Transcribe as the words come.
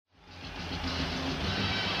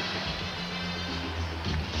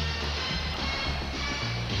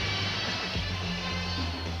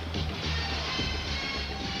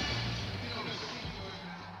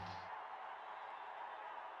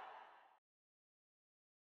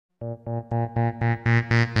He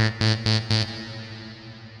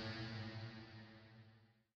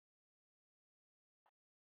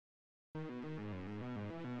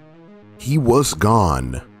was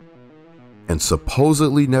gone, and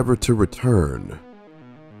supposedly never to return.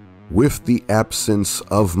 With the absence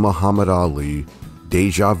of Muhammad Ali,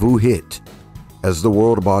 deja vu hit, as the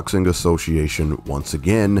World Boxing Association once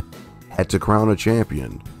again had to crown a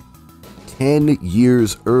champion. 10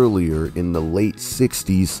 years earlier, in the late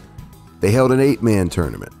 60s, they held an 8-man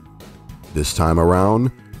tournament. This time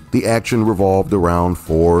around, the action revolved around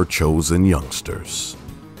 4 chosen youngsters,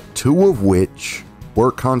 2 of which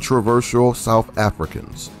were controversial South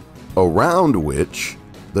Africans, around which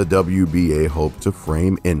the WBA hoped to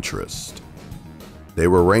frame interest. They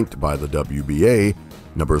were ranked by the WBA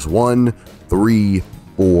numbers 1, 3,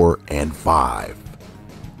 4, and 5.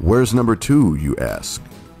 Where's number 2, you ask?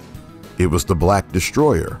 It was the Black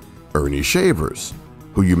Destroyer, Ernie Shavers,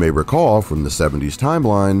 who you may recall from the 70s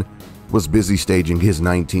timeline was busy staging his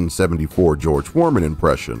 1974 George Foreman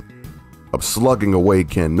impression of slugging away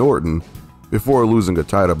Ken Norton before losing a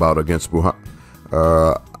title bout against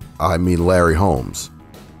Larry Holmes.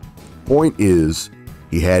 Point is,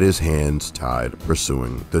 he had his hands tied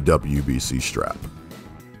pursuing the WBC strap.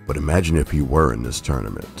 But imagine if he were in this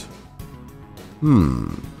tournament.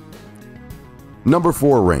 Number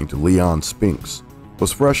 4 ranked Leon Spinks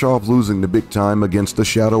was fresh off losing the big time against the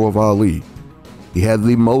Shadow of Ali. He had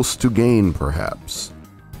the most to gain, perhaps.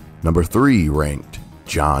 Number 3 ranked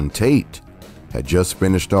John Tate had just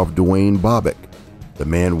finished off Dwayne Bobbitt, the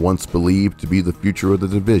man once believed to be the future of the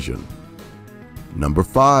division. Number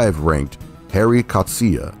 5 ranked Harry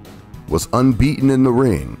Kotsia was unbeaten in the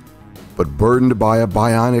ring, but burdened by a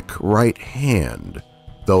bionic right hand,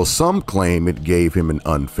 though some claim it gave him an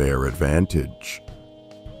unfair advantage.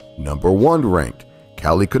 Number 1 ranked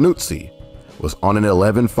Kali Knutsi was on an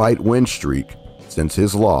 11-fight win streak since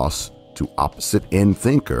his loss to opposite-end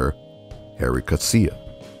thinker Harry Kotsia.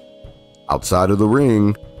 Outside of the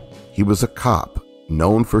ring, he was a cop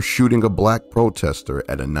known for shooting a black protester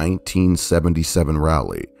at a 1977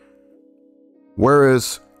 rally.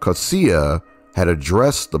 Whereas Kotsia had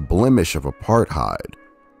addressed the blemish of apartheid,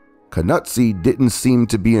 Knutsi didn't seem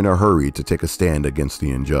to be in a hurry to take a stand against the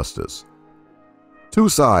injustice. 2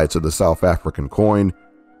 sides of the South African coin,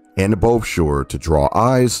 and both sure to draw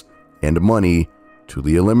eyes and money to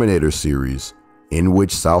the Eliminator Series, in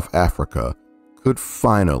which South Africa could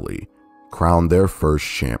finally crown their first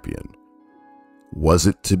champion. Was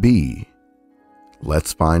it to be?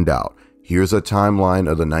 Let's find out. Here's a timeline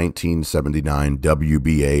of the 1979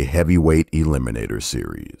 WBA Heavyweight Eliminator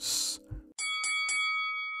Series.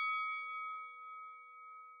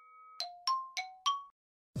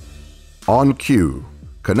 On cue,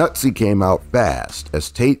 Knutsi came out fast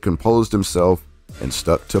as Tate composed himself and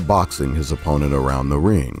stuck to boxing his opponent around the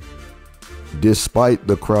ring. Despite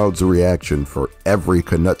the crowd's reaction for every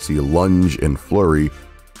Knutsi lunge and flurry,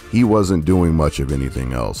 he wasn't doing much of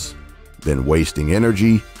anything else than wasting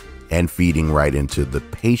energy and feeding right into the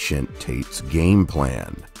patient Tate's game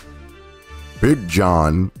plan. Big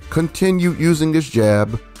John continued using his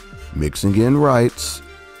jab, mixing in rights,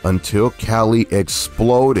 until Kali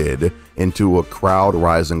exploded into a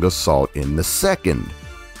crowd-rising assault in the second.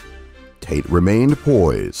 Tate remained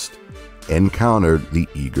poised and countered the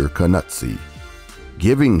eager Knutsi,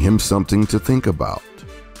 giving him something to think about.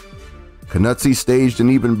 Knutsi staged an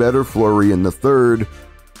even better flurry in the third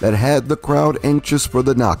that had the crowd anxious for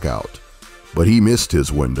the knockout, but he missed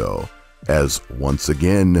his window as, once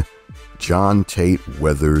again, John Tate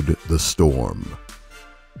weathered the storm.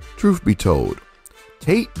 Truth be told,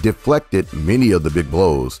 Tate deflected many of the big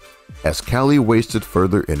blows as Kali wasted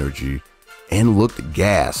further energy and looked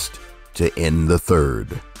gassed to end the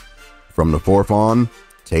third. From the fourth on,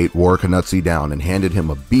 Tate wore Knutsi down and handed him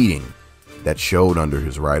a beating that showed under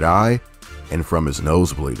his right eye and from his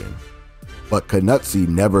nose bleeding. But Knutsi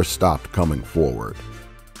never stopped coming forward.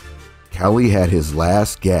 Kali had his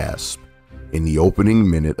last gasp in the opening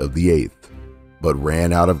minute of the 8th, but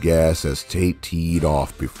ran out of gas as Tate teed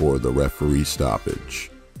off before the referee stoppage.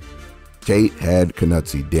 Tate had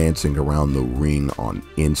Knutsi dancing around the ring on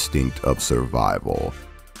instinct of survival.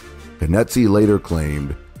 Knutsi later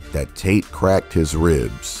claimed that Tate cracked his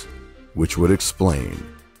ribs, which would explain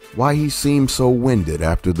why he seemed so winded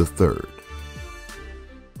after the third.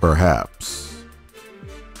 Perhaps.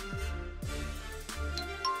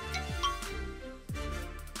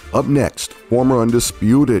 Up next, former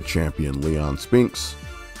undisputed champion Leon Spinks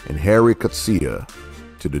and Harry Kotsia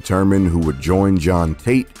to determine who would join John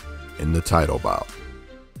Tate in the title bout.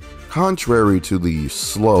 Contrary to the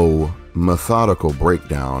slow, methodical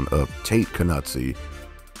breakdown of Tate Knutsi,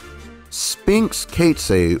 Spinks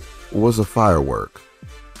Katsei was a firework.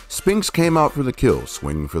 Spinks came out for the kill,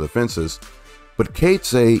 swinging for the fences, but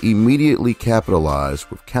Katsei immediately capitalized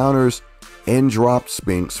with counters and dropped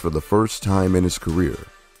Spinks for the first time in his career,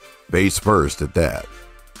 face first at that.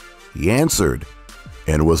 He answered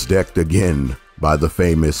and was decked again by the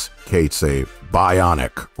famous Katsei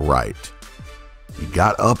bionic right. He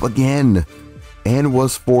got up again and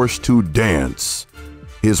was forced to dance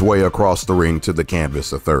his way across the ring to the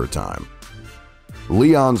canvas a third time.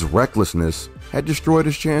 Leon's recklessness had destroyed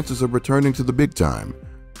his chances of returning to the big time.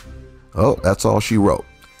 Oh, that's all she wrote,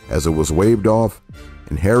 as it was waved off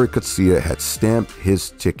and Harry Katsuya had stamped his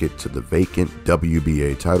ticket to the vacant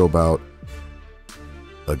WBA title bout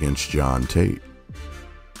against John Tate.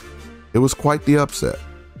 It was quite the upset.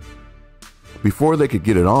 Before they could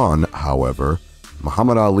get it on, however,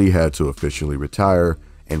 Muhammad Ali had to officially retire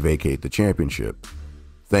and vacate the championship.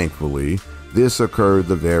 Thankfully, this occurred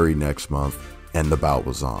the very next month and the bout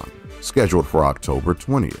was on, scheduled for October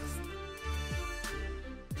 20th.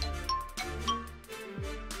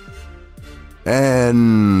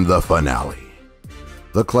 And the finale.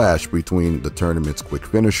 The clash between the tournament's quick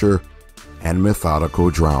finisher and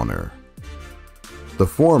methodical drowner. The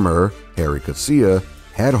former, Harry Katsuya,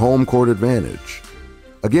 had home court advantage.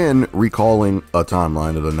 Again, recalling a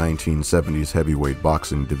timeline of the 1970s heavyweight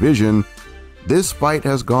boxing division, this fight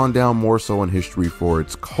has gone down more so in history for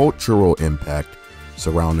its cultural impact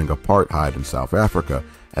surrounding apartheid in South Africa,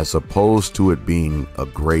 as opposed to it being a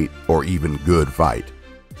great or even good fight.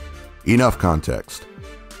 Enough context.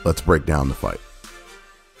 Let's break down the fight.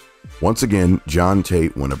 Once again, John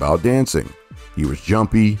Tate went about dancing. He was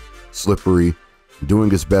jumpy, slippery, doing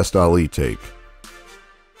his best Ali take.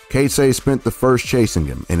 Katsei spent the first chasing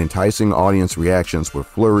him and enticing audience reactions with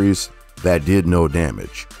flurries that did no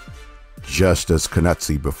damage, just as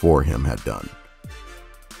Knutzy before him had done.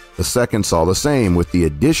 The second saw the same with the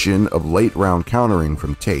addition of late round countering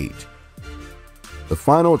from Tate. The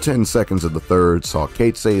final 10 seconds of the third saw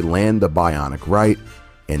Katsei land the bionic right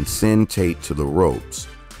and send Tate to the ropes,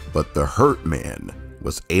 but the Hurt Man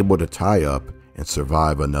was able to tie up and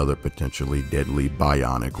survive another potentially deadly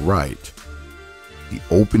bionic right. The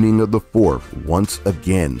opening of the fourth once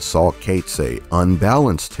again saw Katsei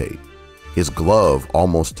unbalance Tate, his glove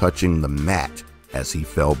almost touching the mat as he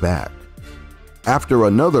fell back. After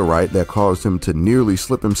another right that caused him to nearly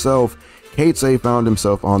slip himself, Katsei found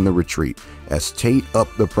himself on the retreat as Tate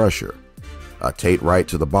upped the pressure. A Tate right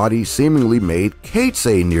to the body seemingly made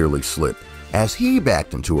Katsei nearly slip as he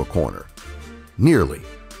backed into a corner. Nearly.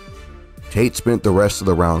 Tate spent the rest of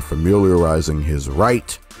the round familiarizing his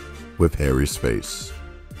right with Harry's face.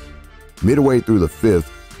 Midway through the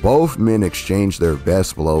fifth, both men exchanged their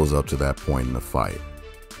best blows up to that point in the fight.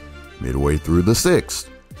 Midway through the sixth,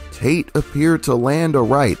 Tate appeared to land a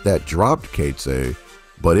right that dropped Katsei,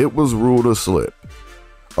 but it was ruled a slip.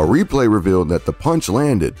 A replay revealed that the punch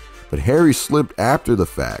landed, but Harry slipped after the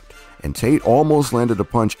fact, and Tate almost landed a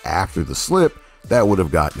punch after the slip that would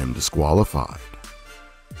have gotten him disqualified.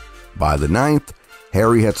 By the ninth,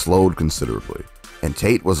 Harry had slowed considerably, and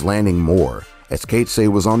Tate was landing more as Katsei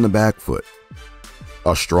was on the back foot.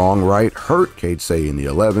 A strong right hurt Katsei in the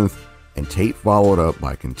 11th, and Tate followed up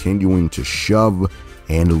by continuing to shove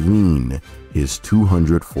and lean his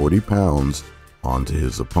 240 pounds onto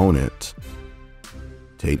his opponent.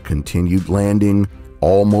 Tate continued landing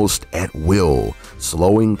almost at will,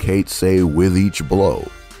 slowing Katsei with each blow.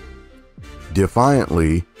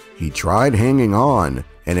 Defiantly, he tried hanging on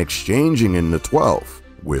and exchanging in the 12th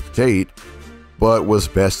with Tate, but was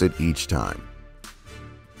bested each time.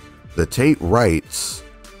 The Tate rights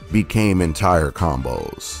became entire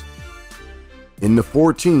combos. In the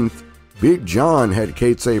 14th, Big John had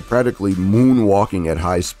Katsei practically moonwalking at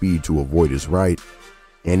high speed to avoid his right,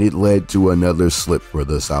 and it led to another slip for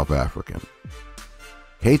the South African.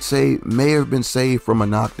 Katsei may have been saved from a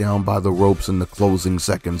knockdown by the ropes in the closing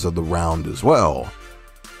seconds of the round as well.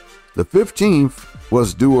 The 15th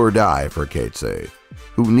was do or die for Katsei,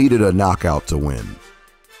 who needed a knockout to win.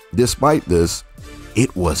 Despite this,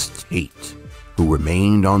 it was Tate who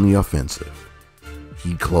remained on the offensive.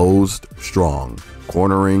 He closed strong,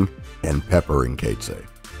 cornering and peppering Katsei.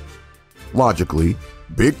 Logically,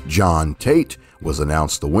 Big John Tate was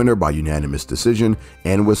announced the winner by unanimous decision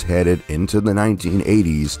and was headed into the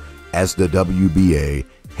 1980s as the WBA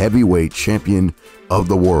heavyweight champion of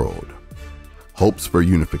the world. Hopes for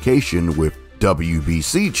unification with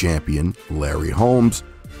WBC champion Larry Holmes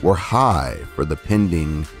were high for the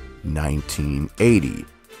pending 1980.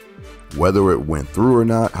 Whether it went through or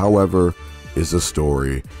not, however, is a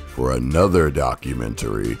story for another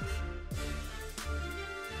documentary.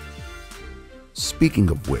 Speaking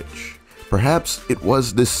of which, Perhaps it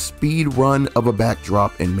was this speed run of a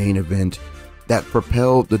backdrop and main event that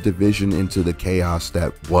propelled the division into the chaos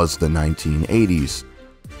that was the 1980s.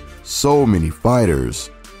 So many fighters,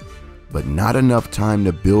 but not enough time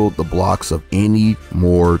to build the blocks of any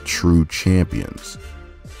more true champions.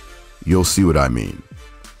 You'll see what I mean.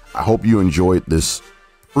 I hope you enjoyed this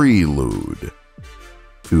prelude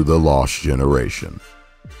to The Lost Generation.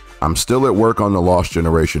 I'm still at work on the Lost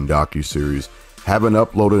Generation docu-series, haven't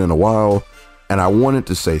uploaded in a while, and I wanted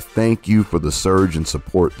to say thank you for the surge in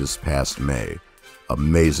support this past May.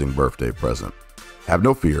 Amazing birthday present. Have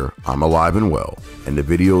no fear, I'm alive and well, and the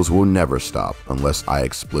videos will never stop unless I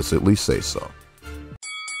explicitly say so.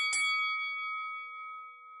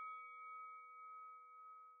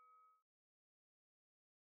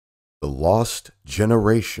 The Lost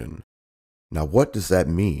Generation. Now what does that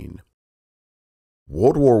mean?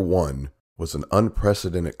 World War I was an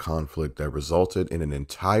unprecedented conflict that resulted in an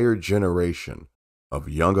entire generation of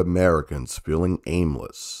young Americans feeling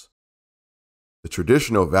aimless. The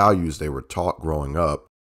traditional values they were taught growing up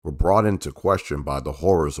were brought into question by the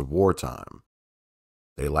horrors of wartime.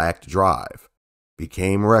 They lacked drive,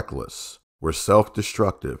 became reckless, were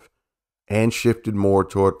self-destructive, and shifted more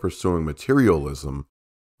toward pursuing materialism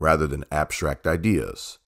rather than abstract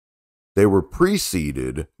ideas. They were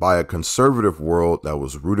preceded by a conservative world that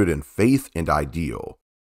was rooted in faith and ideal,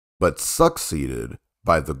 but succeeded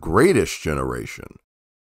by the greatest generation,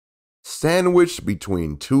 sandwiched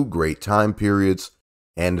between two great time periods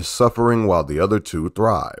and suffering while the other two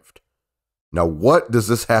thrived. Now, what does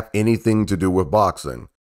this have anything to do with boxing?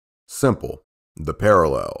 Simple, the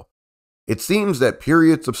parallel. It seems that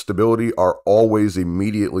periods of stability are always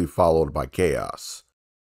immediately followed by chaos,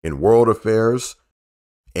 in world affairs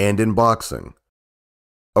and in boxing.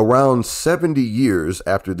 Around 70 years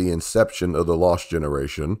after the inception of the Lost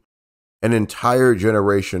Generation, an entire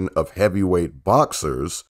generation of heavyweight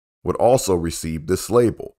boxers would also receive this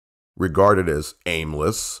label, regarded as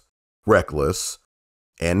aimless, reckless,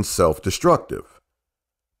 and self-destructive.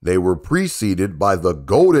 They were preceded by the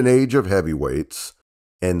golden age of heavyweights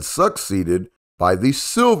and succeeded by the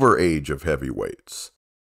silver age of heavyweights.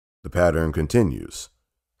 The pattern continues,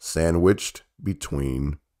 sandwiched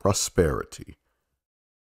between prosperity.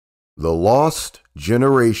 The Lost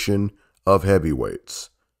Generation of Heavyweights.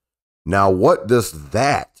 Now, what does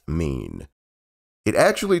that mean? It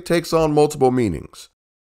actually takes on multiple meanings: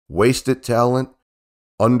 wasted talent,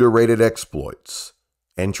 underrated exploits,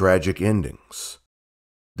 and tragic endings.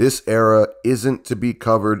 This era isn't to be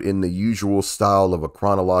covered in the usual style of a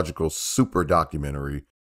chronological super documentary,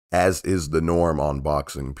 as is the norm on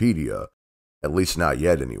BoxingPedia, at least not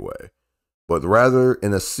yet anyway, but rather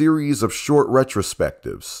in a series of short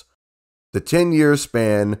retrospectives. The 10-year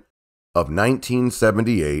span of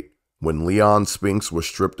 1978, when Leon Spinks was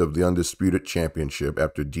stripped of the undisputed championship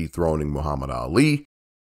after dethroning Muhammad Ali,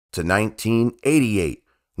 to 1988,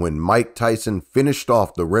 when Mike Tyson finished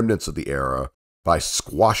off the remnants of the era by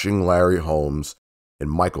squashing Larry Holmes and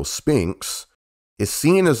Michael Spinks, is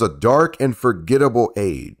seen as a dark and forgettable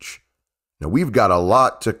age. Now, we've got a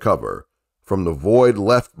lot to cover, from the void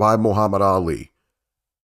left by Muhammad Ali,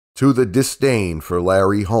 to the disdain for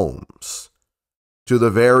Larry Holmes, to the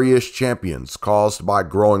various champions caused by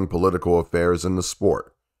growing political affairs in the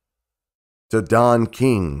sport, to Don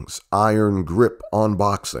King's iron grip on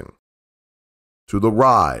boxing, to the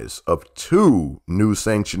rise of two new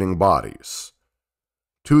sanctioning bodies,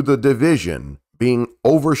 to the division being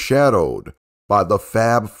overshadowed by the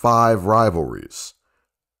Fab Five rivalries,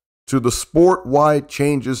 to the sport-wide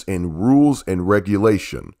changes in rules and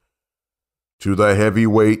regulation, to the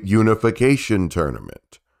heavyweight unification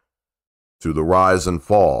tournament, to the rise and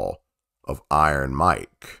fall of Iron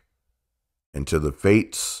Mike, and to the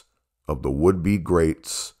fates of the would-be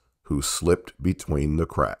greats who slipped between the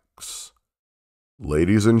cracks.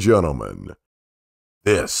 Ladies and gentlemen,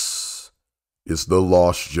 this is the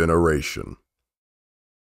Lost Generation.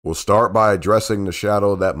 We'll start by addressing the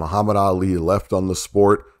shadow that Muhammad Ali left on the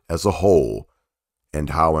sport as a whole, and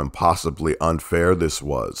how impossibly unfair this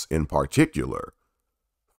was, in particular,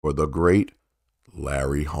 for the great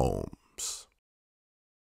Larry Holmes.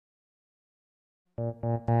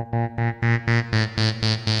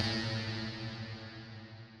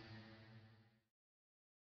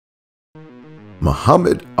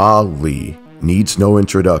 Muhammad Ali needs no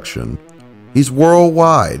introduction. He's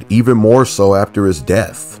worldwide, even more so after his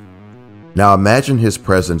death. Now imagine his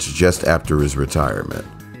presence just after his retirement.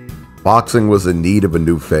 Boxing was in need of a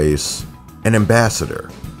new face, an ambassador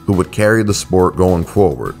who would carry the sport going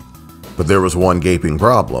forward. But there was one gaping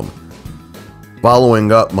problem.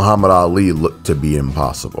 Following up Muhammad Ali looked to be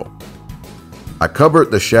impossible. I covered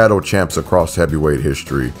the shadow champs across heavyweight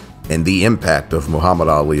history, and the impact of Muhammad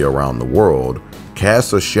Ali around the world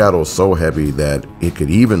casts a shadow so heavy that it could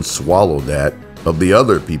even swallow that of the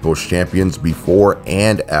other people's champions before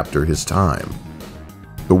and after his time.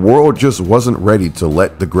 The world just wasn't ready to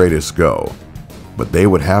let the greatest go, but they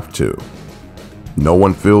would have to. No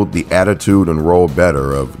one filled the attitude and role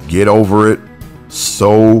better of get over it,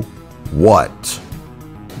 so what,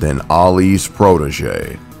 than Ali's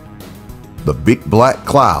protege. The Big Black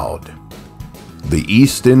Cloud, the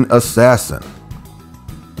Eastern Assassin,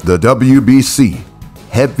 the WBC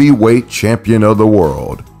heavyweight champion of the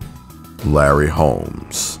world, Larry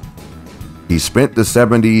Holmes. He spent the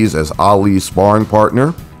 70s as Ali's sparring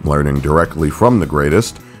partner, learning directly from the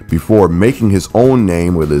greatest, before making his own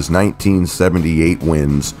name with his 1978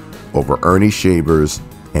 wins over Ernie Shavers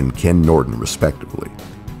and Ken Norton respectively,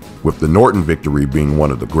 with the Norton victory being one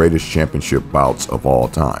of the greatest championship bouts of all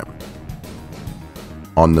time.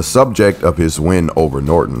 On the subject of his win over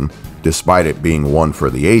Norton, despite it being one for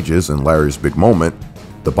the ages and Larry's big moment,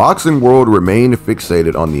 the boxing world remained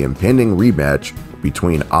fixated on the impending rematch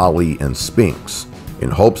between Ali and Spinks,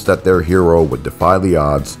 in hopes that their hero would defy the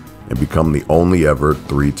odds and become the only ever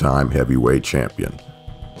three-time heavyweight champion.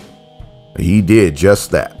 He did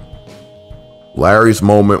just that. Larry's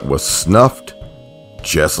moment was snuffed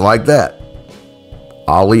just like that.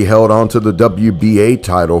 Ali held on to the WBA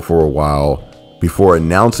title for a while before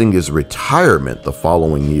announcing his retirement the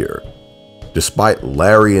following year, despite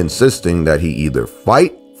Larry insisting that he either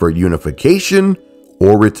fight for unification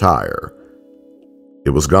or retire. It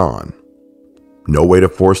was gone. No way to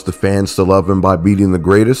force the fans to love him by beating the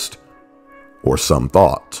greatest, or some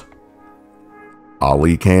thought.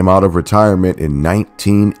 Ali came out of retirement in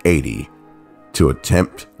 1980 to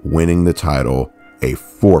attempt winning the title a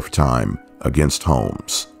fourth time against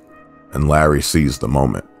Holmes, and Larry seized the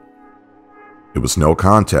moment. It was no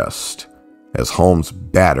contest, as Holmes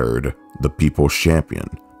battered the people's champion.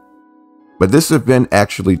 But this event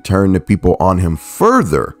actually turned the people on him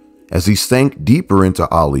further as he sank deeper into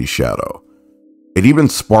Ali's shadow. It even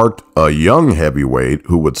sparked a young heavyweight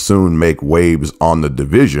who would soon make waves on the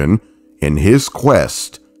division in his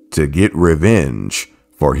quest to get revenge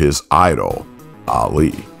for his idol,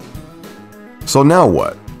 Ali. So now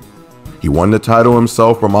what? He won the title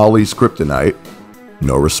himself from Ali's kryptonite.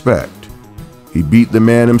 No respect. He beat the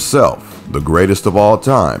man himself, the greatest of all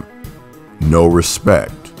time. No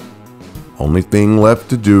respect. Only thing left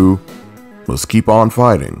to do was keep on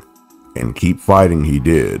fighting, and keep fighting he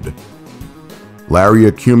did. Larry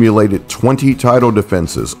accumulated 20 title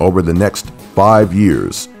defenses over the next 5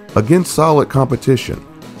 years against solid competition,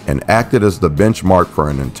 and acted as the benchmark for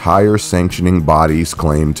an entire sanctioning body's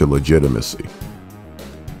claim to legitimacy.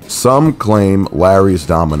 Some claim Larry's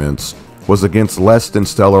dominance was against less than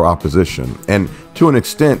stellar opposition, and to an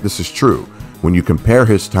extent this is true when you compare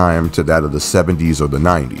his time to that of the 70s or the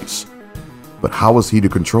 90s. But how was he to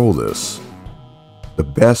control this? The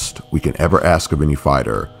best we can ever ask of any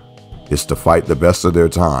fighter is to fight the best of their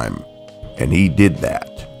time, and he did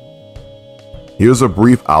that. Here's a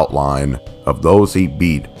brief outline of those he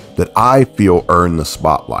beat that I feel earned the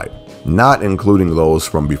spotlight, not including those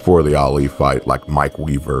from before the Ali fight like Mike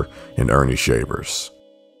Weaver and Ernie Shavers.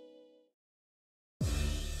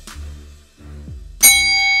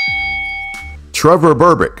 Trevor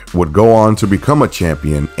Berbick would go on to become a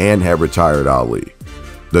champion and have retired Ali.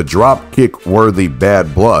 The drop-kick-worthy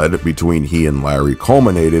bad blood between he and Larry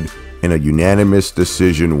culminated in a unanimous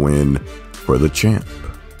decision win for the champ.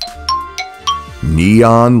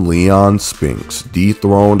 Neon Leon Spinks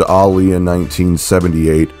dethroned Ali in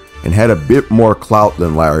 1978 and had a bit more clout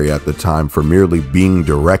than Larry at the time for merely being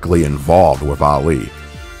directly involved with Ali.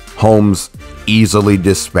 Holmes easily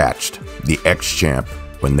dispatched the ex-champ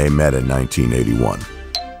when they met in 1981.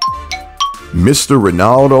 Mr.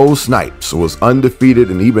 Ronaldo Snipes was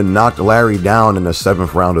undefeated and even knocked Larry down in the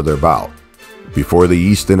 7th round of their bout, before the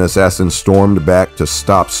Eastern Assassin stormed back to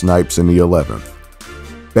stop Snipes in the 11th.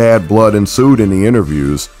 Bad blood ensued in the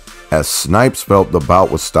interviews as Snipes felt the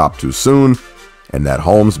bout was stopped too soon and that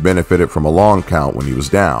Holmes benefited from a long count when he was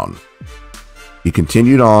down. He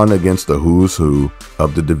continued on against the who's who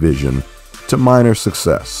of the division to minor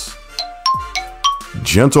success.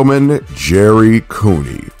 Gentleman Jerry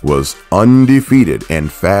Cooney was undefeated and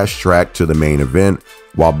fast-tracked to the main event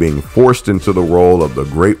while being forced into the role of the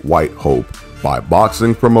Great White Hope by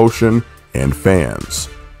boxing promotion and fans,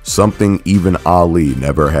 something even Ali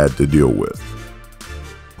never had to deal with.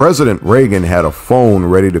 President Reagan had a phone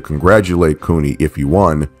ready to congratulate Cooney if he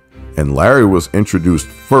won, and Larry was introduced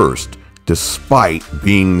first despite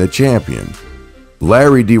being the champion.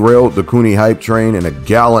 Larry derailed the Cooney hype train in a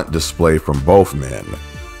gallant display from both men,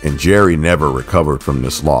 and Jerry never recovered from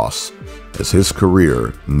this loss, as his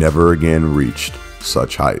career never again reached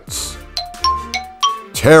such heights.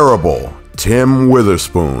 Terrible Tim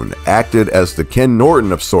Witherspoon acted as the Ken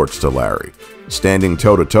Norton of sorts to Larry, standing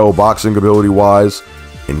toe-to-toe boxing ability-wise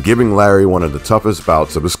and giving Larry one of the toughest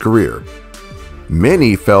bouts of his career.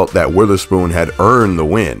 Many felt that Witherspoon had earned the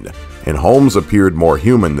win, and Holmes appeared more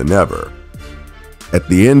human than ever. At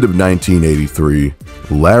the end of 1983,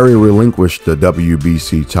 Larry relinquished the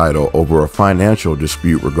WBC title over a financial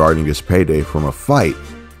dispute regarding his payday from a fight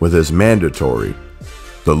with his mandatory,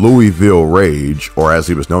 the Louisville Rage, or as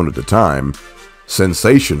he was known at the time,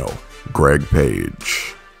 sensational Greg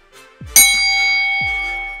Page.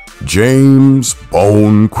 James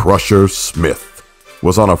Bone Crusher Smith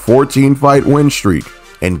was on a 14-fight win streak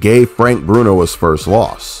and gave Frank Bruno his first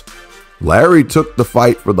loss. Larry took the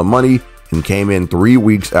fight for the money and came in 3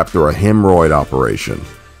 weeks after a hemorrhoid operation.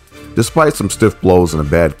 Despite some stiff blows and a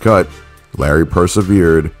bad cut, Larry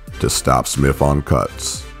persevered to stop Smith on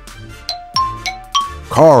cuts.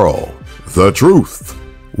 Carl "The Truth"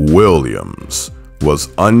 Williams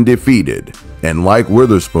was undefeated and, like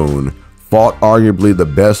Witherspoon, fought arguably the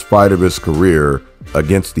best fight of his career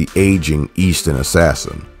against the aging Easton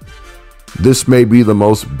assassin. This may be the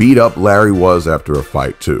most beat up Larry was after a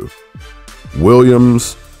fight too.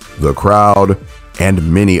 Williams, the crowd,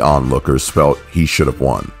 and many onlookers felt he should have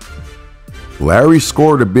won. Larry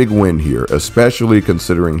scored a big win here, especially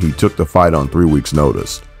considering he took the fight on 3 weeks'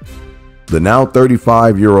 notice. The now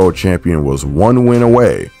 35-year-old champion was one win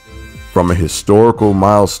away from a historical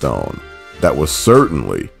milestone that was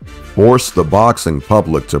certainly forced the boxing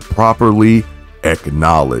public to properly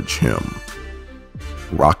acknowledge him.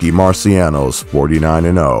 Rocky Marciano's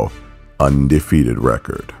 49-0 undefeated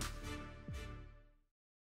record.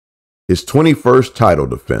 His 21st title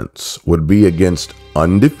defense would be against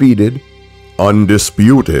undefeated,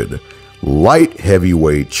 undisputed, light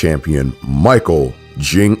heavyweight champion Michael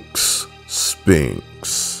Jinx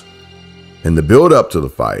Spinks. In the build-up to the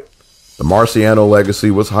fight, the Marciano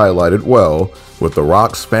legacy was highlighted well, with The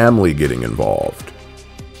Rock's family getting involved.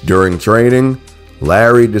 During training,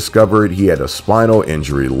 Larry discovered he had a spinal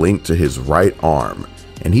injury linked to his right arm,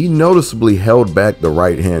 and he noticeably held back the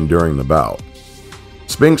right hand during the bout.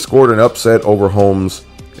 Spinks scored an upset over Holmes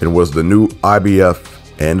and was the new IBF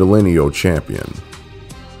and Alineo champion,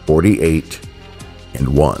 48-1,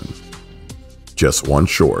 just one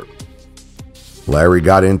short. Larry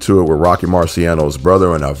got into it with Rocky Marciano's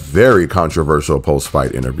brother in a very controversial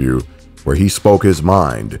post-fight interview where he spoke his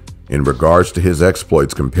mind in regards to his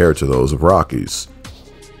exploits compared to those of Rocky's.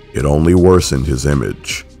 It only worsened his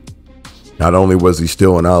image. Not only was he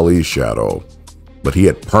still in Ali's shadow, but he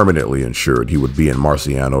had permanently ensured he would be in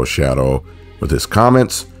Marciano's shadow with his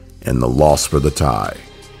comments and the loss for the tie.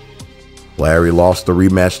 Larry lost the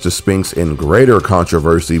rematch to Spinks in greater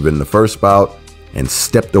controversy than the first bout and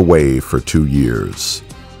stepped away for 2 years.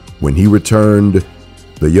 When he returned,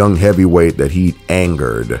 the young heavyweight that he'd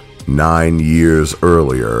angered 9 years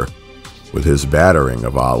earlier with his battering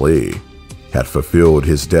of Ali had fulfilled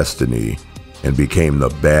his destiny and became the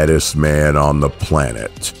baddest man on the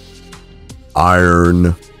planet.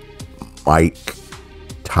 Iron Mike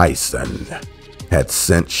Tyson had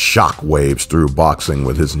sent shockwaves through boxing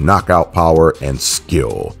with his knockout power and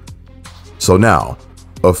skill. So now,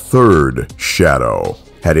 a third shadow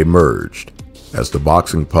had emerged as the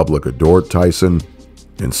boxing public adored Tyson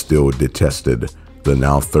and still detested the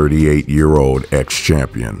now 38-year-old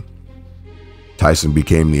ex-champion. Tyson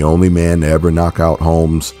became the only man to ever knock out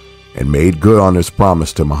Holmes and made good on his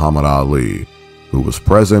promise to Muhammad Ali, who was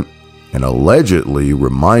present and allegedly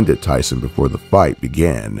reminded Tyson before the fight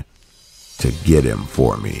began to get him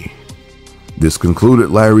for me. This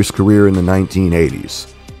concluded Larry's career in the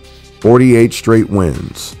 1980s. 48 straight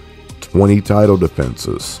wins, 20 title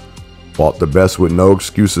defenses, fought the best with no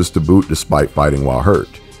excuses to boot despite fighting while hurt.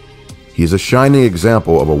 He's a shining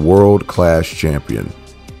example of a world-class champion,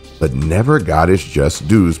 but never got his just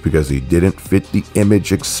dues because he didn't fit the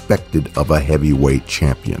image expected of a heavyweight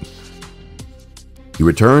champion. He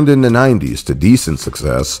returned in the 90s to decent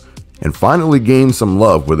success and finally gained some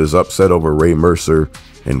love with his upset over Ray Mercer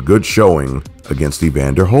and good showing against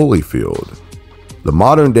Evander Holyfield. The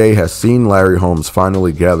modern day has seen Larry Holmes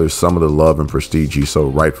finally gather some of the love and prestige he so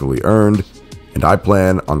rightfully earned, and I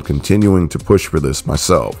plan on continuing to push for this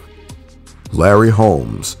myself. Larry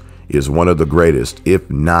Holmes is one of the greatest, if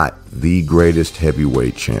not the greatest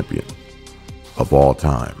heavyweight champion of all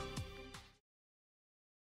time.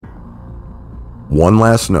 One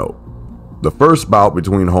last note. The first bout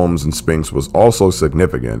between Holmes and Spinks was also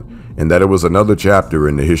significant in that it was another chapter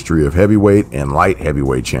in the history of heavyweight and light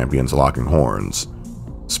heavyweight champions locking horns.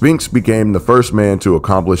 Spinks became the first man to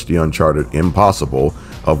accomplish the uncharted impossible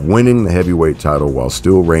of winning the heavyweight title while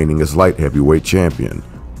still reigning as light heavyweight champion.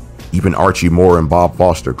 Even Archie Moore and Bob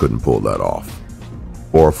Foster couldn't pull that off.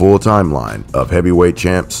 For a full timeline of heavyweight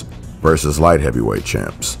champs versus light heavyweight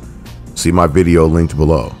champs, see my video linked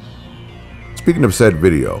below. Speaking of said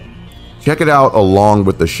video, check it out along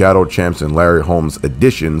with the Shadow Champs and Larry Holmes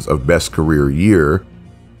editions of Best Career Year.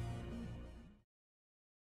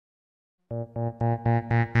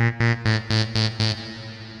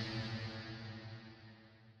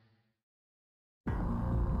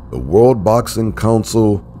 The World Boxing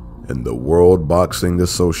Council and the World Boxing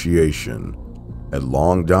Association had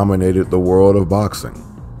long dominated the world of boxing.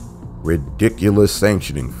 Ridiculous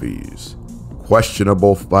sanctioning fees,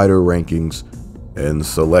 questionable fighter rankings, and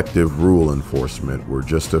selective rule enforcement were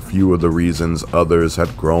just a few of the reasons others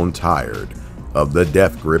had grown tired of the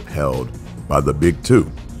death grip held by the Big Two.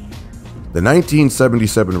 The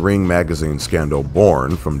 1977 Ring magazine scandal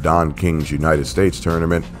born from Don King's United States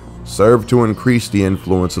tournament served to increase the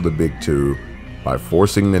influence of the Big Two by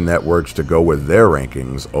forcing the networks to go with their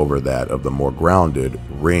rankings over that of the more grounded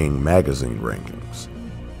Ring magazine rankings.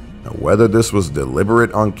 Now, whether this was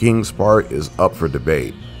deliberate on King's part is up for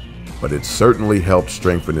debate, but it certainly helped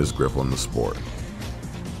strengthen his grip on the sport.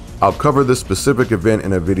 I'll cover this specific event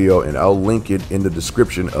in a video, and I'll link it in the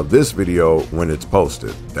description of this video when it's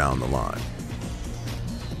posted down the line.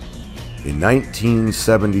 In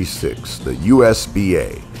 1976, the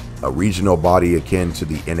USBA, a regional body akin to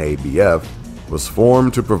the NABF, was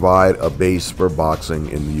formed to provide a base for boxing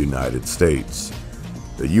in the United States.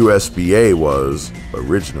 The USBA was,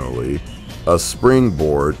 originally, a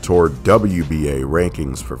springboard toward WBA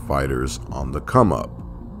rankings for fighters on the come-up.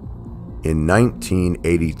 In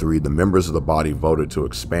 1983, the members of the body voted to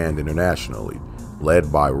expand internationally,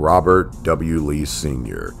 led by Robert W. Lee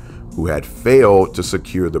Sr., who had failed to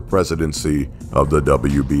secure the presidency of the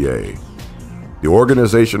WBA. The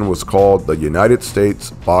organization was called the United States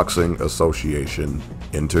Boxing Association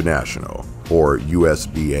International, or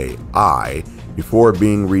USBA-I, before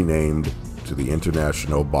being renamed to the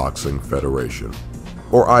International Boxing Federation,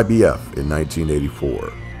 or IBF, in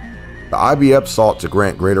 1984. The IBF sought to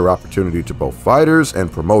grant greater opportunity to both fighters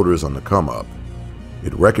and promoters on the come-up.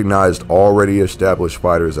 It recognized already established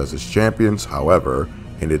fighters as its champions, however,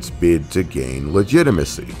 in its bid to gain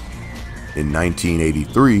legitimacy. In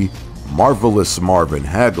 1983, Marvelous Marvin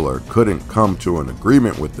Hagler couldn't come to an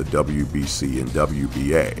agreement with the WBC and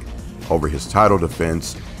WBA over his title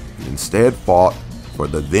defense and instead fought for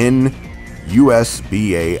the then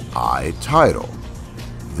USBA-I title.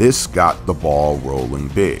 This got the ball rolling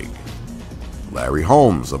big. Larry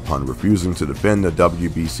Holmes, upon refusing to defend the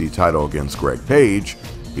WBC title against Greg Page,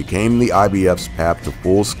 became the IBF's path to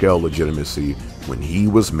full-scale legitimacy when he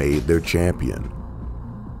was made their champion.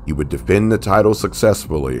 He would defend the title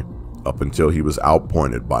successfully up until he was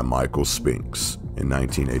outpointed by Michael Spinks in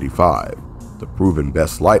 1985, the proven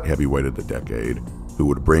best light heavyweight of the decade, who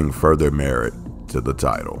would bring further merit to the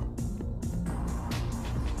title.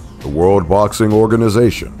 The World Boxing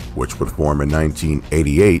Organization, which would form in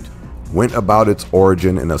 1988, went about its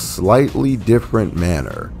origin in a slightly different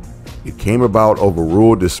manner. It came about over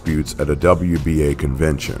rule disputes at a WBA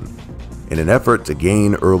convention. In an effort to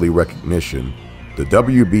gain early recognition, the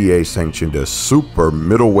WBA sanctioned a super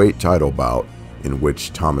middleweight title bout in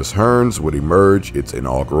which Thomas Hearns would emerge its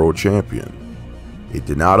inaugural champion. It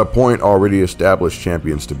did not appoint already established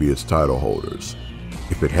champions to be its title holders.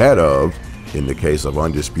 If it had of, in the case of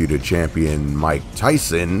undisputed champion Mike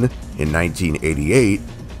Tyson in 1988,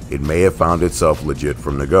 it may have found itself legit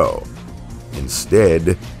from the go.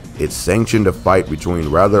 Instead, it sanctioned a fight between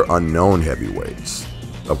rather unknown heavyweights,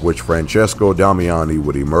 of which Francesco Damiani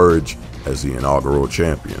would emerge as the inaugural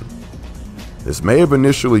champion. This may have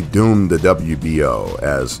initially doomed the WBO,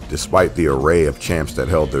 as despite the array of champs that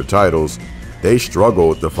held their titles, they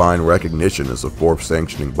struggled to find recognition as a fourth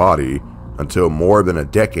sanctioning body until more than a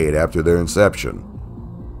decade after their inception.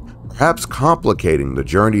 Perhaps complicating the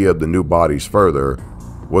journey of the new bodies further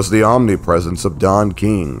was the omnipresence of Don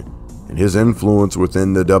King and his influence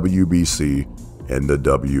within the WBC and the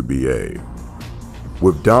WBA.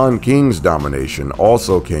 With Don King's domination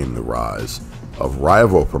also came the rise of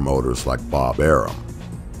rival promoters like Bob Arum.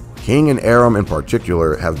 King and Arum in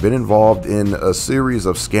particular have been involved in a series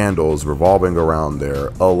of scandals revolving around their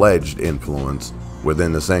alleged influence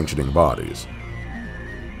within the sanctioning bodies.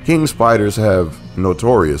 King's fighters have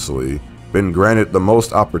notoriously been granted the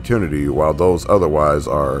most opportunity while those otherwise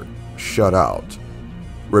are shut out.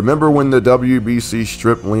 Remember when the WBC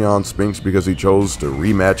stripped Leon Spinks because he chose to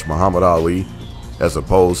rematch Muhammad Ali as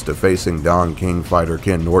opposed to facing Don King fighter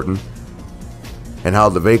Ken Norton? And how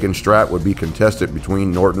the vacant strap would be contested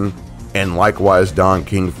between Norton and likewise Don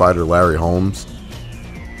King fighter Larry Holmes?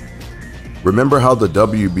 Remember how the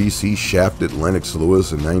WBC shafted Lennox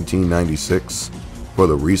Lewis in 1996 for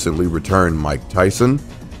the recently returned Mike Tyson?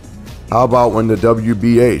 How about when the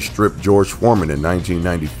WBA stripped George Foreman in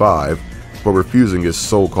 1995 for refusing his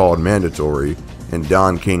so-called mandatory and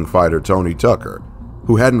Don King fighter Tony Tucker,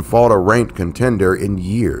 who hadn't fought a ranked contender in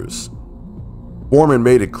years? Foreman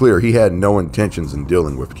made it clear he had no intentions in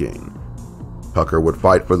dealing with King. Tucker would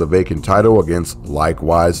fight for the vacant title against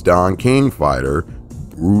likewise Don King fighter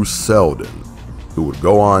Bruce Seldon, who would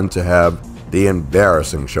go on to have the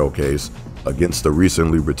embarrassing showcase against the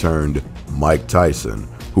recently returned Mike Tyson,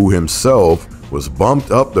 who himself was bumped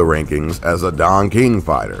up the rankings as a Don King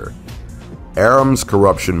fighter. Aram's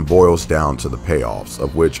corruption boils down to the payoffs,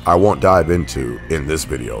 of which I won't dive into in this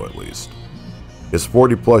video at least. His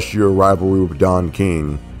 40-plus year rivalry with Don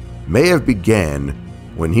King may have began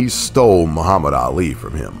when he stole Muhammad Ali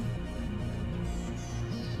from him.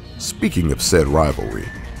 Speaking of said rivalry,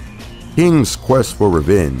 King's quest for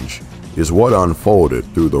revenge is what unfolded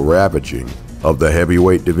through the ravaging of the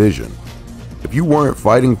heavyweight division. If you weren't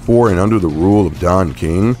fighting for and under the rule of Don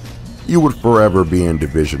King, you would forever be in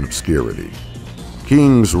division obscurity.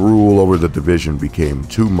 King's rule over the division became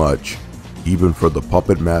too much even for the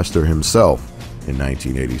puppet master himself in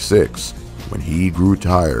 1986, when he grew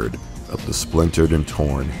tired of the splintered and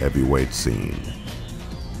torn heavyweight scene.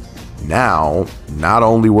 Now, not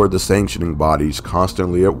only were the sanctioning bodies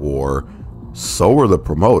constantly at war, so were the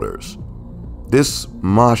promoters. This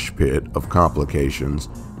mosh pit of complications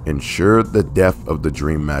ensured the death of the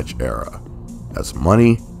dream match era, as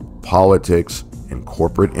money, politics, and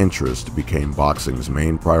corporate interest became boxing's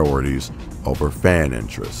main priorities over fan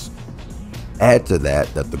interests. Add to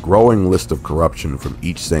that the growing list of corruption from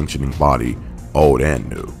each sanctioning body, old and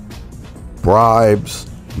new. Bribes,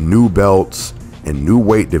 new belts, and new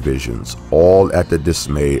weight divisions, all at the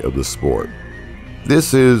dismay of the sport.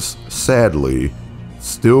 This is, sadly,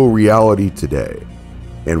 still reality today.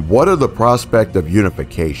 And what of the prospect of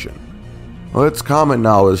unification? Well, it's common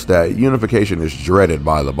knowledge that unification is dreaded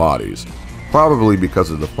by the bodies, probably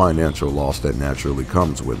because of the financial loss that naturally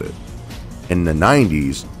comes with it. In the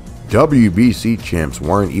 90s, WBC champs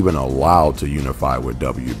weren't even allowed to unify with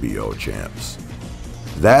WBO champs.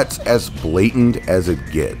 That's as blatant as it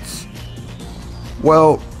gets.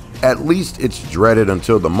 Well, at least it's dreaded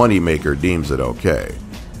until the moneymaker deems it okay.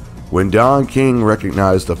 When Don King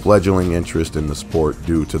recognized the fledgling interest in the sport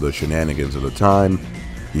due to the shenanigans of the time,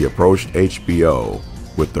 he approached HBO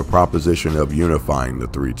with the proposition of unifying the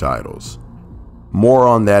three titles. More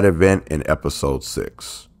on that event in episode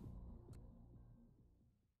 6.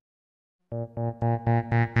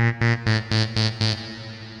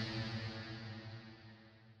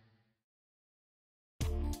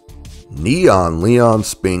 Neon Leon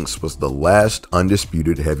Spinks was the last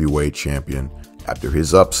undisputed heavyweight champion after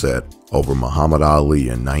his upset over Muhammad Ali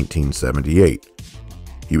in 1978.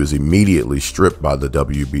 He was immediately stripped by the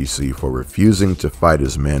WBC for refusing to fight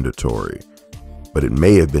as mandatory, but it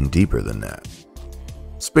may have been deeper than that.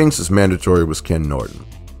 Spinks' mandatory was Ken Norton,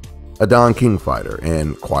 a Don King fighter,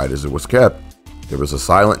 and quiet as it was kept, there was a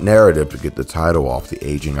silent narrative to get the title off the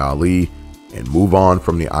aging Ali and move on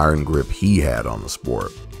from the iron grip he had on the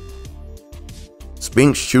sport.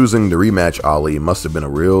 Spinks choosing to rematch Ali must have been a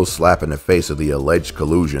real slap in the face of the alleged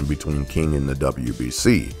collusion between King and the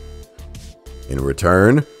WBC. In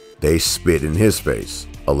return, they spit in his face,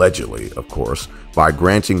 allegedly, of course, by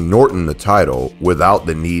granting Norton the title without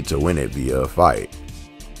the need to win it via a fight.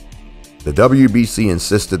 The WBC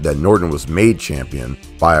insisted that Norton was made champion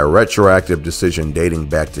by a retroactive decision dating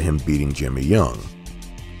back to him beating Jimmy Young.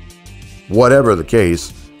 Whatever the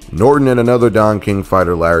case, Norton and another Don King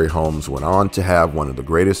fighter, Larry Holmes, went on to have one of the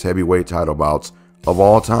greatest heavyweight title bouts of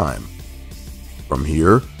all time. From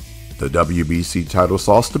here, the WBC title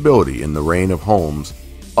saw stability in the reign of Holmes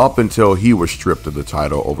up until he was stripped of the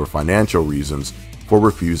title over financial reasons for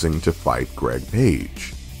refusing to fight Greg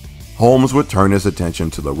Page. Holmes would turn his attention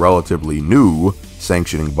to the relatively new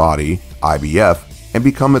sanctioning body, IBF, and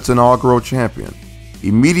become its inaugural champion,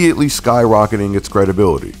 immediately skyrocketing its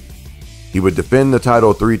credibility. He would defend the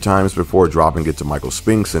title 3 times before dropping it to Michael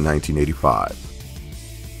Spinks in 1985.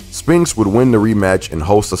 Spinks would win the rematch and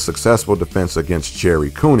host a successful defense against Jerry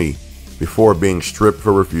Cooney before being stripped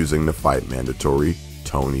for refusing to fight mandatory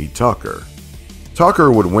Tony Tucker.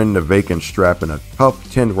 Tucker would win the vacant strap in a tough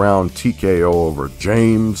 10-round TKO over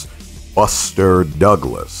James Buster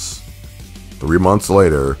Douglas. 3 months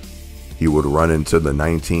later, he would run into the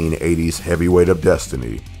 1980s heavyweight of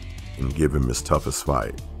destiny and give him his toughest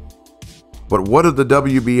fight. But what of the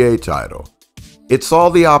WBA title? It saw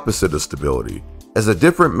the opposite of stability, as a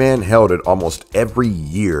different man held it almost every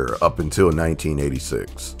year up until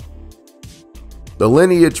 1986. The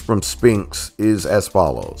lineage from Spinks is as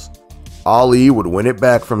follows. Ali would win it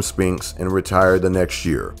back from Spinks and retire the next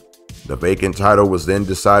year. The vacant title was then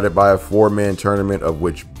decided by a 4-man tournament of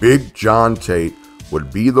which Big John Tate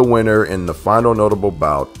would be the winner in the final notable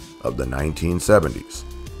bout of the 1970s.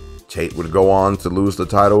 Tate would go on to lose the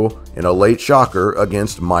title in a late shocker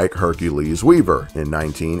against Mike Hercules Weaver in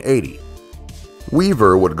 1980.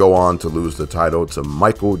 Weaver would go on to lose the title to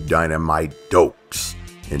Michael Dynamite Dokes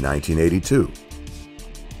in 1982.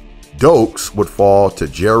 Dokes would fall to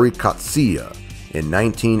Jerry Katsia in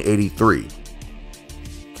 1983.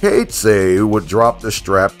 Katse would drop the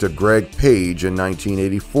strap to Greg Page in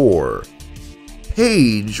 1984.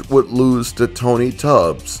 Page would lose to Tony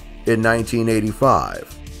Tubbs in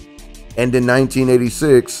 1985. And in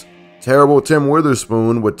 1986, Terrible Tim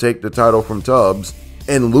Witherspoon would take the title from Tubbs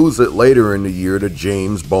and lose it later in the year to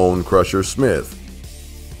James Bone Crusher Smith.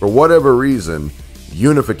 For whatever reason,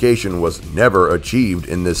 unification was never achieved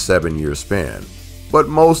in this 7-year span, but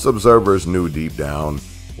most observers knew deep down,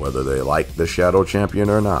 whether they liked the Shadow Champion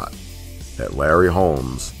or not, that Larry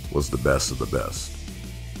Holmes was the best of the best.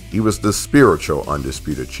 He was the spiritual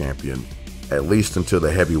undisputed champion, at least until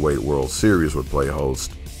the Heavyweight World Series would play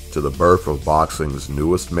host to the birth of boxing's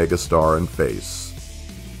newest megastar and face,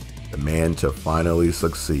 the man to finally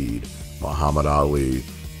succeed Muhammad Ali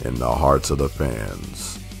in the hearts of the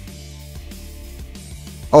fans.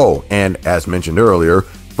 Oh, and as mentioned earlier,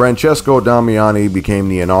 Francesco Damiani became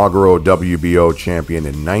the inaugural WBO champion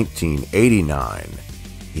in 1989.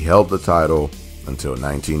 He held the title until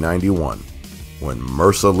 1991, when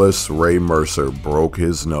merciless Ray Mercer broke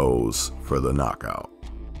his nose for the knockout.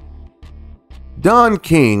 Don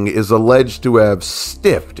King is alleged to have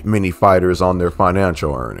stiffed many fighters on their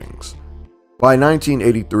financial earnings. By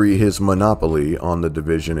 1983, his monopoly on the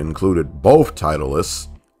division included both titleists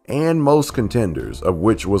and most contenders, of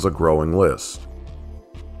which was a growing list.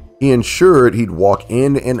 He ensured he'd walk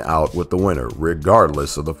in and out with the winner,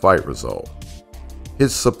 regardless of the fight result.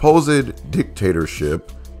 His supposed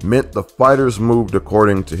dictatorship meant the fighters moved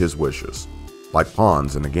according to his wishes, like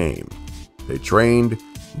pawns in a game. They trained,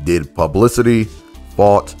 did publicity,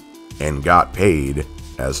 fought, and got paid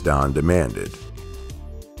as Don demanded.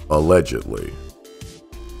 Allegedly.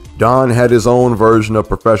 Don had his own version of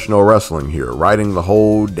professional wrestling here, writing the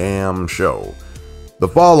whole damn show. The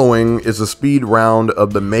following is a speed round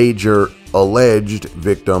of the major alleged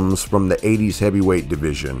victims from the 80s heavyweight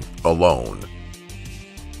division alone.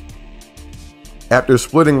 After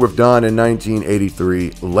splitting with Don in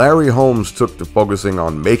 1983, Larry Holmes took to focusing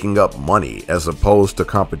on making up money as opposed to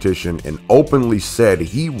competition and openly said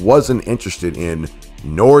he wasn't interested in,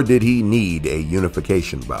 nor did he need, a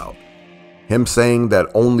unification bout. Him saying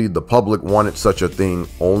that only the public wanted such a thing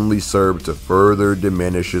only served to further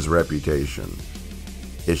diminish his reputation.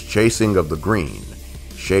 His chasing of the green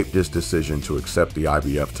shaped his decision to accept the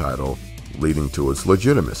IBF title, leading to its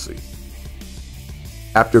legitimacy.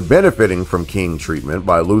 After benefiting from King treatment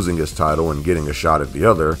by losing his title and getting a shot at the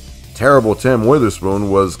other, Terrible Tim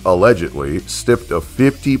Witherspoon was allegedly stiffed of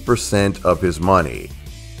 50% of his money.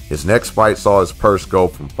 His next fight saw his purse go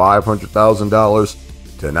from $500,000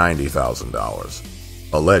 to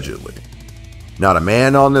 $90,000. Allegedly. Not a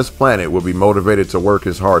man on this planet will be motivated to work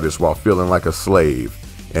his hardest while feeling like a slave,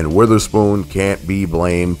 and Witherspoon can't be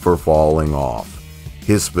blamed for falling off.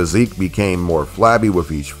 His physique became more flabby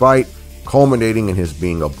with each fight, culminating in his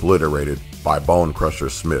being obliterated by Bone Crusher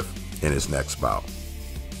Smith in his next bout.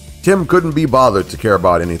 Tim couldn't be bothered to care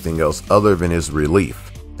about anything else other than his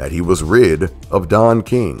relief that he was rid of Don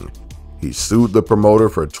King. He sued the promoter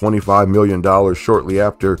for $25 million shortly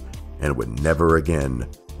after and would never again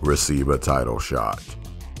receive a title shot.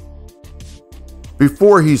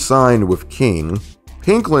 Before he signed with King,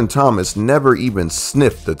 Pinklin Thomas never even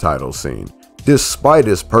sniffed the title scene, despite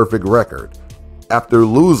his perfect record. After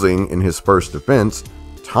losing in his first defense,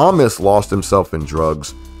 Thomas lost himself in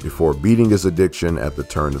drugs before beating his addiction at the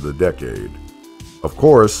turn of the decade. Of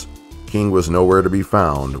course, King was nowhere to be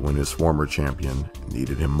found when his former champion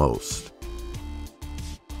needed him most.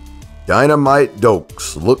 Dynamite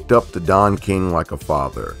Dokes looked up to Don King like a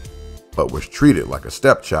father, but was treated like a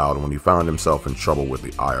stepchild when he found himself in trouble with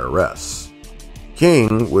the IRS.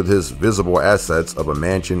 King, with his visible assets of a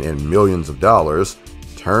mansion and millions of dollars,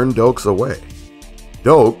 turned Dokes away.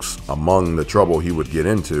 Dokes, among the trouble he would get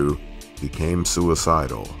into, became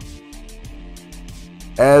suicidal.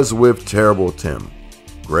 As with Terrible Tim,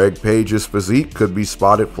 Greg Page's physique could be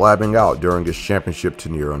spotted flabbing out during his championship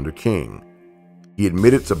tenure under King. He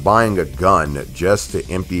admitted to buying a gun just to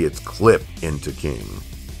empty its clip into King.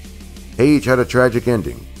 Page had a tragic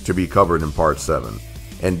ending, to be covered in Part 7,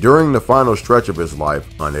 and during the final stretch of his life,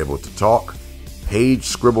 unable to talk, Page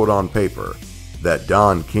scribbled on paper that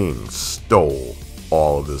Don King stole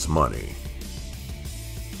all of his money.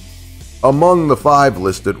 Among the 5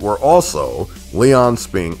 listed were also Leon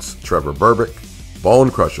Spinks, Trevor Berbick,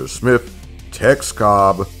 Bone Crusher Smith, Tex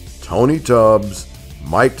Cobb, Tony Tubbs,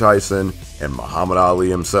 Mike Tyson, and Muhammad Ali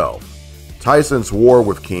himself. Tyson's war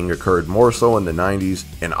with King occurred more so in the 90s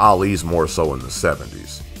and Ali's more so in the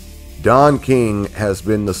 70s. Don King has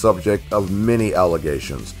been the subject of many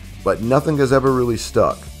allegations, but nothing has ever really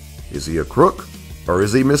stuck. Is he a crook, or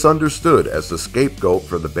is he misunderstood as the scapegoat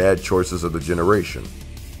for the bad choices of the generation?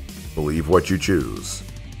 Believe what you choose.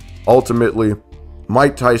 Ultimately,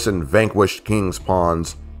 Mike Tyson vanquished King's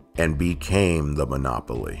pawns and became the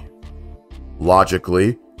monopoly.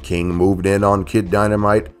 Logically, King moved in on Kid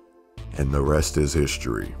Dynamite, and the rest is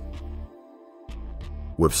history.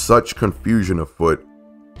 With such confusion afoot,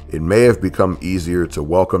 it may have become easier to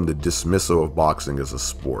welcome the dismissal of boxing as a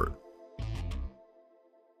sport.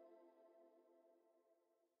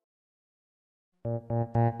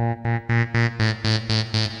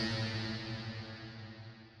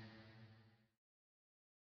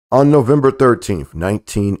 On November 13th,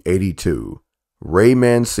 1982, Ray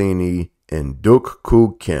Mancini and Duk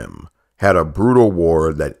Koo Kim had a brutal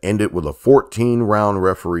war that ended with a 14-round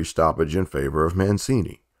referee stoppage in favor of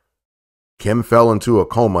Mancini. Kim fell into a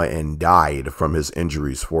coma and died from his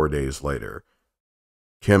injuries 4 days later.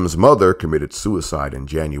 Kim's mother committed suicide in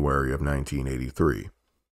January of 1983.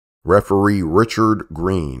 Referee Richard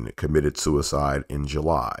Green committed suicide in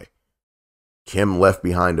July. Kim left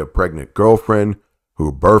behind a pregnant girlfriend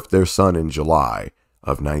who birthed their son in July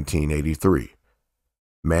of 1983.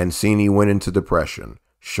 Mancini went into depression,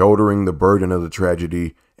 shouldering the burden of the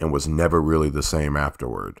tragedy, and was never really the same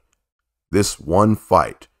afterward. This one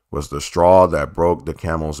fight was the straw that broke the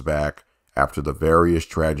camel's back after the various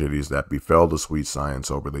tragedies that befell the Sweet Science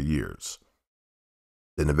over the years.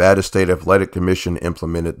 The Nevada State Athletic Commission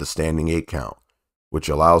implemented the standing 8 count, which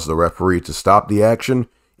allows the referee to stop the action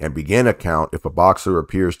and begin a count if a boxer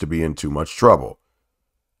appears to be in too much trouble.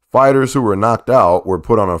 Fighters who were knocked out were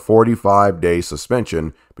put on a 45-day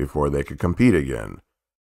suspension before they could compete again.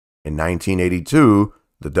 In 1982,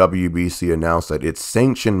 the WBC announced that its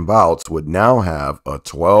sanctioned bouts would now have a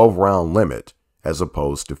 12-round limit as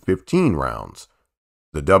opposed to 15 rounds.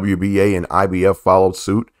 The WBA and IBF followed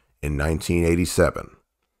suit in 1987.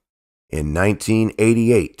 In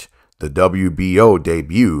 1988, the WBO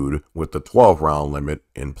debuted with the 12-round limit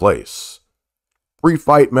in place.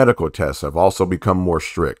 Pre-fight medical tests have also become more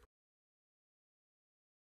strict.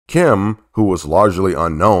 Kim, who was largely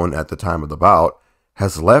unknown at the time of the bout,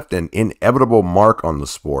 has left an inevitable mark on the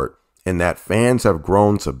sport in that fans have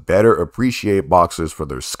grown to better appreciate boxers for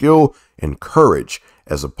their skill and courage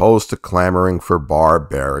as opposed to clamoring for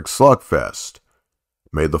barbaric slugfest.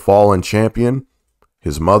 May the fallen champion,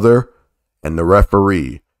 his mother, and the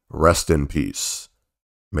referee rest in peace.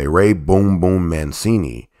 May Ray Boom Boom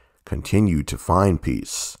Mancini continue to find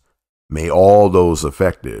peace. May all those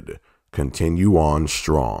affected continue on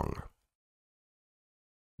strong.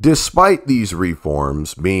 Despite these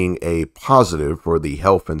reforms being a positive for the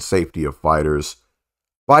health and safety of fighters,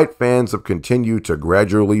 fight fans have continued to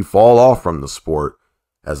gradually fall off from the sport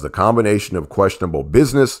as the combination of questionable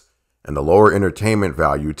business and the lower entertainment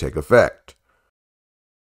value take effect.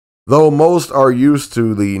 Though most are used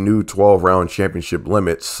to the new 12-round championship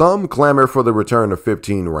limit, some clamor for the return of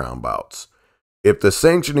 15-round bouts. If the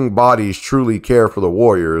sanctioning bodies truly care for the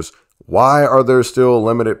warriors, why are there still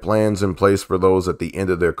limited plans in place for those at the end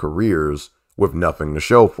of their careers with nothing to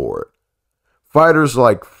show for it? Fighters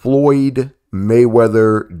like Floyd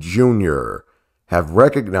Mayweather Jr. have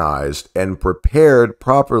recognized and prepared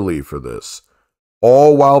properly for this,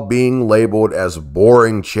 all while being labeled as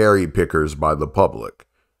boring cherry pickers by the public.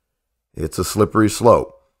 It's a slippery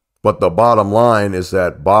slope, but the bottom line is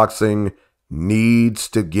that boxing needs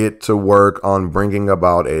to get to work on bringing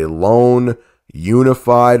about a lone,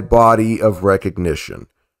 unified body of recognition.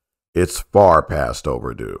 It's far past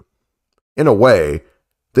overdue. In a way,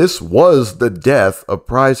 this was the death of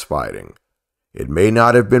prize fighting. It may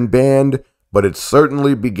not have been banned, but it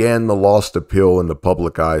certainly began the lost appeal in the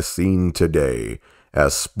public eye seen today,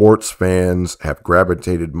 as sports fans have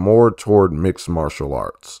gravitated more toward mixed martial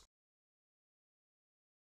arts.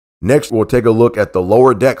 Next, we'll take a look at the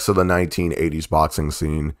lower decks of the 1980s boxing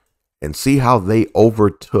scene and see how they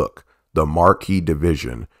overtook the marquee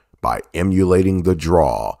division by emulating the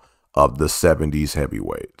draw of the 70s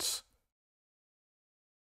heavyweights.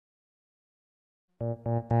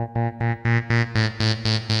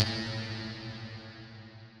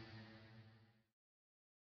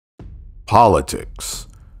 Politics.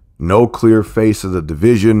 No clear face of the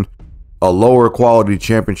division, a lower quality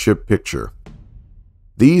championship picture.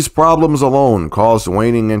 These problems alone caused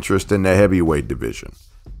waning interest in the heavyweight division.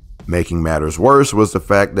 Making matters worse was the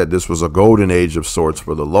fact that this was a golden age of sorts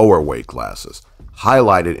for the lower weight classes,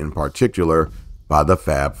 highlighted in particular by the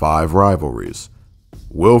Fab Five rivalries.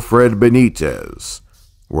 Wilfred Benitez,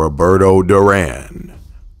 Roberto Duran,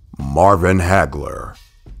 Marvin Hagler,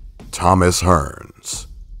 Thomas Hearns,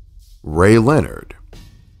 Ray Leonard.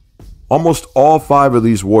 Almost all five of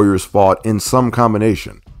these warriors fought in some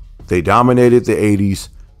combination. They dominated the 80s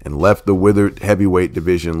and left the withered heavyweight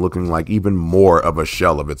division looking like even more of a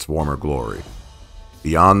shell of its former glory.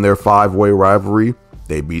 Beyond their five-way rivalry,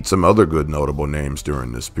 they beat some other good notable names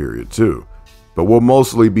during this period too, but we'll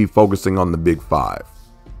mostly be focusing on the Big Five.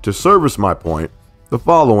 To service my point, the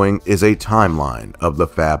following is a timeline of the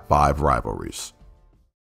Fab Five rivalries.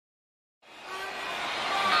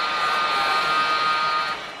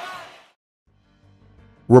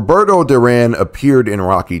 Roberto Duran appeared in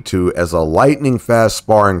Rocky II as a lightning-fast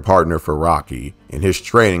sparring partner for Rocky in his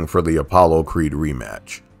training for the Apollo Creed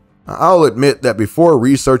rematch. I'll admit that before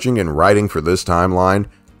researching and writing for this timeline,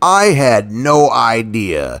 I had no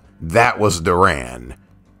idea that was Duran.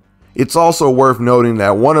 It's also worth noting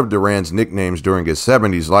that one of Duran's nicknames during his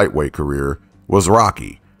 70s lightweight career was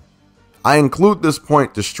Rocky. I include this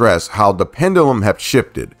point to stress how the pendulum had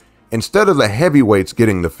shifted. Instead of the heavyweights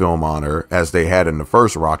getting the film honor, as they had in the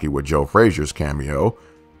first Rocky with Joe Frazier's cameo,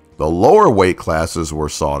 the lower weight classes were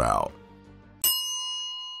sought out.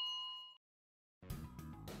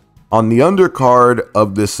 On the undercard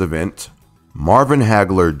of this event, Marvin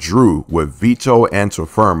Hagler drew with Vito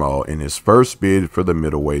Antuofermo in his first bid for the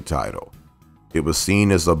middleweight title. It was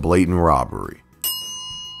seen as a blatant robbery.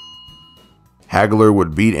 Hagler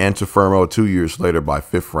would beat Antuofermo 2 years later by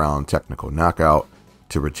fifth-round technical knockout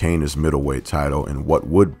to retain his middleweight title in what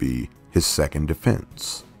would be his second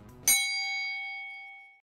defense.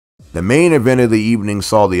 The main event of the evening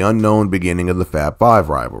saw the unknown beginning of the Fab Five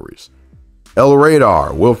rivalries. El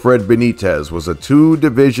Radar, Wilfred Benitez, was a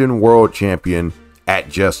two-division world champion at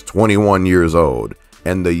just 21 years old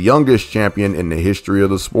and the youngest champion in the history of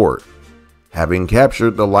the sport, having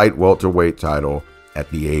captured the light welterweight title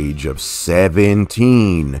at the age of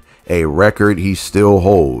 17, a record he still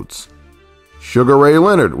holds. Sugar Ray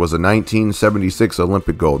Leonard was a 1976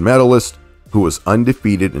 Olympic gold medalist who was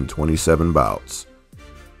undefeated in 27 bouts.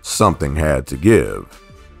 Something had to give.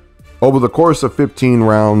 Over the course of 15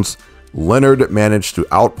 rounds, Leonard managed to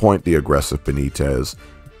outpoint the aggressive Benitez,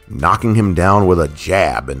 knocking him down with a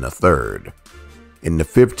jab in the third. In the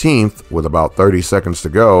 15th, with about 30 seconds to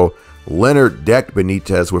go, Leonard decked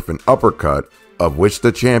Benitez with an uppercut, of which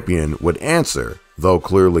the champion would answer, though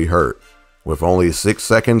clearly hurt. With only 6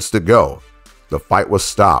 seconds to go, the fight was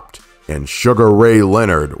stopped, and Sugar Ray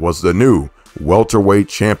Leonard was the new welterweight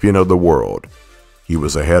champion of the world. He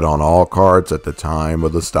was ahead on all cards at the time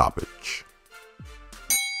of the stoppage.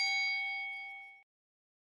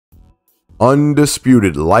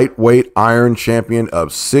 Undisputed lightweight iron champion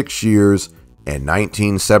of 6 years and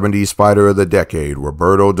 1970s fighter of the decade,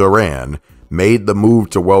 Roberto Duran, made the move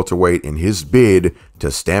to welterweight in his bid to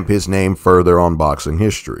stamp his name further on boxing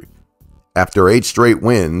history. After 8 straight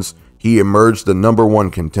wins, he emerged the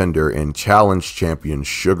 #1 contender and challenged champion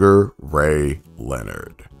Sugar Ray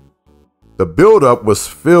Leonard. The build-up was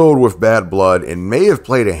filled with bad blood and may have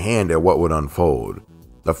played a hand at what would unfold.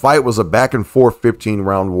 The fight was a back-and-forth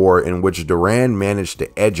 15-round war in which Duran managed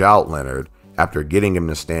to edge out Leonard after getting him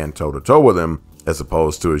to stand toe-to-toe with him as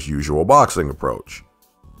opposed to his usual boxing approach.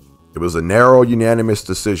 It was a narrow, unanimous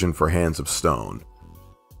decision for Hands of Stone.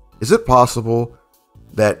 Is it possible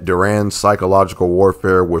that Duran's psychological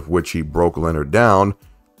warfare with which he broke Leonard down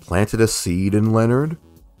planted a seed in Leonard?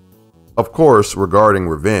 Of course, regarding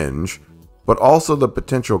revenge, but also the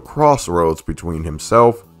potential crossroads between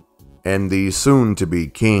himself and the soon-to-be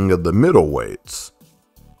king of the middleweights.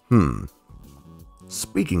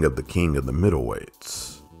 Speaking of the king of the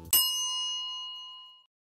middleweights.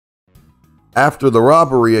 After the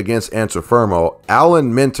robbery against Antuofermo,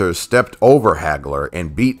 Alan Minter stepped over Hagler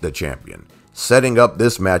and beat the champion, setting up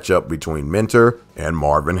this matchup between Minter and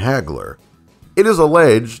Marvin Hagler. It is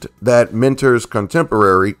alleged that Minter's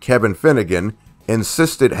contemporary, Kevin Finnegan,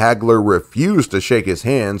 insisted Hagler refused to shake his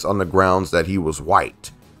hands on the grounds that he was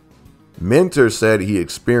white. Minter said he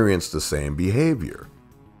experienced the same behavior.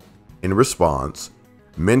 In response,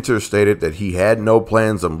 Minter stated that he had no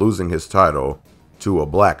plans of losing his title to a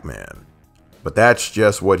black man. But that's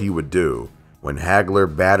just what he would do when Hagler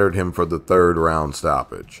battered him for the 3rd round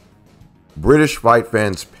stoppage. British fight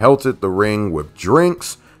fans pelted the ring with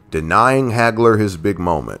drinks, denying Hagler his big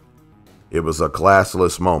moment. It was a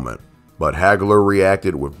classless moment, but Hagler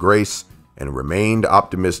reacted with grace and remained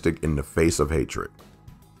optimistic in the face of hatred.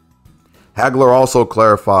 Hagler also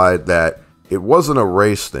clarified that it wasn't a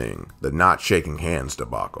race thing, the not shaking hands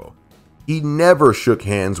debacle. He never shook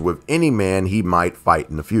hands with any man he might fight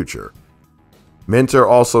in the future. Minter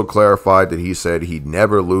also clarified that he said he'd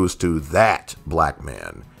never lose to that black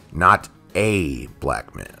man, not a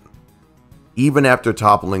black man. Even after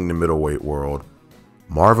toppling the middleweight world,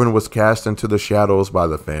 Marvin was cast into the shadows by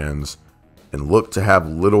the fans and looked to have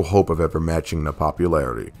little hope of ever matching the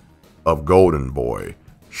popularity of Golden Boy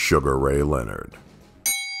Sugar Ray Leonard.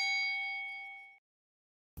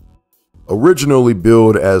 Originally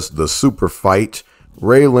billed as the Super Fight,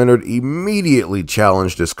 Ray Leonard immediately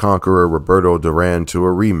challenged his conqueror Roberto Duran to a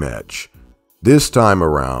rematch. This time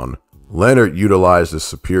around, Leonard utilized his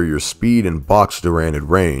superior speed and boxed Duran at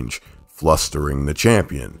range, flustering the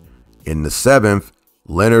champion. In the 7th,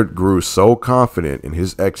 Leonard grew so confident in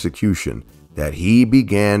his execution that he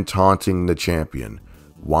began taunting the champion,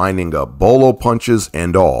 winding up bolo punches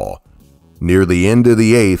and all. Near the end of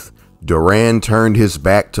the 8th, Duran turned his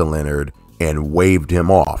back to Leonard and waved him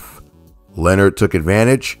off. Leonard took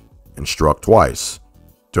advantage and struck twice.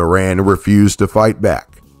 Duran refused to fight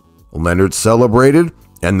back. Leonard celebrated,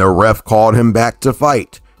 and the ref called him back to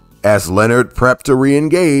fight. As Leonard prepped to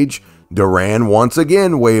re-engage, Duran once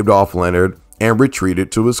again waved off Leonard and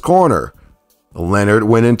retreated to his corner. Leonard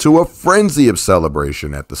went into a frenzy of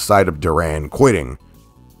celebration at the sight of Duran quitting.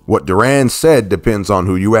 What Duran said depends on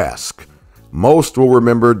who you ask. Most will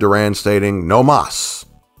remember Duran stating "no mas,"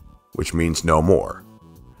 which means no more.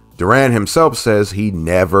 Duran himself says he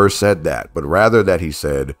never said that, but rather that he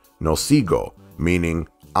said "no sigo," meaning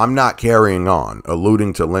 "I'm not carrying on,"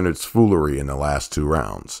 alluding to Leonard's foolery in the last 2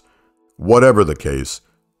 rounds. Whatever the case,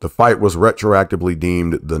 the fight was retroactively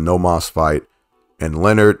deemed the no mas fight, and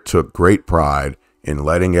Leonard took great pride in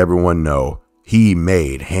letting everyone know he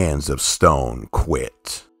made Hands of Stone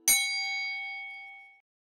quit.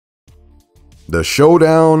 The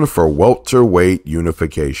showdown for welterweight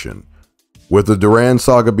unification. With the Duran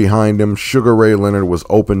saga behind him, Sugar Ray Leonard was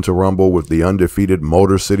open to rumble with the undefeated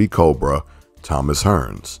Motor City Cobra, Thomas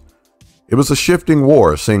Hearns. It was a shifting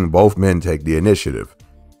war, seeing both men take the initiative.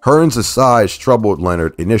 Hearns' size troubled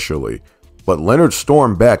Leonard initially, but Leonard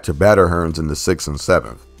stormed back to batter Hearns in the 6th and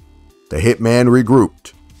 7th. The hitman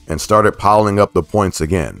regrouped and started piling up the points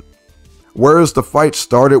again. Whereas the fight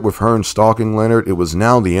started with Hearns stalking Leonard, it was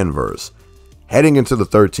now the inverse. Heading into the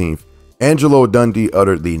 13th, Angelo Dundee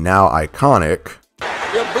uttered the now iconic,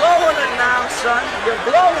 "You're blowing it now, son. You're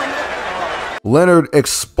blowing it." Leonard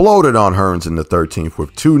exploded on Hearns in the 13th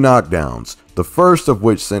with 2 knockdowns, the first of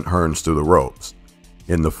which sent Hearns through the ropes.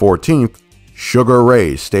 In the 14th, Sugar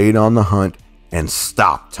Ray stayed on the hunt and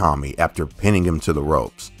stopped Tommy after pinning him to the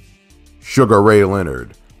ropes. Sugar Ray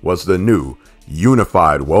Leonard was the new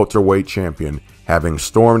unified welterweight champion, having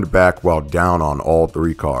stormed back while down on all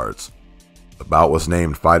 3 cards. The bout was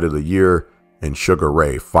named Fight of the Year and Sugar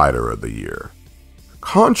Ray Fighter of the Year.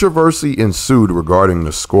 Controversy ensued regarding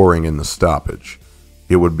the scoring in the stoppage.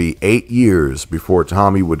 It would be 8 years before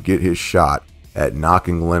Tommy would get his shot at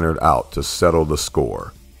knocking Leonard out to settle the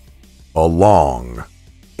score. A long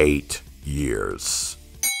 8 years.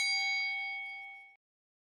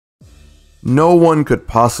 No one could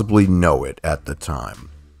possibly know it at the time,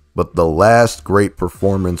 but the last great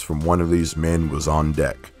performance from one of these men was on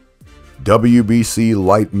deck. WBC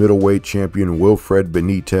light middleweight champion Wilfred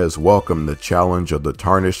Benitez welcomed the challenge of the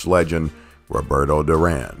tarnished legend Roberto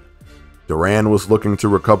Duran. Duran was looking to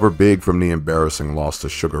recover big from the embarrassing loss to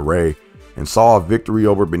Sugar Ray and saw a victory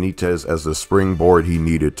over Benitez as the springboard he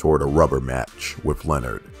needed toward a rubber match with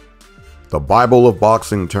Leonard. The Bible of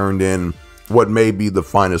boxing turned in what may be the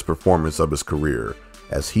finest performance of his career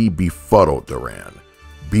as he befuddled Duran,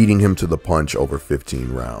 beating him to the punch over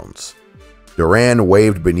 15 rounds. Duran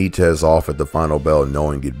waved Benitez off at the final bell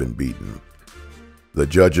knowing he'd been beaten. The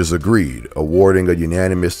judges agreed, awarding a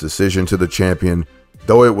unanimous decision to the champion,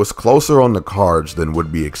 though it was closer on the cards than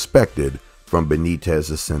would be expected from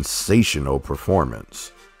Benitez's sensational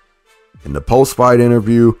performance. In the post-fight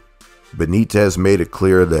interview, Benitez made it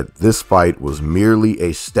clear that this fight was merely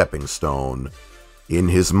a stepping stone in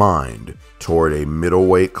his mind toward a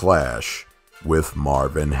middleweight clash with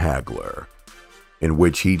Marvin Hagler, in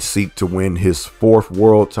which he'd seek to win his 4th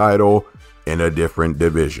world title in a different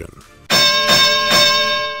division.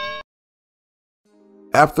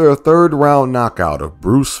 After a third-round knockout of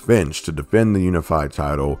Bruce Finch to defend the unified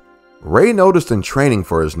title, Ray noticed in training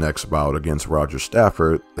for his next bout against Roger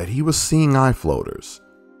Stafford that he was seeing eye floaters.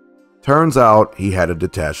 Turns out he had a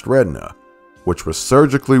detached retina, which was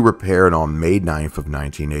surgically repaired on May 9th of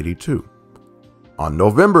 1982. On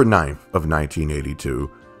November 9th of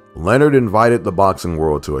 1982, Leonard invited the boxing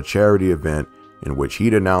world to a charity event in which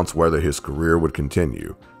he'd announce whether his career would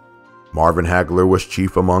continue. Marvin Hagler was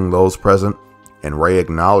chief among those present, and Ray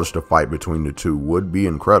acknowledged a fight between the two would be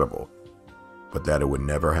incredible, but that it would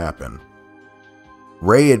never happen.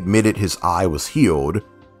 Ray admitted his eye was healed,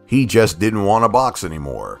 he just didn't want to box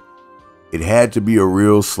anymore. It had to be a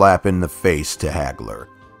real slap in the face to Hagler,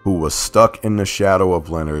 who was stuck in the shadow of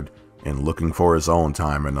Leonard and looking for his own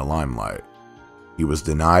time in the limelight. He was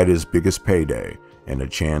denied his biggest payday and a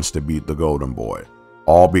chance to beat the Golden Boy,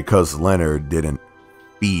 all because Leonard didn't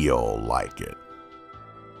feel like it.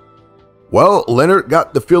 Well, Leonard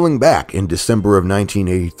got the feeling back in December of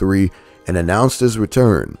 1983 and announced his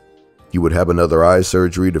return. He would have another eye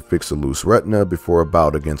surgery to fix a loose retina before a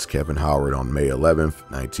bout against Kevin Howard on May 11,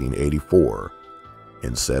 1984.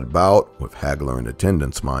 In said bout, with Hagler in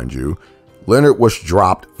attendance mind you, Leonard was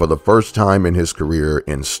dropped for the first time in his career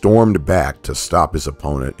and stormed back to stop his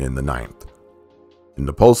opponent in the 9th. In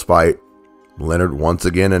the post-fight, Leonard once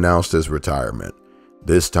again announced his retirement,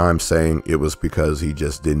 this time saying it was because he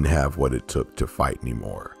just didn't have what it took to fight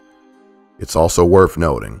anymore. It's also worth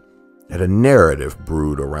noting that a narrative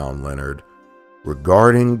brewed around Leonard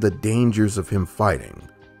regarding the dangers of him fighting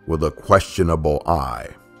with a questionable eye.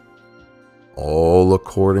 All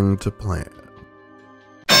according to plan.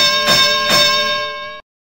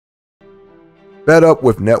 Fed up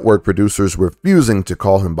with network producers refusing to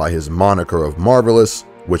call him by his moniker of Marvelous,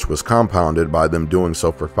 which was compounded by them doing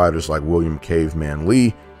so for fighters like William Caveman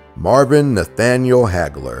Lee, Marvin Nathaniel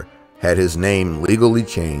Hagler had his name legally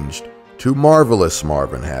changed to Marvelous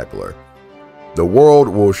Marvin Hagler. The world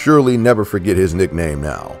will surely never forget his nickname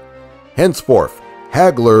now. Henceforth,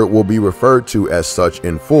 Hagler will be referred to as such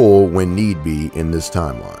in full when need be in this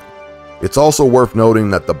timeline. It's also worth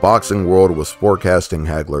noting that the boxing world was forecasting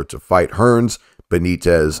Hagler to fight Hearns,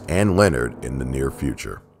 Benitez, and Leonard in the near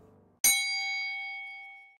future.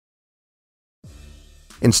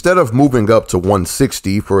 Instead of moving up to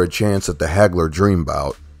 160 for a chance at the Hagler dream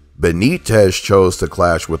bout, Benitez chose to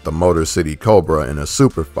clash with the Motor City Cobra in a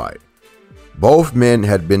super fight. Both men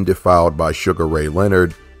had been defiled by Sugar Ray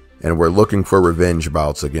Leonard and were looking for revenge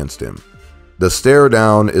bouts against him. The stare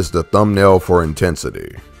down is the thumbnail for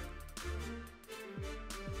intensity.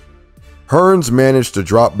 Hearns managed to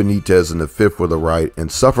drop Benitez in the 5th with a right and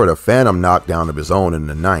suffered a phantom knockdown of his own in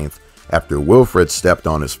the 9th after Wilfred stepped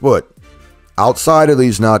on his foot. Outside of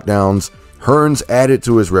these knockdowns, Hearns added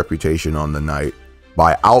to his reputation on the night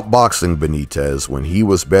by outboxing Benitez when he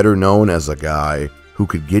was better known as a guy who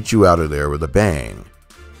could get you out of there with a bang.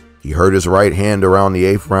 He hurt his right hand around the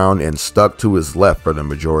 8th round and stuck to his left for the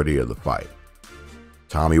majority of the fight.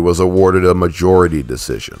 Tommy was awarded a majority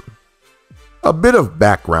decision. A bit of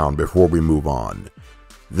background before we move on.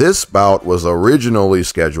 This bout was originally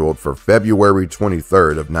scheduled for February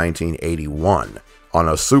 23rd of 1981 on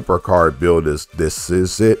a supercard billed as This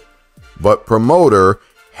Is It, but promoter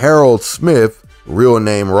Harold Smith, real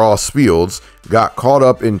name Ross Fields, got caught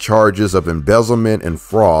up in charges of embezzlement and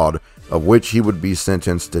fraud, of which he would be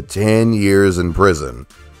sentenced to 10 years in prison.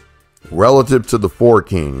 Relative to the Four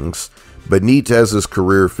Kings, Benitez's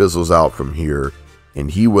career fizzles out from here,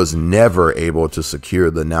 and he was never able to secure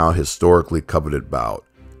the now historically coveted bout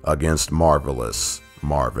against Marvelous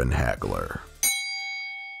Marvin Hagler.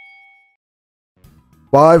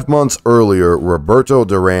 5 months earlier, Roberto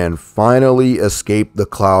Duran finally escaped the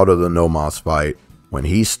cloud of the Nomos fight when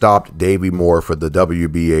he stopped Davey Moore for the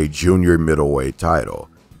WBA junior middleweight title.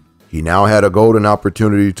 He now had a golden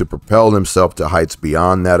opportunity to propel himself to heights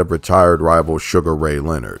beyond that of retired rival Sugar Ray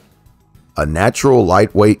Leonard. A natural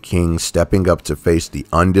lightweight king stepping up to face the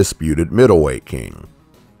undisputed middleweight king.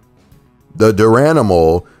 The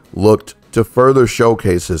Duranimal looked to further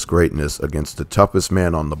showcase his greatness against the toughest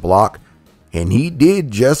man on the block, and he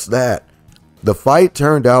did just that. The fight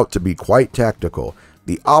turned out to be quite tactical,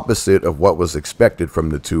 the opposite of what was expected from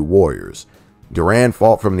the two warriors. Duran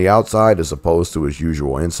fought from the outside as opposed to his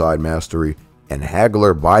usual inside mastery, and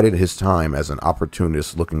Hagler bided his time as an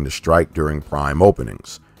opportunist looking to strike during prime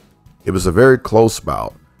openings. It was a very close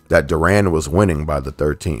bout that Duran was winning by the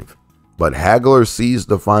 13th, but Hagler seized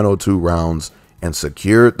the final 2 rounds and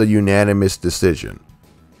secured the unanimous decision.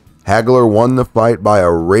 Hagler won the fight by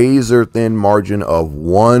a razor-thin margin of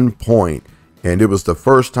 1 point, and it was the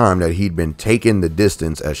first time that he'd been taken the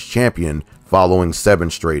distance as champion following 7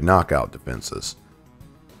 straight knockout defenses.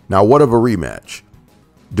 Now, what of a rematch?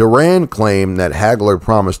 Duran claimed that Hagler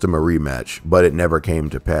promised him a rematch, but it never came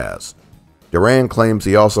to pass. Duran claims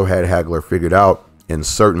he also had Hagler figured out and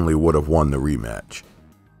certainly would have won the rematch.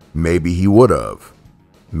 Maybe he would have.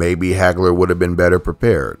 Maybe Hagler would have been better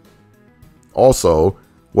prepared. Also,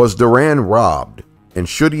 was Duran robbed, and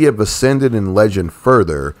should he have ascended in legend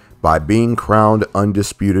further by being crowned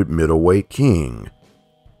undisputed middleweight king?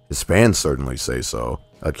 His fans certainly say so,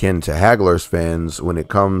 akin to Hagler's fans when it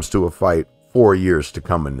comes to a fight 4 years to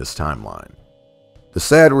come in this timeline. The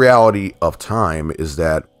sad reality of time is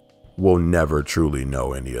that we'll never truly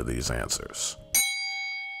know any of these answers.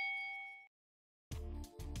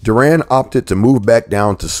 Duran opted to move back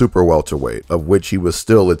down to super welterweight, of which he was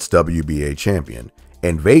still its WBA champion,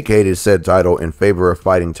 and vacated said title in favor of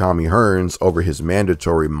fighting Tommy Hearns over his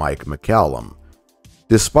mandatory Mike McCallum.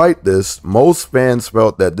 Despite this, most fans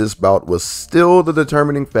felt that this bout was still the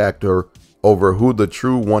determining factor over who the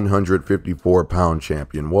true 154-pound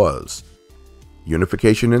champion was.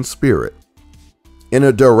 Unification in spirit. In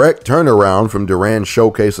a direct turnaround from Duran's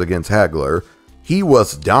showcase against Hagler, he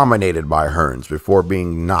was dominated by Hearns before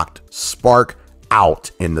being knocked spark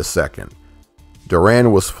out in the second.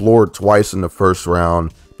 Duran was floored twice in the first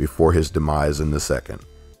round before his demise in the second.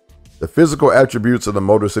 The physical attributes of the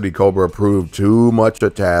Motor City Cobra proved too much a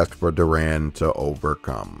task for Duran to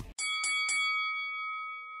overcome.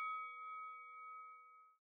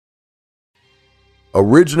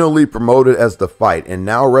 Originally promoted as The Fight and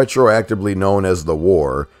now retroactively known as The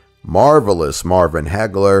War, Marvelous Marvin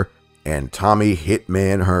Hagler and Tommy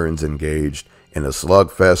Hitman Hearns engaged in a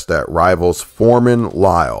slugfest that rivals Foreman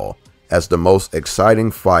Lyle as the most exciting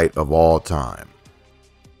fight of all time.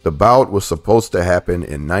 The bout was supposed to happen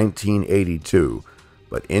in 1982,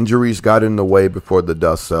 but injuries got in the way before the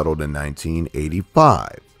dust settled in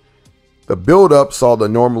 1985. The build-up saw the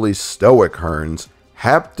normally stoic Hearns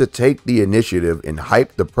have to take the initiative and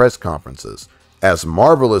hype the press conferences, as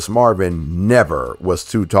Marvelous Marvin never was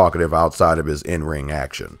too talkative outside of his in-ring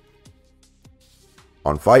action.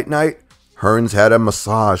 On fight night, Hearns had a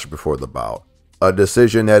massage before the bout, a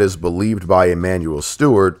decision that is believed by Emmanuel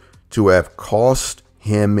Stewart to have cost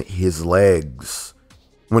him his legs.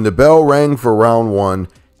 When the bell rang for round one,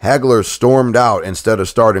 Hagler stormed out instead of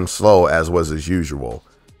starting slow as was his usual.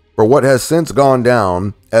 For what has since gone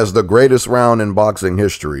down as the greatest round in boxing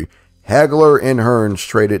history, Hagler and Hearns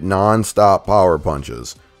traded non-stop power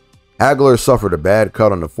punches. Hagler suffered a bad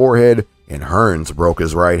cut on the forehead and Hearns broke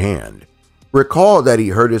his right hand. Recall that he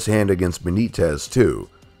hurt his hand against Benitez too,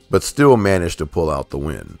 but still managed to pull out the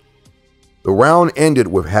win. The round ended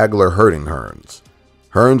with Hagler hurting Hearns.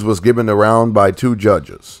 Hearns was given the round by 2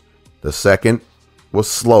 judges. The second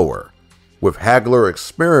was slower, with Hagler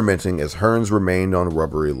experimenting as Hearns remained on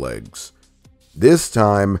rubbery legs. This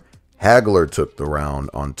time, Hagler took the round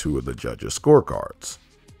on 2 of the judges' scorecards.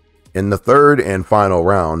 In the third and final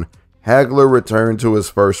round, Hagler returned to his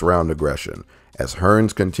first round aggression, as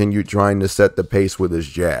Hearns continued trying to set the pace with his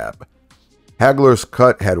jab. Hagler's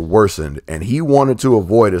cut had worsened and he wanted to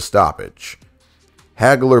avoid a stoppage.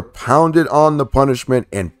 Hagler pounded on the punishment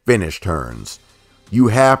and finished Hearns. You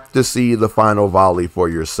have to see the final volley for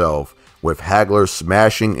yourself, with Hagler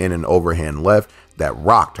smashing in an overhand left that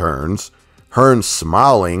rocked Hearns, Hearns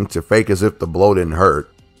smiling to fake as if the blow didn't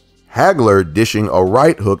hurt, Hagler dishing a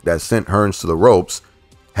right hook that sent Hearns to the ropes,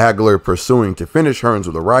 Hagler pursuing to finish Hearns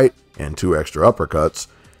with a right and 2 extra uppercuts,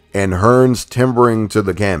 and Hearns timbering to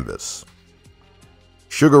the canvas.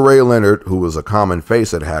 Sugar Ray Leonard, who was a common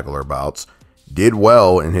face at Hagler bouts, did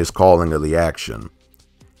well in his calling of the action.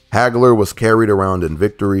 Hagler was carried around in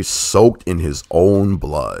victory soaked in his own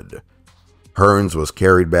blood. Hearns was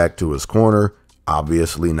carried back to his corner,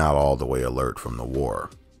 obviously not all the way alert from the war.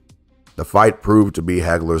 The fight proved to be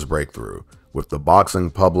Hagler's breakthrough, with the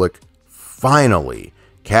boxing public finally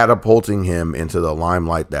catapulting him into the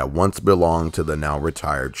limelight that once belonged to the now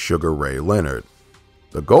retired Sugar Ray Leonard.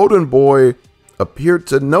 The Golden Boy appeared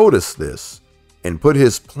to notice this and put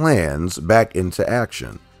his plans back into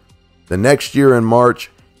action. The next year in March,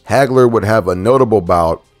 Hagler would have a notable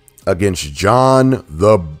bout against John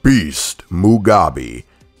the Beast Mugabe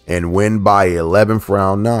and win by 11th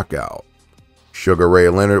round knockout. Sugar Ray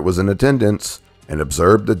Leonard was in attendance and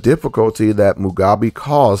observed the difficulty that Mugabe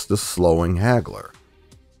caused to slowing Hagler.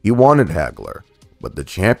 He wanted Hagler, but the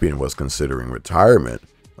champion was considering retirement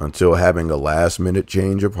until having a last-minute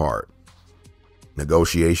change of heart.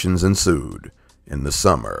 Negotiations ensued in the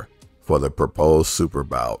summer for the proposed super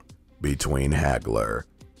bout between Hagler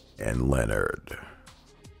and Leonard.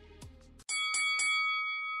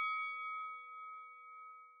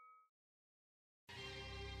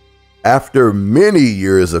 After many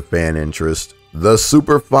years of fan interest, The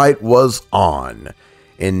super fight was on.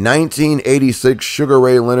 In 1986, Sugar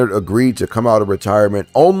Ray Leonard agreed to come out of retirement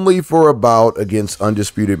only for a bout against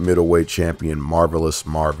undisputed middleweight champion Marvelous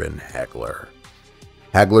Marvin Hagler.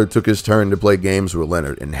 Hagler took his turn to play games with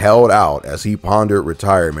Leonard and held out as he pondered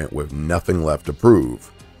retirement with nothing left to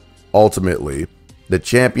prove. Ultimately, the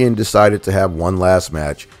champion decided to have one last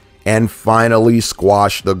match and finally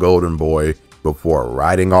squash the Golden Boy before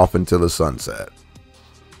riding off into the sunset.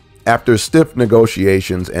 After stiff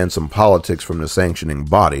negotiations and some politics from the sanctioning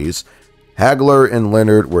bodies, Hagler and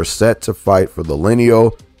Leonard were set to fight for the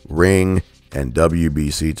lineal, ring, and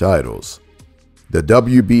WBC titles. The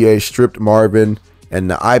WBA stripped Marvin, and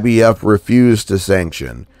the IBF refused to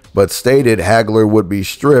sanction, but stated Hagler would be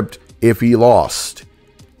stripped if he lost.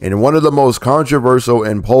 In one of the most controversial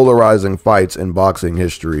and polarizing fights in boxing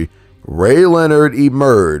history, Ray Leonard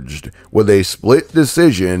emerged with a split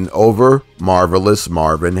decision over Marvelous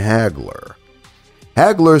Marvin Hagler.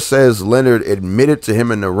 Hagler says Leonard admitted to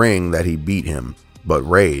him in the ring that he beat him, but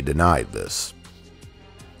Ray denied this.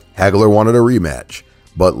 Hagler wanted a rematch,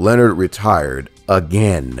 but Leonard retired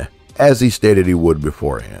again, as he stated he would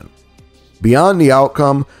beforehand. Beyond the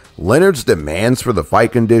outcome, Leonard's demands for the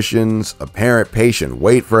fight conditions, apparent patient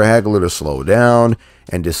wait for Hagler to slow down,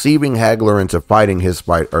 and deceiving Hagler into fighting his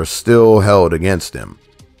fight are still held against him.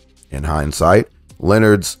 In hindsight,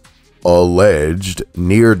 Leonard's alleged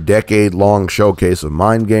near-decade-long showcase of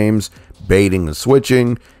mind games, baiting and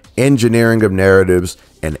switching, engineering of narratives,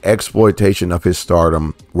 and exploitation of his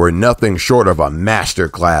stardom were nothing short of a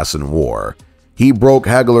masterclass in war. He broke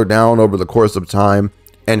Hagler down over the course of time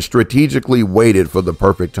and strategically waited for the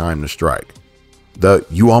perfect time to strike. The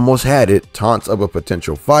 "you almost had it" taunts of a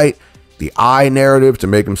potential fight, the "I" narrative to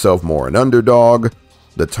make himself more an underdog,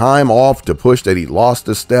 the time off to push that he lost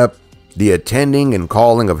a step, the attending and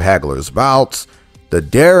calling of Hagler's bouts, the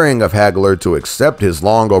daring of Hagler to accept his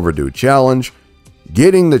long overdue challenge,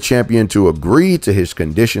 getting the champion to agree to his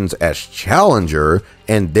conditions as challenger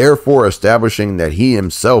and therefore establishing that he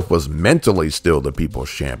himself was mentally still the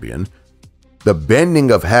people's champion, the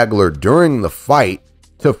bending of Hagler during the fight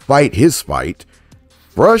to fight his fight,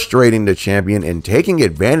 frustrating the champion and taking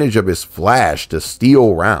advantage of his flash to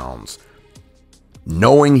steal rounds,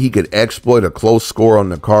 knowing he could exploit a close score on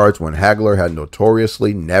the cards when Hagler had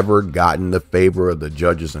notoriously never gotten the favor of the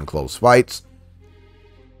judges in close fights,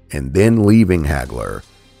 and then leaving Hagler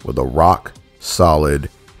with a rock-solid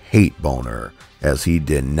hate boner as he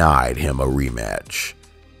denied him a rematch.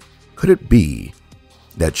 Could it be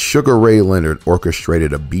that Sugar Ray Leonard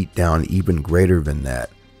orchestrated a beatdown even greater than that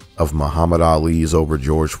of Muhammad Ali's over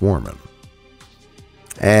George Foreman?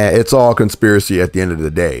 It's all conspiracy at the end of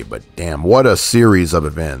the day, but damn, what a series of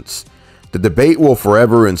events. The debate will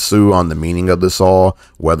forever ensue on the meaning of this all,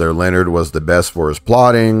 whether Leonard was the best for his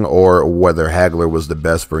plotting or whether Hagler was the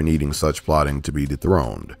best for needing such plotting to be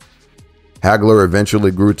dethroned. Hagler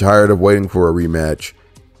eventually grew tired of waiting for a rematch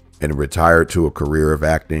and retired to a career of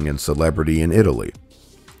acting and celebrity in Italy.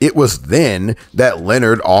 It was then that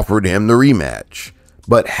Leonard offered him the rematch,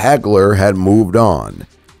 but Hagler had moved on.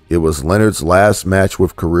 It was Leonard's last match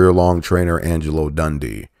with career-long trainer Angelo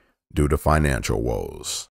Dundee due to financial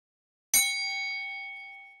woes.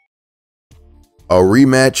 A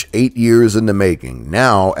rematch 8 years in the making,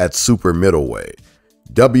 now at super middleweight.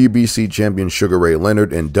 WBC champion Sugar Ray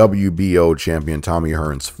Leonard and WBO champion Tommy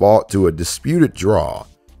Hearns fought to a disputed draw,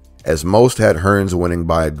 as most had Hearns winning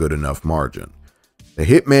by a good enough margin. The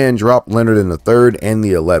Hitman dropped Leonard in the 3rd and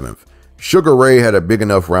the 11th. Sugar Ray had a big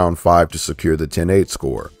enough round 5 to secure the 10-8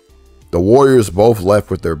 score. The Warriors both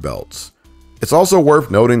left with their belts. It's also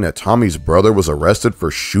worth noting that Tommy's brother was arrested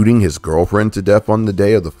for shooting his girlfriend to death on the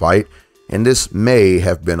day of the fight, and this may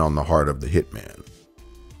have been on the heart of the Hitman.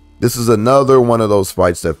 This is another one of those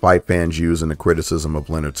fights that fight fans use in the criticism of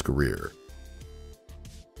Leonard's career.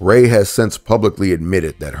 Ray has since publicly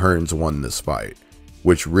admitted that Hearns won this fight,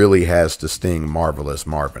 which really has to sting Marvelous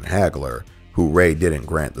Marvin Hagler, who Ray didn't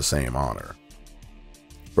grant the same honor.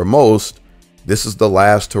 For most, this is the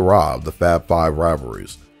last hurrah of the Fab Five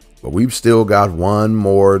rivalries, but we've still got one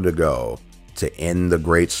more to go to end the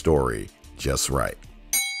great story just right.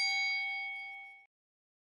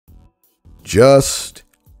 Just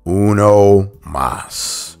uno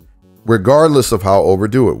mas, regardless of how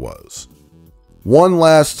overdue it was. One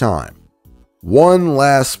last time. One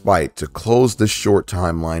last fight to close this short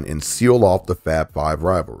timeline and seal off the Fab Five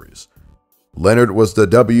rivalries. Leonard was the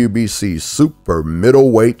WBC Super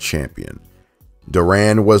Middleweight Champion.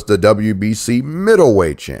 Duran was the WBC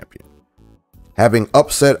Middleweight Champion. Having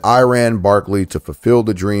upset Iran Barkley to fulfill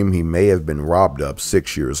the dream he may have been robbed of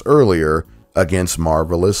 6 years earlier against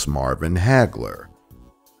Marvelous Marvin Hagler.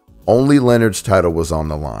 only Leonard's title was on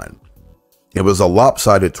the line. It was a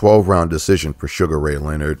lopsided 12-round decision for Sugar Ray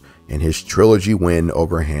Leonard in his trilogy win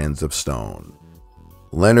over Hands of Stone.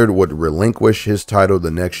 Leonard would relinquish his title the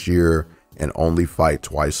next year and only fight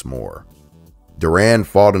twice more. Duran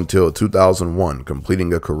fought until 2001,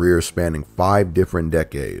 completing a career spanning 5 different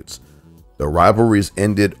decades. The rivalries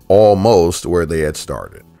ended almost where they had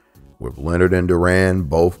started, with Leonard and Duran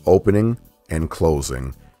both opening and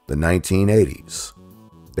closing the 1980s.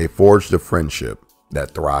 They forged a friendship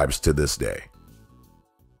that thrives to this day.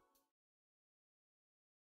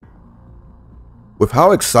 With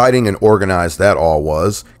how exciting and organized that all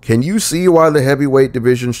was, can you see why the heavyweight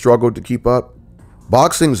division struggled to keep up?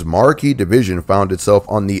 Boxing's marquee division found itself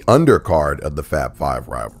on the undercard of the Fab Five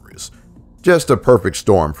rivalries. Just a perfect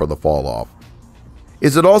storm for the fall-off.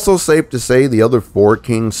 Is it also safe to say the other 4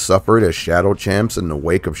 kings suffered as shadow champs in the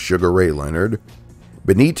wake of Sugar Ray Leonard?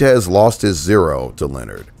 Benitez lost his 0 to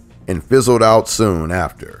Leonard and fizzled out soon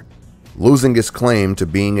after, losing his claim to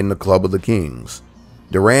being in the Club of the Kings.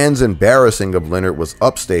 Duran's embarrassing of Leonard was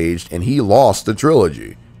upstaged and he lost the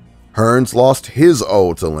trilogy. Hearns lost his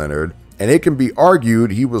O to Leonard, and it can be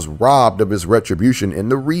argued he was robbed of his retribution in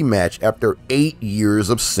the rematch after 8 years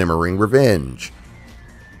of simmering revenge.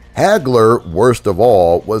 Hagler, worst of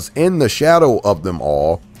all, was in the shadow of them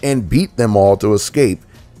all and beat them all to escape,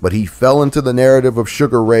 but he fell into the narrative of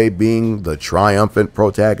Sugar Ray being the triumphant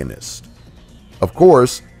protagonist. Of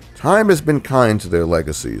course, time has been kind to their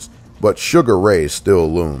legacies, but Sugar Ray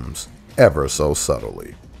still looms, ever so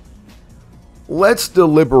subtly. Let's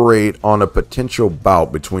deliberate on a potential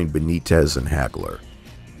bout between Benitez and Hagler.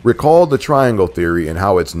 Recall the triangle theory and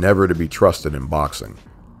how it's never to be trusted in boxing.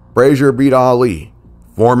 Frazier beat Ali,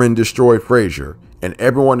 Foreman destroyed Frazier, and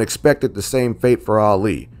everyone expected the same fate for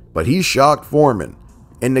Ali, but he shocked Foreman.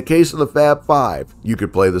 In the case of the Fab Five, you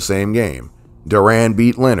could play the same game. Duran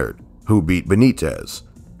beat Leonard, who beat Benitez.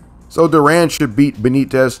 So Duran should beat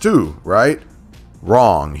Benitez too, right?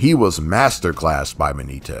 Wrong, he was masterclassed by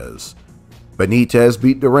Benitez. Benitez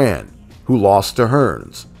beat Duran, who lost to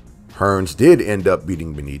Hearns. Hearns did end up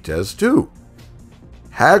beating Benitez too.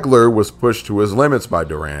 Hagler was pushed to his limits by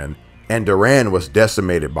Duran, and Duran was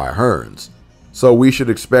decimated by Hearns. So we should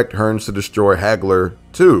expect Hearns to destroy Hagler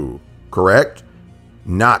too, correct?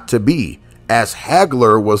 Not to be, as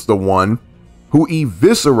Hagler was the one who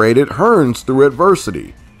eviscerated Hearns through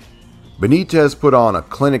adversity. Benitez put on a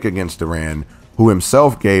clinic against Duran, who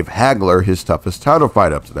himself gave Hagler his toughest title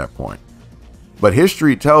fight up to that point. But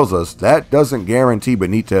history tells us that doesn't guarantee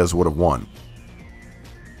Benitez would have won.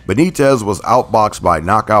 Benitez was outboxed by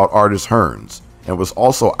knockout artist Hearns, and was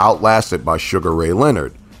also outlasted by Sugar Ray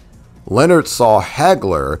Leonard. Leonard saw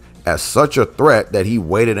Hagler as such a threat that he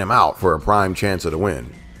waited him out for a prime chance of the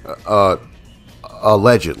win.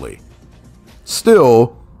 Allegedly.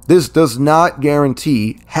 Still, this does not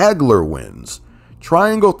guarantee Hagler wins.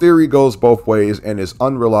 Triangle theory goes both ways and is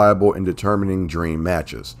unreliable in determining dream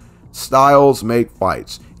matches. Styles make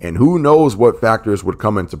fights, and who knows what factors would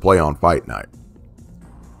come into play on fight night.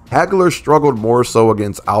 Hagler struggled more so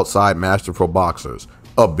against outside masterful boxers,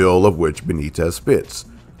 a bill of which Benitez fits.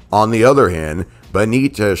 On the other hand,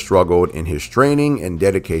 Benitez struggled in his training and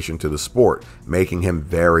dedication to the sport, making him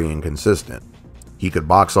very inconsistent. He could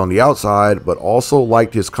box on the outside, but also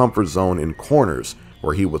liked his comfort zone in corners,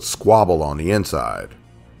 where he would squabble on the inside.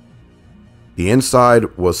 The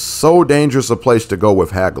inside was so dangerous a place to go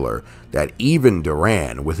with Hagler that even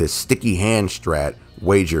Duran, with his sticky hand strat,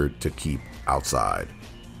 wagered to keep outside.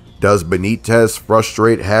 Does Benitez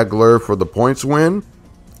frustrate Hagler for the points win?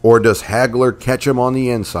 Or does Hagler catch him on the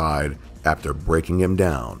inside after breaking him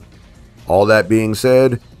down? All that being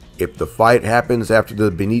said, if the fight happens after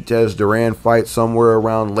the Benitez-Duran fight somewhere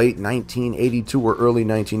around late 1982 or early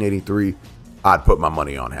 1983, I'd put my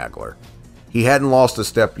money on Hagler. He hadn't lost a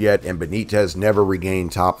step yet, and Benitez never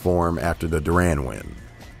regained top form after the Duran win.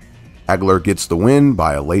 Hagler gets the win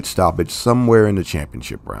by a late stoppage somewhere in the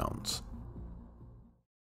championship rounds.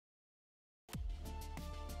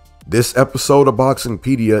 This episode of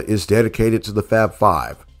BoxingPedia is dedicated to the Fab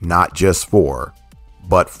Five, not just 4,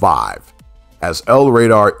 but 5, as El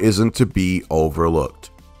Radar isn't to be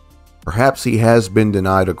overlooked. Perhaps he has been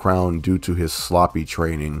denied a crown due to his sloppy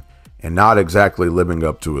training and not exactly living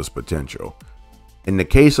up to his potential. In the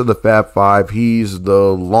case of the Fab Five, he's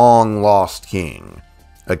the long-lost king,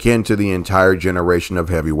 akin to the entire generation of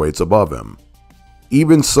heavyweights above him.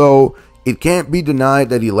 Even so, it can't be denied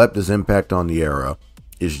that he left his impact on the era,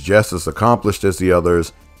 is just as accomplished as the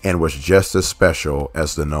others, and was just as special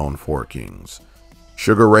as the known 4 kings.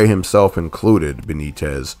 Sugar Ray himself included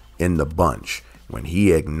Benitez in the bunch when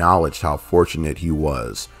he acknowledged how fortunate he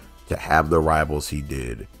was to have the rivals he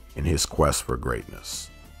did in his quest for greatness.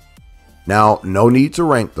 Now, no need to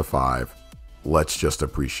rank the 5, let's just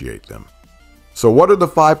appreciate them. So what are the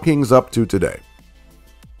 5 kings up to today?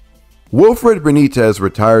 Wilfred Benitez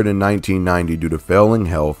retired in 1990 due to failing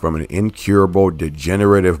health from an incurable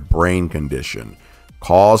degenerative brain condition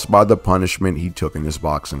caused by the punishment he took in his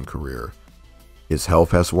boxing career. His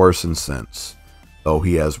health has worsened since, though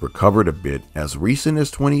he has recovered a bit as recent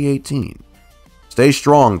as 2018. Stay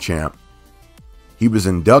strong, champ. He was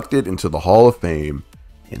inducted into the Hall of Fame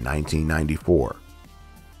in 1994.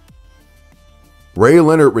 Ray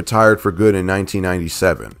Leonard retired for good in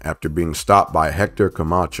 1997 after being stopped by Hector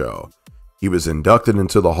Camacho. He was inducted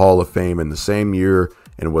into the Hall of Fame in the same year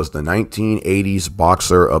and was the 1980s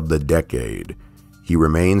Boxer of the Decade. He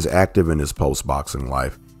remains active in his post-boxing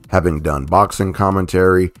life, having done boxing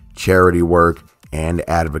commentary, charity work, and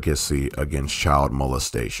advocacy against child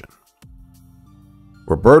molestation.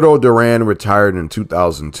 Roberto Duran retired in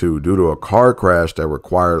 2002 due to a car crash that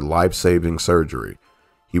required life-saving surgery.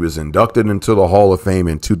 He was inducted into the Hall of Fame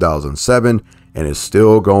in 2007 and is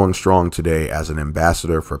still going strong today as an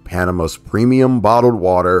ambassador for Panama's premium bottled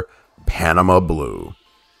water, Panama Blue.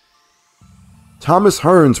 Thomas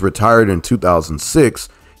Hearns retired in 2006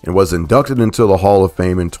 and was inducted into the Hall of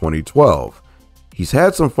Fame in 2012. He's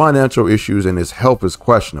had some financial issues and his health is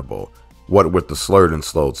questionable, what with the slurred and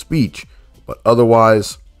slowed speech, but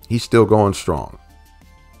otherwise, he's still going strong.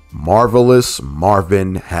 Marvelous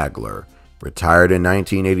Marvin Hagler retired in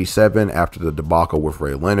 1987 after the debacle with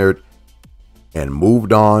Ray Leonard and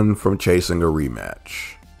moved on from chasing a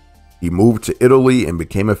rematch. He moved to Italy and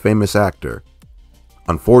became a famous actor.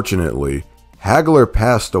 Unfortunately, Hagler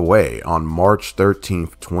passed away on March 13,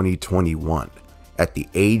 2021, at the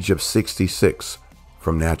age of 66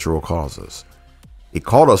 from natural causes. It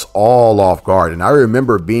caught us all off guard, and I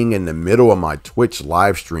remember being in the middle of my Twitch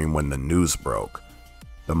live stream when the news broke.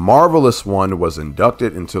 The Marvelous One was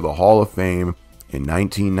inducted into the Hall of Fame in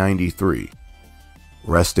 1993.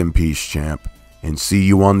 Rest in peace, champ, and see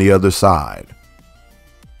you on the other side.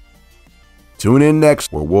 Tune in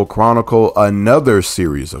next where we'll chronicle another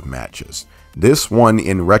series of matches, this one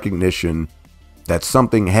in recognition that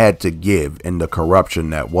something had to give in the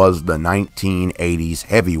corruption that was the 1980s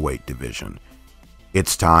heavyweight division.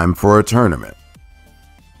 It's time for a tournament,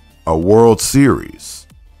 a World Series.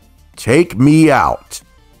 Take me out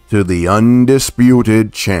to the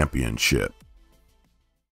undisputed championship.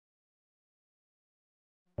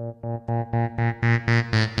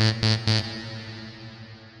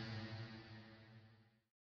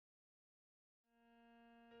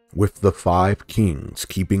 With the 5 kings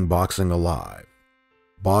keeping boxing alive,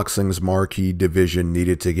 boxing's marquee division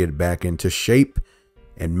needed to get back into shape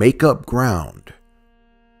and make up ground.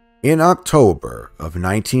 In October of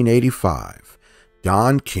 1985,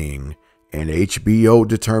 Don King and HBO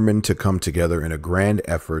determined to come together in a grand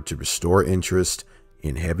effort to restore interest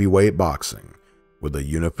in heavyweight boxing with a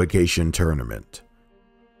unification tournament.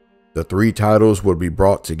 The 3 titles would be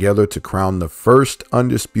brought together to crown the first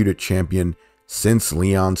undisputed champion since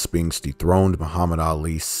Leon Spinks dethroned Muhammad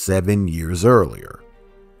Ali 7 years earlier.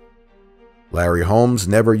 Larry Holmes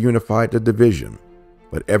never unified the division,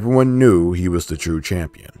 but everyone knew he was the true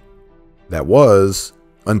champion. That was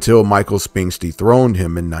until Michael Spinks dethroned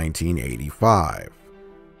him in 1985.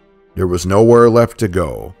 There was nowhere left to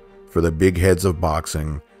go for the big heads of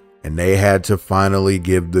boxing, and they had to finally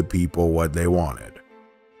give the people what they wanted: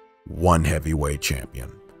 one heavyweight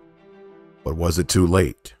champion. But was it too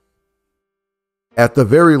late? At the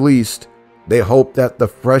very least, they hoped that the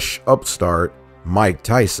fresh upstart, Mike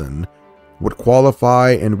Tyson, would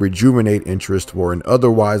qualify and rejuvenate interest for an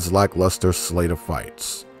otherwise lackluster slate of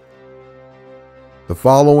fights. The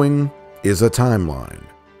following is a timeline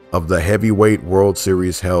of the heavyweight World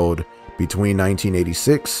Series held between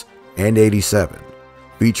 1986 and 87,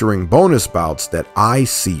 featuring bonus bouts that I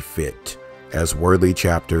see fit as worthy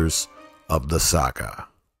chapters of the saga.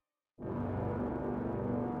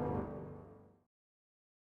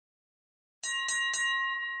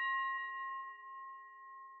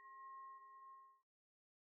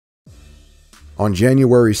 On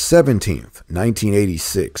January 17,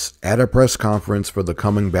 1986, at a press conference for the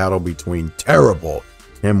coming battle between terrible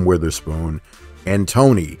Tim Witherspoon and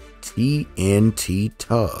Tony TNT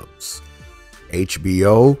Tubbs,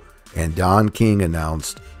 HBO and Don King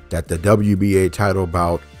announced that the WBA title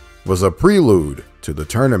bout was a prelude to the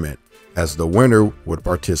tournament, as the winner would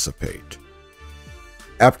participate.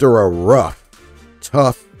 After a rough,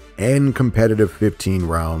 tough, and competitive 15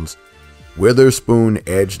 rounds, Witherspoon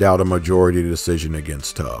edged out a majority decision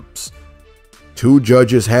against Tubbs. 2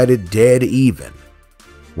 judges had it dead even,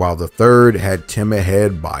 while the third had Tim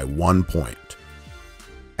ahead by 1 point.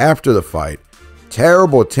 After the fight,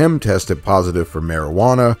 Terrible Tim tested positive for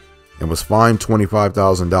marijuana and was fined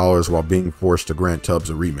 $25,000 while being forced to grant Tubbs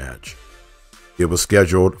a rematch. It was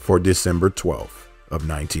scheduled for December 12th of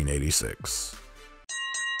 1986.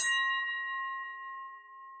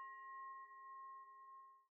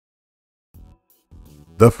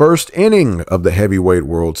 The first inning of the Heavyweight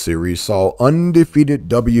World Series saw undefeated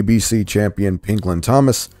WBC champion Pinklin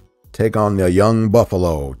Thomas take on the young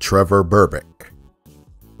Buffalo Trevor Berbick.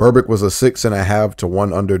 Berbick was a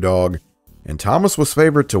 6.5-to-1 underdog, and Thomas was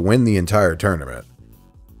favored to win the entire tournament.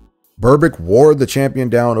 Berbick wore the champion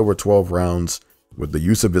down over 12 rounds with the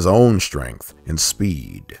use of his own strength and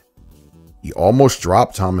speed. He almost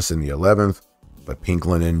dropped Thomas in the 11th, but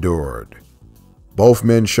Pinklin endured. Both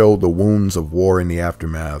men showed the wounds of war in the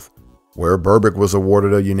aftermath, where Berbick was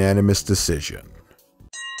awarded a unanimous decision.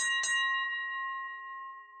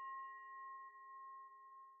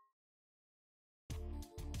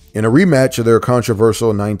 In a rematch of their controversial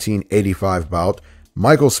 1985 bout,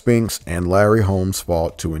 Michael Spinks and Larry Holmes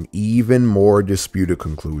fought to an even more disputed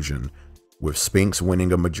conclusion, with Spinks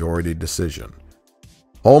winning a majority decision.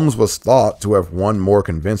 Holmes was thought to have won more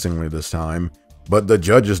convincingly this time, but the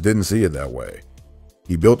judges didn't see it that way.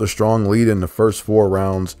 He built a strong lead in the first 4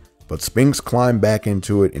 rounds, but Spinks climbed back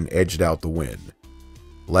into it and edged out the win.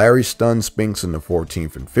 Larry stunned Spinks in the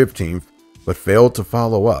 14th and 15th, but failed to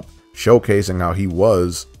follow up, showcasing how he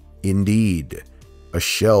was, indeed, a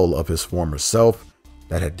shell of his former self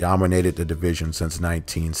that had dominated the division since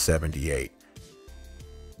 1978.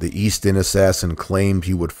 The Easton assassin claimed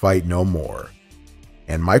he would fight no more,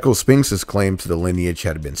 and Michael Spinks' claim to the lineage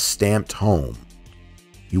had been stamped home.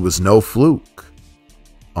 He was no fluke.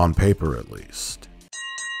 On paper, at least.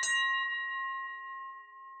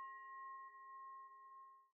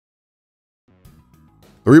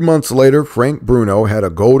 Three months later, Frank Bruno had a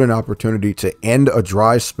golden opportunity to end a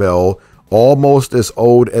dry spell almost as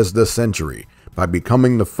old as the century by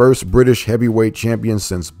becoming the first British heavyweight champion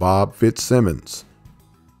since Bob Fitzsimmons.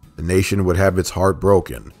 The nation would have its heart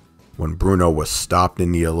broken when Bruno was stopped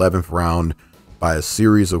in the 11th round by a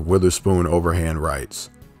series of Witherspoon overhand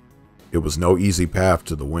rights. It was no easy path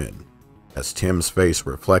to the win, as Tim's face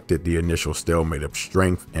reflected the initial stalemate of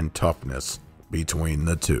strength and toughness between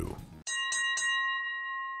the two.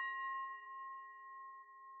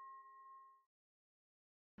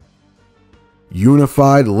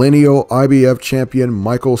 Unified lineal IBF champion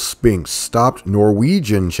Michael Spinks stopped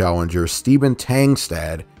Norwegian challenger Stephen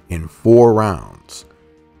Tangstad in 4 rounds.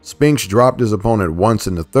 Spinks dropped his opponent once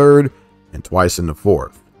in the 3rd and twice in the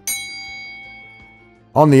 4th.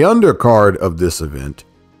 On the undercard of this event,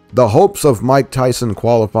 the hopes of Mike Tyson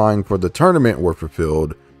qualifying for the tournament were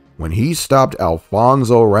fulfilled when he stopped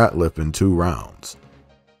Alfonso Ratliff in 2 rounds.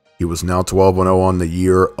 He was now 12-0 on the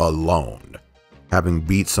year alone, having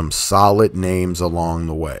beat some solid names along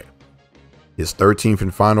the way. His 13th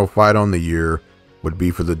and final fight on the year would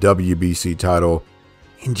be for the WBC title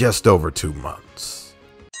in just over 2 months.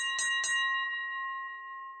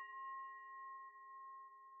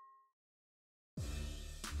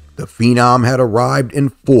 The Phenom had arrived in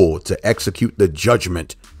full to execute the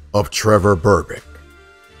judgment of Trevor Berbick.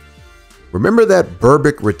 Remember that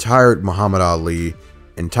Berbick retired Muhammad Ali,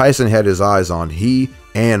 and Tyson had his eyes on he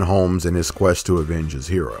and Holmes in his quest to avenge his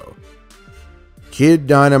hero. Kid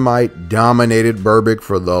Dynamite dominated Berbick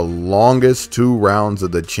for the longest 2 rounds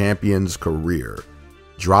of the champion's career,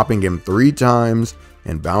 dropping him 3 times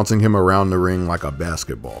and bouncing him around the ring like a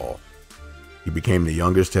basketball. He became the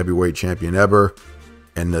youngest heavyweight champion ever,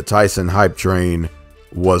 and the Tyson hype train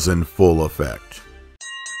was in full effect.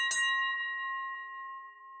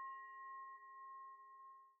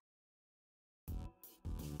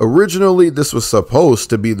 Originally, this was supposed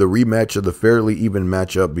to be the rematch of the fairly even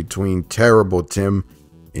matchup between Terrible Tim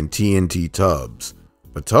and TNT Tubbs,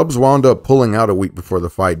 but Tubbs wound up pulling out a week before the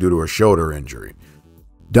fight due to a shoulder injury.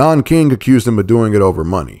 Don King accused him of doing it over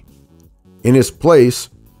money. In his place,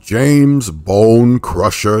 James Bone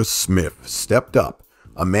Crusher Smith stepped up,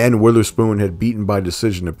 a man Witherspoon had beaten by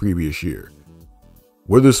decision the previous year.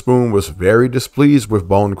 Witherspoon was very displeased with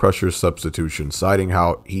Bone Crusher's substitution, citing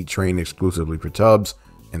how he trained exclusively for Tubbs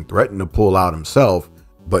and threatened to pull out himself,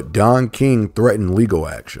 but Don King threatened legal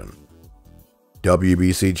action.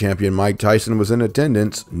 WBC champion Mike Tyson was in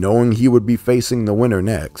attendance, knowing he would be facing the winner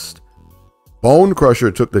next. Bone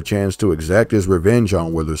Crusher took the chance to exact his revenge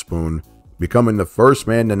on Witherspoon, becoming the first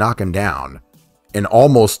man to knock him down, and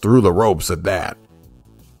almost through the ropes at that.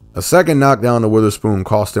 A second knockdown to Witherspoon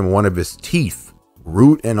cost him one of his teeth,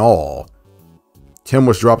 root and all. Tim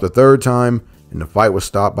was dropped a 3rd time, and the fight was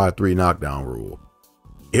stopped by a 3 knockdown rule.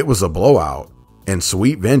 It was a blowout, and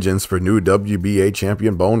sweet vengeance for new WBA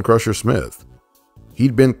champion Bone Crusher Smith.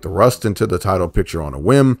 He'd been thrust into the title picture on a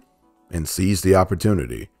whim and seized the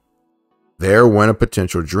opportunity. There went a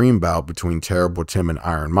potential dream bout between Terrible Tim and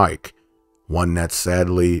Iron Mike, one that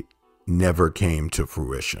sadly never came to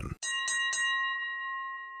fruition.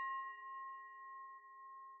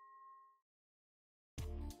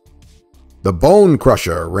 The Bone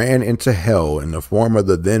Crusher ran into hell in the form of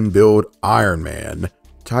the then-billed Iron Man,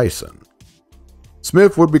 Tyson.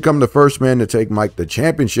 Smith would become the first man to take Mike the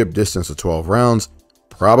championship distance of 12 rounds,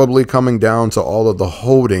 probably coming down to all of the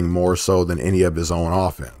holding more so than any of his own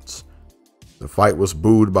offense. The fight was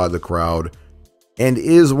booed by the crowd and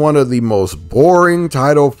is one of the most boring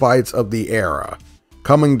title fights of the era,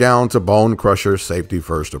 coming down to Bone Crusher's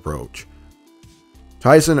safety-first approach.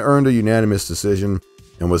 Tyson earned a unanimous decision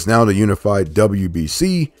and was now the unified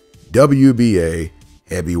WBC, WBA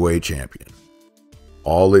heavyweight champion.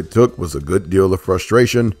 All it took was a good deal of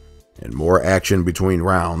frustration and more action between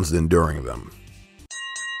rounds than during them.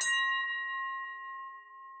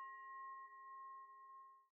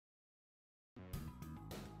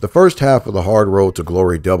 The first half of the Hard Road to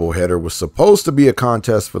Glory doubleheader was supposed to be a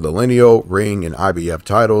contest for the lineal, ring, and IBF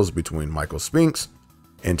titles between Michael Spinks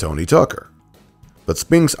and Tony Tucker. But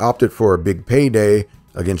Spinks opted for a big payday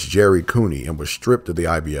against Jerry Cooney and was stripped of the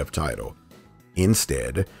IBF title.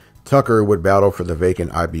 Instead, Tucker would battle for the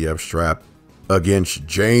vacant IBF strap against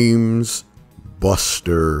James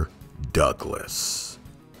Buster Douglas.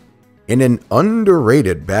 In an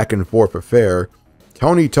underrated back-and-forth affair,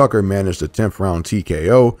 Tony Tucker managed a 10th round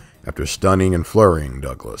TKO after stunning and flurrying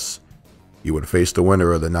Douglas. He would face the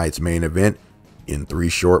winner of the night's main event in 3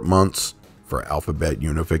 short months for Alphabet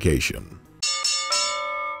unification.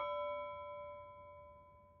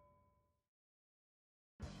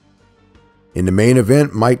 In the main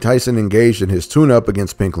event, Mike Tyson engaged in his tune-up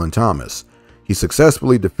against Pinklin Thomas. He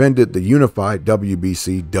successfully defended the unified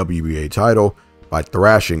WBC WBA title by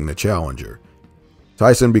thrashing the challenger.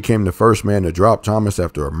 Tyson became the first man to drop Thomas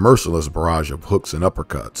after a merciless barrage of hooks and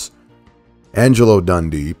uppercuts. Angelo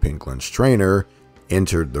Dundee, Pinklin's trainer,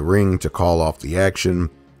 entered the ring to call off the action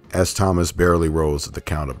as Thomas barely rose at the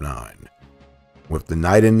count of 9. With the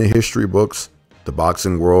night in the history books, the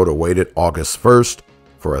boxing world awaited August 1st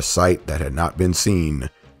for a sight that had not been seen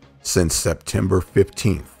since September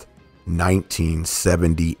 15th,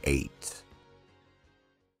 1978.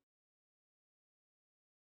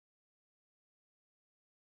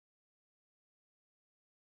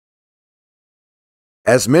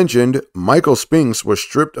 As mentioned, Michael Spinks was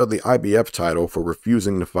stripped of the IBF title for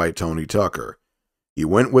refusing to fight Tony Tucker. He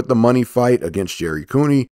went with the money fight against Jerry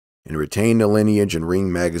Cooney and retained the lineage and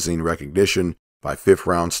Ring Magazine recognition by 5th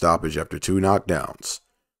round stoppage after 2 knockdowns.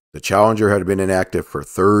 The challenger had been inactive for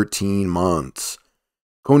 13 months.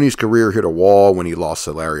 Cooney's career hit a wall when he lost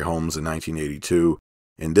to Larry Holmes in 1982,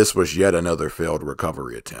 and this was yet another failed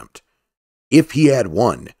recovery attempt. If he had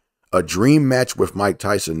won, a dream match with Mike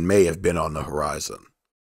Tyson may have been on the horizon.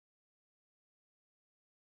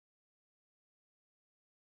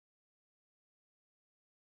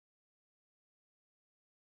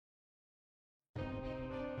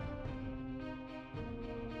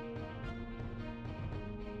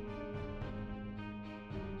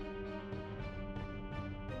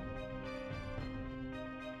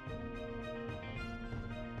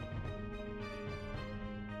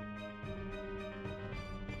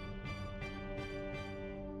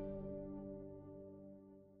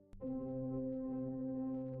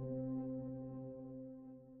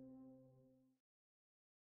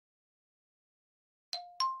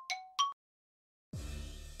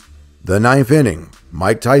 The 9th inning,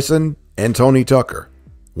 Mike Tyson and Tony Tucker.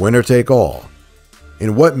 Winner take all.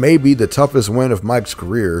 In what may be the toughest win of Mike's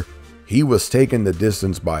career, he was taken the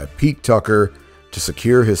distance by Pete Tucker to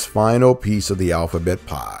secure his final piece of the alphabet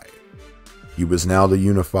pie. He was now the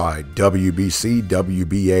unified WBC,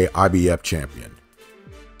 WBA, IBF champion.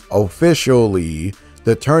 Officially,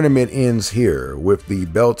 the tournament ends here with the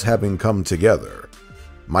belts having come together.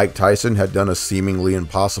 Mike Tyson had done a seemingly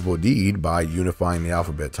impossible deed by unifying the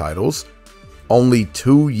alphabet titles, only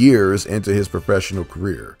 2 years into his professional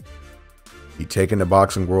career. He'd taken the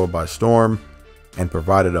boxing world by storm and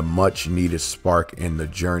provided a much-needed spark in the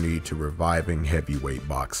journey to reviving heavyweight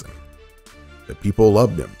boxing. The people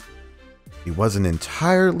loved him. He wasn't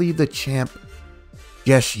entirely the champ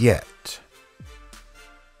just yet.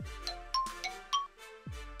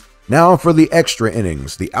 Now for the extra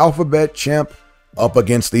innings, the alphabet champ up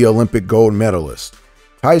against the Olympic gold medalist.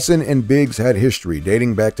 Tyson and Biggs had history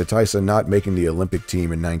dating back to Tyson not making the Olympic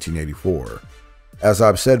team in 1984. As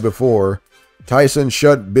I've said before, Tyson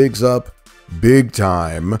shut Biggs up big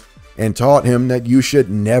time and taught him that you should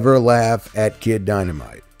never laugh at Kid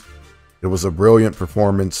Dynamite. It was a brilliant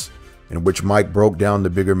performance in which Mike broke down the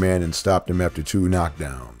bigger man and stopped him after 2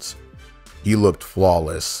 knockdowns. He looked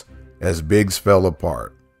flawless as Biggs fell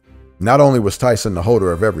apart. Not only was Tyson the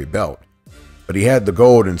holder of every belt, but he had the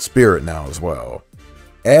gold in spirit now as well.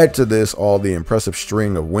 Add to this all the impressive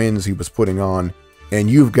string of wins he was putting on, and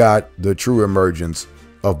you've got the true emergence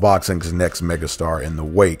of boxing's next megastar in the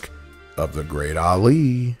wake of the great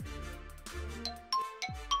Ali.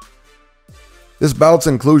 This bout's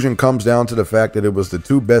inclusion comes down to the fact that it was the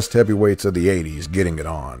 2 best heavyweights of the 80s getting it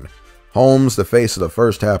on. Holmes, the face of the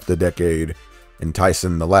first half of the decade, and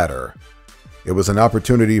Tyson the latter. It was an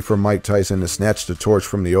opportunity for Mike Tyson to snatch the torch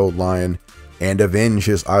from the old lion and avenge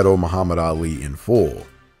his idol Muhammad Ali in full.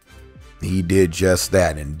 He did just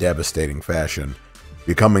that in devastating fashion,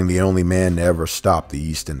 becoming the only man to ever stop the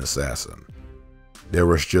Eastern Assassin. There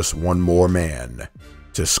was just one more man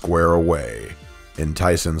to square away in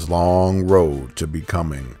Tyson's long road to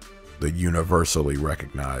becoming the universally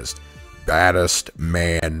recognized baddest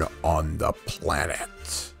man on the planet.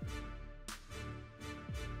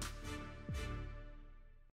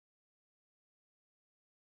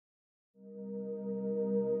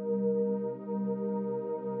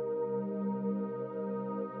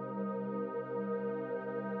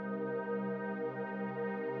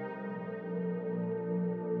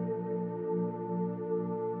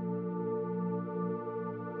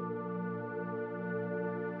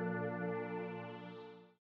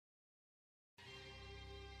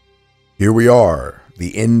 Here we are,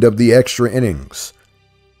 the end of the extra innings.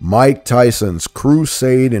 Mike Tyson's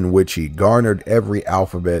crusade in which he garnered every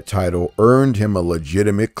alphabet title earned him a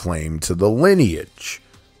legitimate claim to the lineage.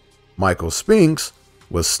 Michael Spinks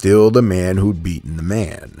was still the man who'd beaten the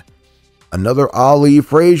man. Another Ali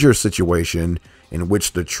Frazier situation in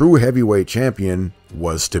which the true heavyweight champion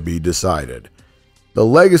was to be decided. The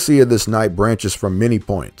legacy of this night branches from many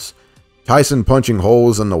points. Tyson punching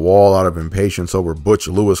holes in the wall out of impatience over Butch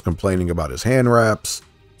Lewis complaining about his hand wraps,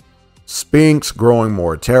 Spinks growing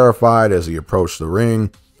more terrified as he approached the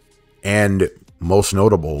ring, and, most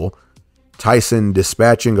notable, Tyson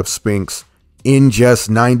dispatching of Spinks in just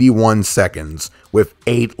 91 seconds with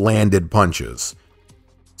 8 landed punches.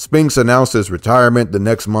 Spinks announced his retirement the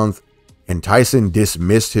next month, and Tyson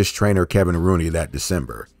dismissed his trainer Kevin Rooney that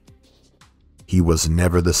December. He was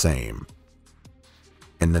never the same,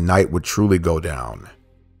 and the night would truly go down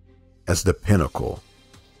as the pinnacle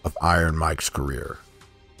of Iron Mike's career.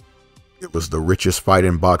 It was the richest fight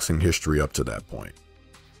in boxing history up to that point,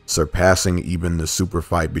 surpassing even the super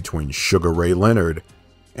fight between Sugar Ray Leonard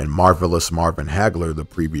and Marvelous Marvin Hagler the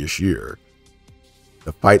previous year.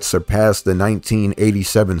 The fight surpassed the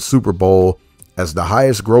 1987 Super Bowl as the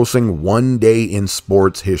highest grossing one day in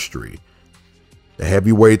sports history. The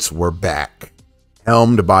heavyweights were back,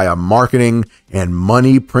 helmed by a marketing and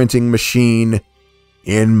money printing machine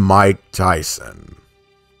in Mike Tyson.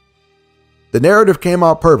 The narrative came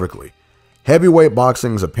out perfectly. Heavyweight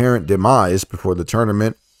boxing's apparent demise before the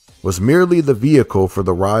tournament was merely the vehicle for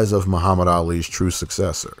the rise of Muhammad Ali's true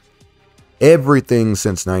successor. Everything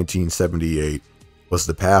since 1978 was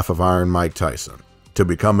the path of Iron Mike Tyson to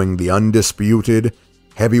becoming the undisputed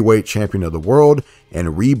heavyweight champion of the world and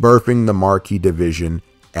rebirthing the marquee division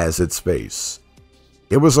as its face.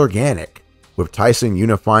 It was organic, with Tyson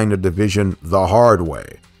unifying the division the hard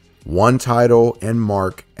way, one title and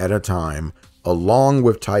mark at a time, along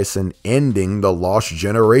with Tyson ending the lost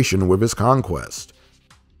generation with his conquest.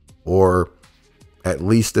 Or at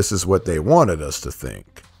least this is what they wanted us to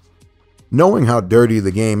think. Knowing how dirty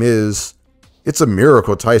the game is, it's a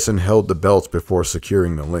miracle Tyson held the belts before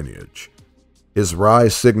securing the lineage. His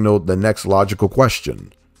rise signaled the next logical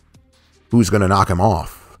question: who's going to knock him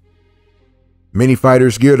off? Many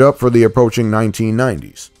fighters geared up for the approaching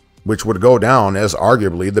 1990s, which would go down as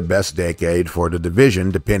arguably the best decade for the division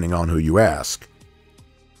depending on who you ask.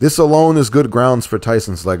 This alone is good grounds for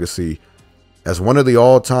Tyson's legacy as one of the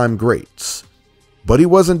all-time greats. But he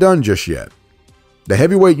wasn't done just yet. The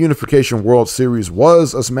Heavyweight Unification World Series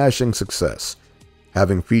was a smashing success,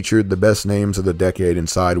 having featured the best names of the decade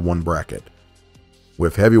inside one bracket.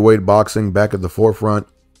 With heavyweight boxing back at the forefront,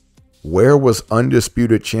 where was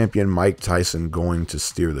undisputed champion Mike Tyson going to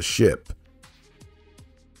steer the ship?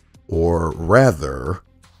 Or rather,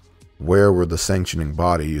 where were the sanctioning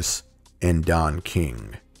bodies and Don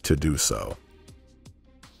King to do so?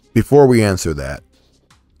 Before we answer that,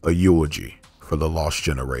 a eulogy for the lost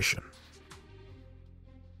generation.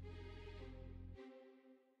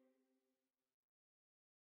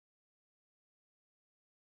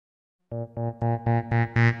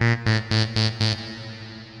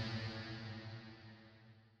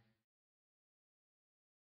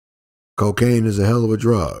 Cocaine is a hell of a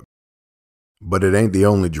drug, but it ain't the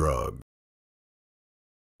only drug.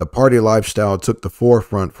 The party lifestyle took the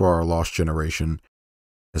forefront for our lost generation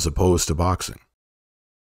as opposed to boxing.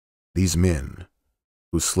 These men,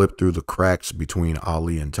 who slipped through the cracks between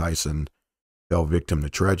Ali and Tyson, fell victim to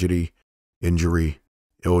tragedy, injury,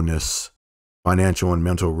 illness, financial and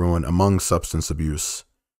mental ruin among substance abuse,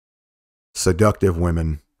 seductive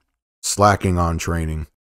women, slacking on training,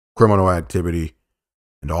 criminal activity,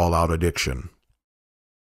 and all-out addiction.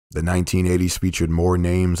 The 1980s featured more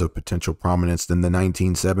names of potential prominence than the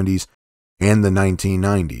 1970s and the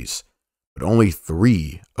 1990s, but only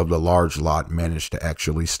 3 of the large lot managed to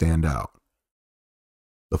actually stand out.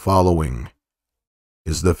 The following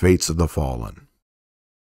is the fates of the fallen.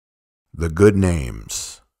 The good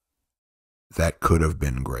names that could have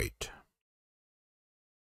been great.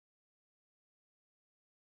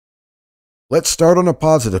 Let's start on a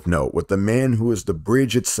positive note with the man who is the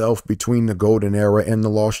bridge itself between the golden era and the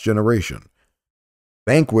lost generation.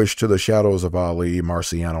 Vanquished to the shadows of Ali,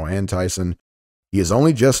 Marciano, and Tyson, he is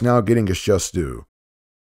only just now getting his just due.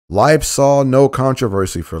 Life saw no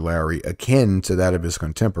controversy for Larry akin to that of his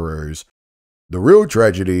contemporaries. The real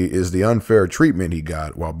tragedy is the unfair treatment he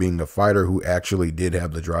got while being a fighter who actually did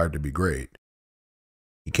have the drive to be great.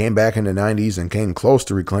 He came back in the 90s and came close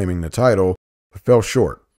to reclaiming the title, but fell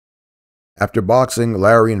short. After boxing,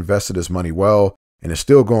 Larry invested his money well and is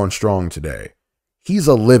still going strong today. He's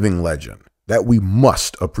a living legend that we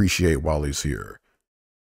must appreciate while he's here.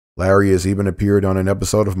 Larry has even appeared on an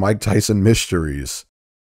episode of Mike Tyson Mysteries.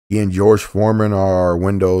 He and George Foreman are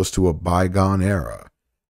windows to a bygone era.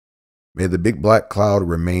 May the big black cloud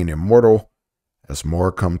remain immortal as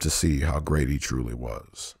more come to see how great he truly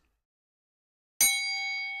was.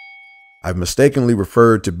 I've mistakenly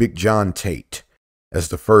referred to Big John Tate as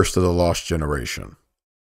the first of the lost generation.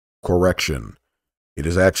 Correction, it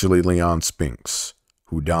is actually Leon Spinks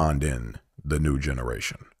who donned in the new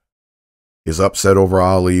generation. His upset over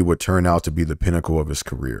Ali would turn out to be the pinnacle of his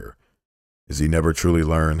career, as he never truly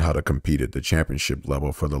learned how to compete at the championship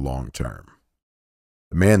level for the long term.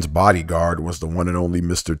 The man's bodyguard was the one and only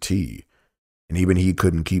Mr. T, and even he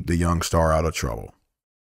couldn't keep the young star out of trouble.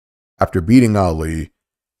 After beating Ali,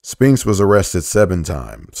 Spinks was arrested 7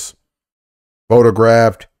 times.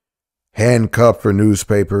 Photographed, handcuffed for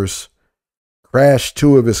newspapers, crashed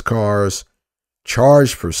 2 of his cars,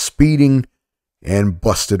 charged for speeding, and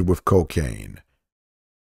busted with cocaine.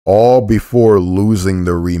 All before losing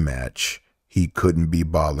the rematch he couldn't be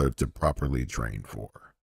bothered to properly train for.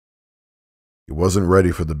 He wasn't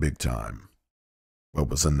ready for the big time, but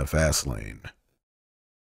was in the fast lane.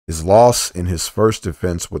 His loss in his first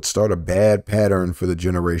defense would start a bad pattern for the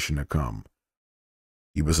generation to come.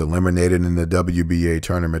 He was eliminated in the WBA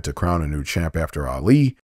tournament to crown a new champ after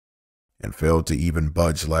Ali, and failed to even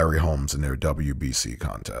budge Larry Holmes in their WBC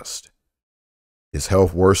contest. His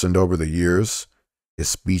health worsened over the years, his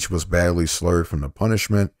speech was badly slurred from the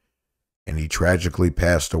punishment, and he tragically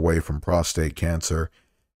passed away from prostate cancer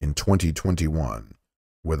in 2021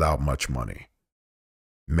 without much money.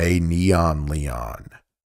 May Neon Leon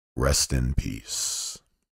rest in peace.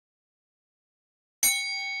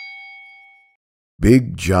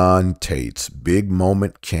 Big John Tate's big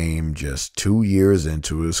moment came just 2 years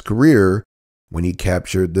into his career when he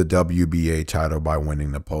captured the WBA title by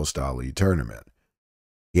winning the post-Ali tournament.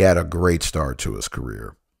 He had a great start to his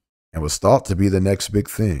career and was thought to be the next big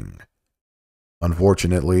thing.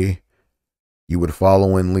 Unfortunately, he would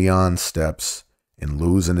follow in Leon's steps and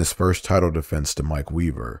lose in his first title defense to Mike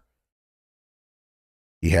Weaver.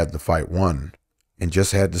 He had the fight won and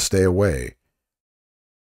just had to stay away,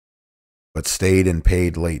 but stayed and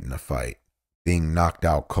paid late in the fight, being knocked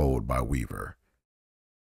out cold by Weaver.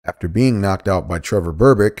 After being knocked out by Trevor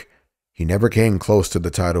Berbick, he never came close to the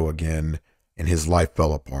title again, and his life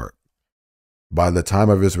fell apart. By the time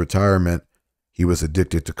of his retirement, he was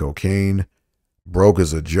addicted to cocaine, broke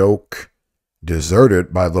as a joke,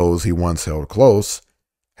 deserted by those he once held close,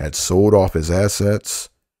 had sold off his assets,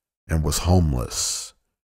 and was homeless.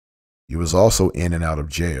 He was also in and out of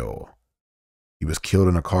jail. He was killed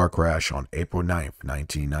in a car crash on April 9th,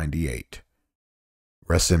 1998.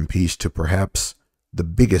 Rest in peace to perhaps the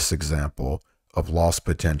biggest example of lost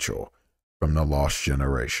potential from the lost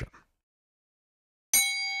generation.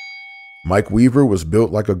 Mike Weaver was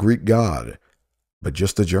built like a Greek god, but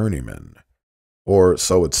just a journeyman. Or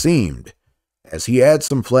so it seemed, as he had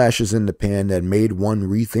some flashes in the pan that made one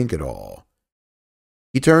rethink it all.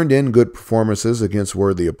 He turned in good performances against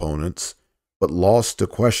worthy opponents, but lost to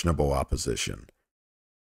questionable opposition.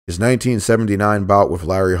 His 1979 bout with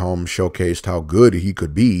Larry Holmes showcased how good he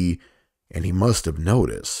could be, and he must have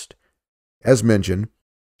noticed. As mentioned,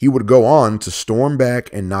 He would go on to storm back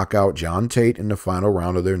and knock out John Tate in the final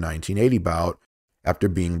round of their 1980 bout after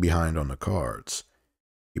being behind on the cards.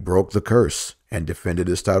 He broke the curse and defended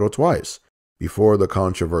his title twice before the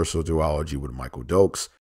controversial duology with Michael Dokes,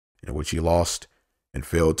 in which he lost and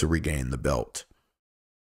failed to regain the belt.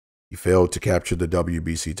 He failed to capture the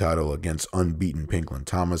WBC title against unbeaten Pinklon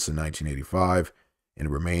Thomas in 1985 and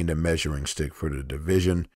remained a measuring stick for the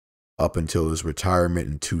division up until his retirement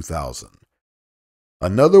in 2000.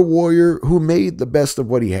 Another warrior who made the best of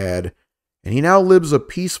what he had, and he now lives a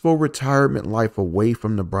peaceful retirement life away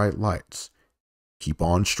from the bright lights. Keep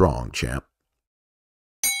on strong, champ.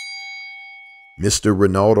 Mr.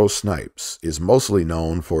 Ronaldo Snipes is mostly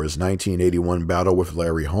known for his 1981 battle with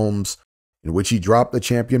Larry Holmes, in which he dropped the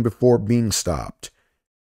champion before being stopped.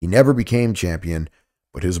 He never became champion,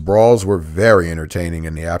 but his brawls were very entertaining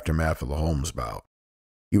in the aftermath of the Holmes bout.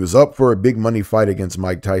 He was up for a big money fight against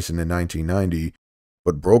Mike Tyson in 1990,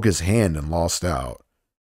 but broke his hand and lost out.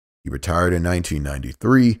 He retired in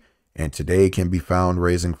 1993, and today can be found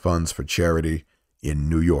raising funds for charity in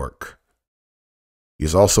New York. He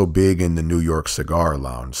is also big in the New York cigar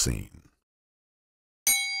lounge scene.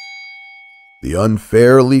 The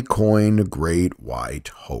unfairly coined Great White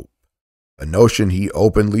Hope, a notion he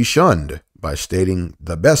openly shunned by stating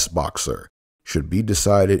the best boxer should be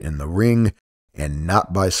decided in the ring and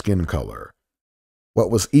not by skin color. What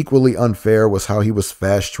was equally unfair was how he was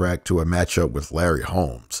fast-tracked to a matchup with Larry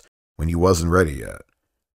Holmes when he wasn't ready yet.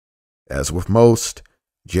 As with most,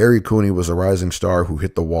 Jerry Cooney was a rising star who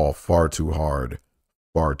hit the wall far too hard,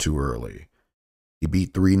 far too early. He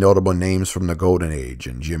beat three notable names from the Golden Age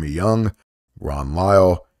in Jimmy Young, Ron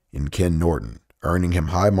Lyle, and Ken Norton, earning him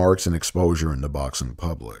high marks and exposure in the boxing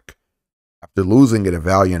public. After losing in a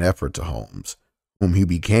valiant effort to Holmes, whom he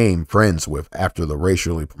became friends with after the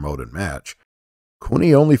racially promoted match,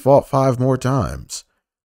 Cooney only fought 5 more times.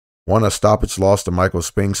 One a stoppage loss to Michael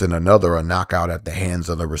Spinks and another a knockout at the hands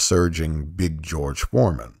of the resurging Big George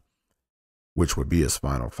Foreman, which would be his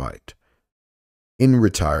final fight. In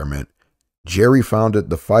retirement, Jerry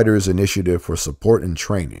founded the Fighters Initiative for Support and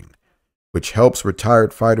Training, which helps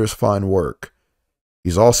retired fighters find work.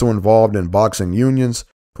 He's also involved in boxing unions,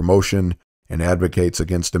 promotion, and advocates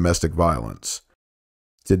against domestic violence.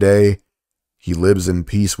 Today, he lives in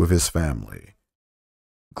peace with his family.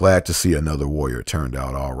 Glad to see another warrior turned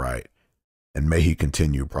out all right, and may he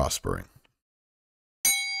continue prospering.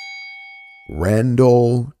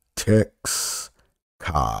 Randall Tex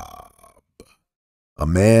Cobb, a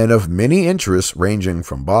man of many interests ranging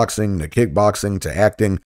from boxing to kickboxing to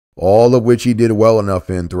acting, all of which he did well enough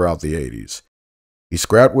in throughout the 80s. He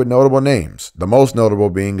scrapped with notable names, the most notable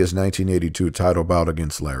being his 1982 title bout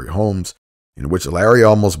against Larry Holmes, in which Larry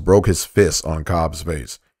almost broke his fist on Cobb's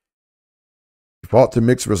face. He fought to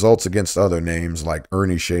mixed results against other names like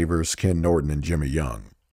Ernie Shavers, Ken Norton, and Jimmy Young.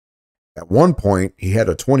 At one point, he had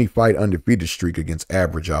a 20-fight undefeated streak against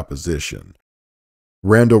average opposition.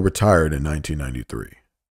 Randall retired in 1993.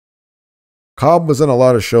 Cobb was in a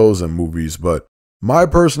lot of shows and movies, but my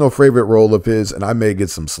personal favorite role of his, and I may get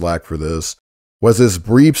some slack for this, was his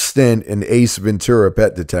brief stint in Ace Ventura: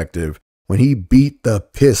 Pet Detective when he beat the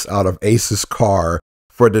piss out of Ace's car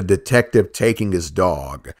for the detective taking his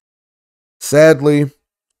dog. Sadly,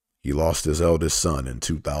 he lost his eldest son in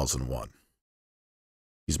 2001.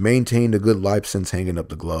 He's maintained a good life since hanging up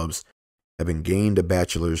the gloves, having gained a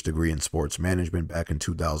bachelor's degree in sports management back in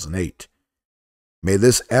 2008. May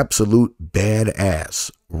this absolute badass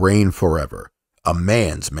reign forever. A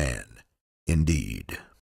man's man, indeed.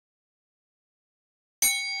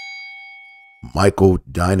 Michael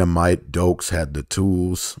Dynamite Dokes had the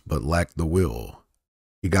tools, but lacked the will.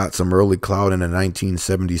 He got some early clout in a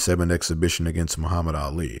 1977 exhibition against Muhammad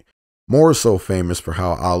Ali, more so famous for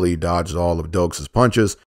how Ali dodged all of Dokes'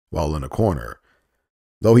 punches while in a corner.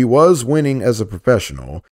 Though he was winning as a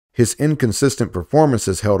professional, his inconsistent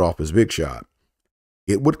performances held off his big shot.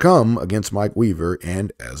 It would come against Mike Weaver,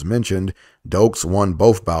 and, as mentioned, Dokes won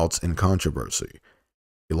both bouts in controversy.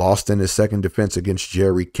 He lost in his second defense against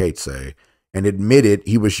Jerry Katze, and admitted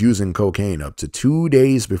he was using cocaine up to 2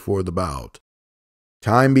 days before the bout.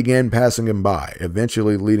 Time began passing him by,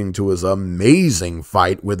 eventually leading to his amazing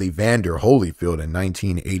fight with Evander Holyfield in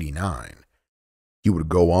 1989. He would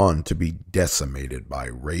go on to be decimated by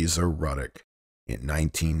Razor Ruddock in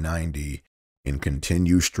 1990 and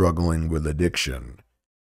continue struggling with addiction.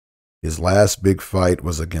 His last big fight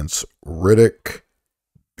was against Riddick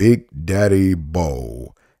Big Daddy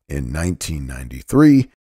Bowe in 1993,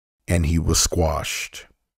 and he was squashed.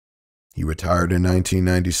 He retired in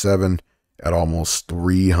 1997 at almost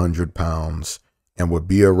 300 pounds and would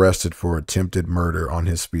be arrested for attempted murder on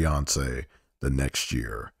his fiancée, the next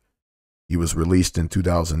year. He was released in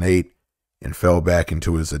 2008 and fell back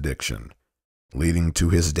into his addiction, leading to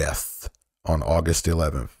his death on August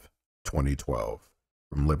 11th, 2012,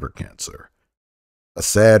 from liver cancer. A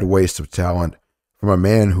sad waste of talent from a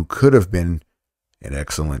man who could have been an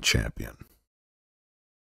excellent champion.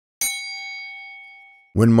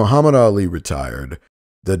 When Muhammad Ali retired,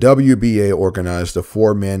 the WBA organized a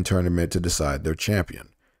 4-man tournament to decide their champion.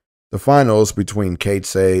 The finals between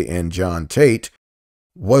Coetzee and John Tate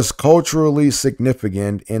was culturally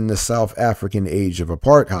significant in the South African age of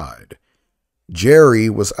apartheid. Jerry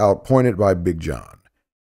was outpointed by Big John.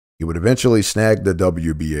 He would eventually snag the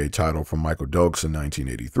WBA title from Michael Dokes in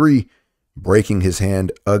 1983, breaking his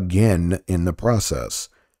hand again in the process.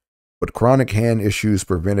 But chronic hand issues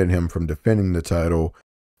prevented him from defending the title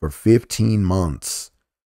for 15 months.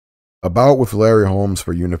 A bout with Larry Holmes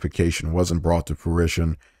for unification wasn't brought to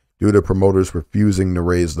fruition due to promoters refusing to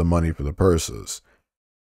raise the money for the purses.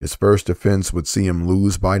 His first defense would see him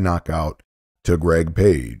lose by knockout to Greg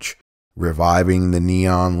Page, reviving the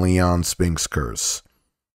Neon Leon Spinks curse.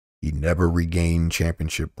 He never regained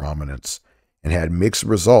championship prominence and had mixed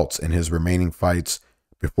results in his remaining fights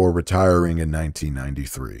before retiring in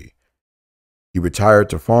 1993. He retired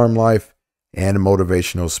to farm life and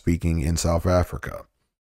motivational speaking in South Africa.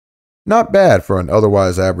 Not bad for an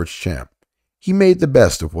otherwise average champ. He made the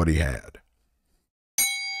best of what he had.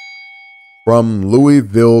 From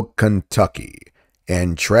Louisville, Kentucky,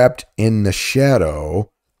 and trapped in the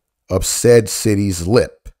shadow of said city's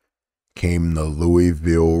lip, came the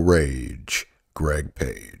Louisville Rage, Greg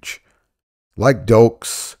Page. Like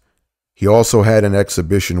Dokes, he also had an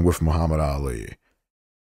exhibition with Muhammad Ali.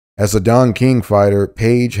 As a Don King fighter,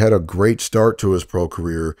 Page had a great start to his pro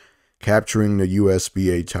career, capturing the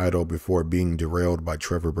USBA title before being derailed by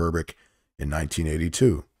Trevor Berbick in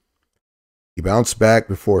 1982. He bounced back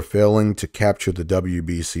before failing to capture the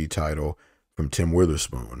WBC title from Tim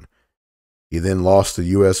Witherspoon. He then lost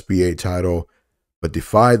the USBA title, but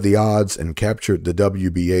defied the odds and captured the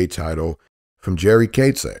WBA title from Jerry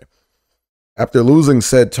Coetzee. After losing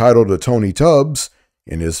said title to Tony Tubbs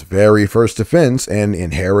in his very first defense and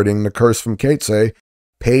inheriting the curse from Coetzee,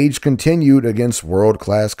 Page continued against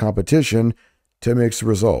world-class competition to mixed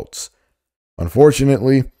results.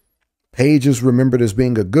 Unfortunately, Page is remembered as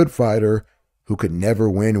being a good fighter who could never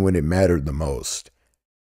win when it mattered the most.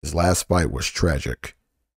 His last fight was tragic.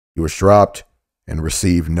 He was dropped and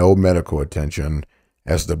received no medical attention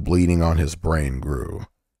as the bleeding on his brain grew.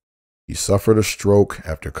 He suffered a stroke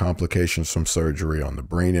after complications from surgery on the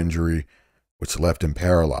brain injury, which left him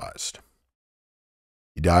paralyzed.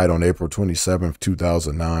 He died on April 27,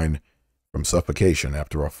 2009, from suffocation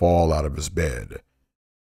after a fall out of his bed.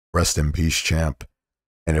 Rest in peace, champ,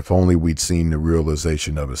 and if only we'd seen the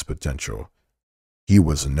realization of his potential. He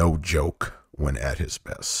was no joke when at his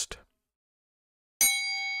best.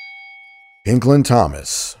 Pinklin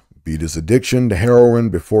Thomas beat his addiction to heroin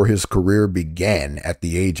before his career began at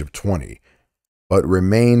the age of 20, but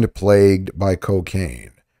remained plagued by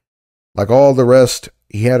cocaine. Like all the rest,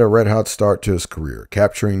 he had a red-hot start to his career,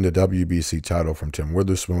 capturing the WBC title from Tim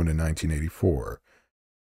Witherspoon in 1984.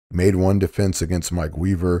 He made one defense against Mike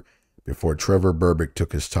Weaver before Trevor Berbick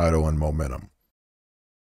took his title and momentum.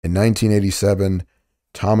 In 1987,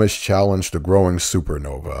 Thomas challenged the growing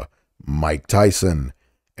supernova, Mike Tyson,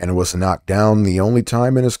 and was knocked down the only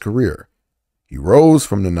time in his career. He rose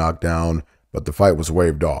from the knockdown, but the fight was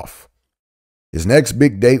waved off. His next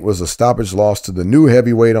big date was a stoppage loss to the new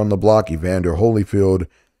heavyweight on the block, Evander Holyfield,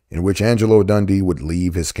 in which Angelo Dundee would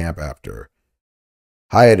leave his camp after.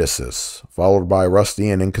 Hiatuses, followed by rusty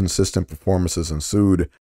and inconsistent performances, ensued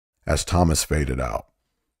as Thomas faded out.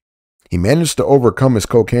 He managed to overcome his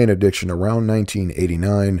cocaine addiction around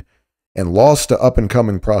 1989 and lost to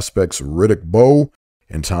up-and-coming prospects Riddick Bowe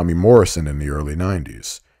and Tommy Morrison in the early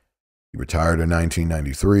 90s. He retired in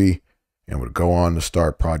 1993 and would go on to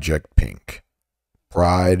start Project Pink,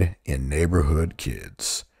 Pride in Neighborhood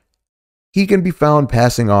Kids. He can be found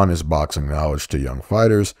passing on his boxing knowledge to young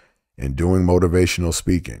fighters and doing motivational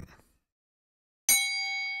speaking.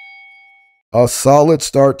 A solid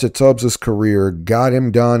start to Tubbs' career got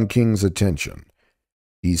him Don King's attention.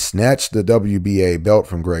 He snatched the WBA belt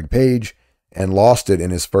from Greg Page and lost it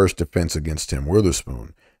in his first defense against Tim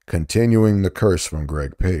Witherspoon, continuing the curse from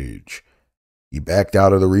Greg Page. He backed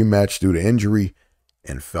out of the rematch due to injury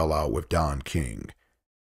and fell out with Don King.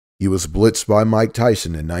 He was blitzed by Mike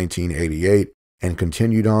Tyson in 1988 and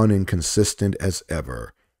continued on inconsistent as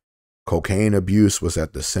ever. Cocaine abuse was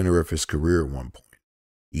at the center of his career at one point,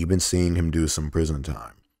 even seeing him do some prison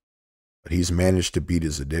time. But he's managed to beat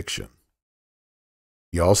his addiction.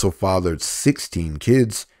 He also fathered 16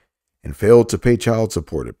 kids and failed to pay child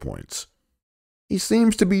support at points. He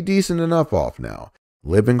seems to be decent enough off now,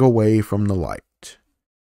 living away from the light.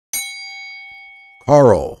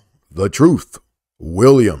 Carl, the Truth,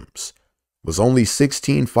 Williams, was only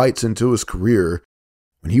 16 fights into his career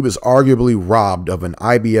when he was arguably robbed of an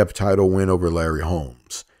IBF title win over Larry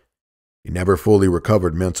Holmes. He never fully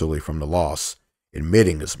recovered mentally from the loss,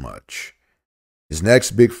 admitting as much. His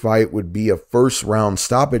next big fight would be a first-round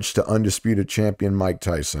stoppage to undisputed champion Mike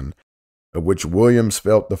Tyson, of which Williams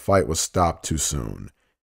felt the fight was stopped too soon.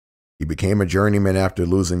 He became a journeyman after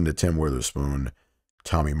losing to Tim Witherspoon,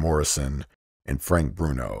 Tommy Morrison, and Frank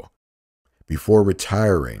Bruno, before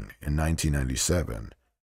retiring in 1997.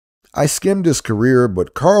 I skimmed his career,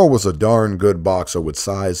 but Carl was a darn good boxer with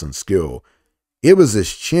size and skill. It was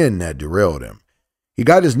his chin that derailed him. He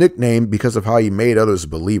got his nickname because of how he made others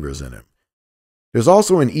believers in him. There's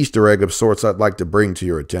also an Easter egg of sorts I'd like to bring to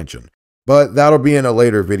your attention, but that'll be in a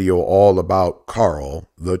later video all about Carl,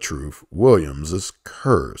 the Truth, Williams'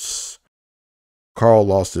 curse. Carl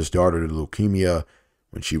lost his daughter to leukemia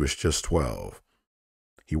when she was just 12.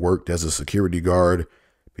 He worked as a security guard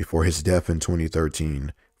before his death in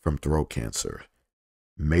 2013 from throat cancer.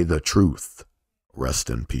 May the truth rest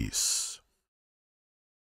in peace.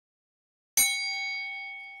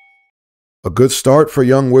 A good start for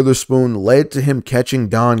young Witherspoon led to him catching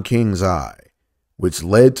Don King's eye, which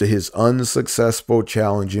led to his unsuccessful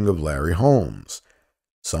challenging of Larry Holmes.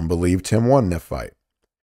 Some believe Tim won that fight,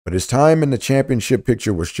 but his time in the championship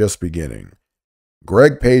picture was just beginning.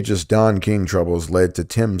 Greg Page's Don King troubles led to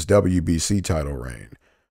Tim's WBC title reign,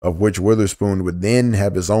 of which Witherspoon would then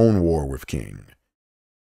have his own war with King.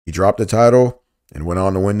 He dropped the title and went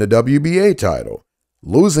on to win the WBA title,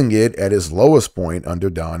 losing it at his lowest point under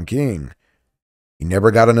Don King. He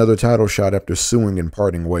never got another title shot after suing and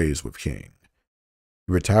parting ways with King.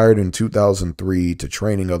 He retired in 2003 to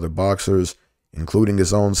training other boxers, including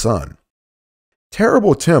his own son.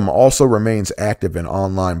 Terrible Tim also remains active in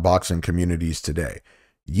online boxing communities today.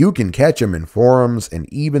 You can catch him in forums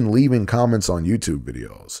and even leaving comments on YouTube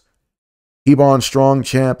videos. Keep on strong,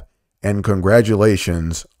 champ, and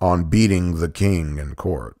congratulations on beating the King in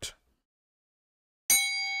court.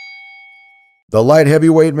 The light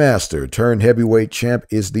heavyweight master turned heavyweight champ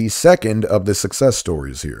is the second of the success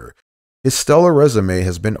stories here. His stellar resume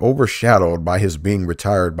has been overshadowed by his being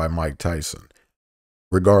retired by Mike Tyson.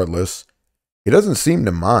 Regardless, he doesn't seem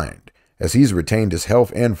to mind, as he's retained his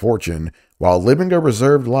health and fortune while living a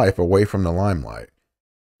reserved life away from the limelight.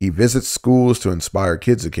 He visits schools to inspire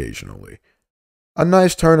kids occasionally. A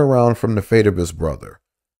nice turnaround from the fate of his brother.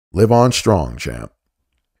 Live on strong, champ.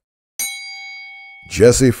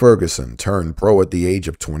 Jesse Ferguson turned pro at the age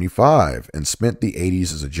of 25 and spent the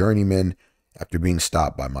 80s as a journeyman after being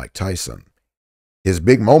stopped by Mike Tyson. His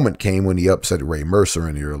big moment came when he upset Ray Mercer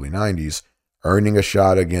in the early 90s, earning a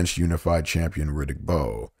shot against unified champion Riddick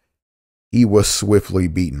Bowe. He was swiftly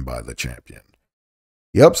beaten by the champion.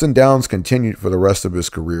 The ups and downs continued for the rest of his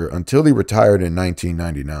career until he retired in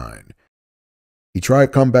 1999. He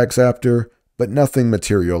tried comebacks after, but nothing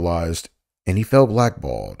materialized, and he fell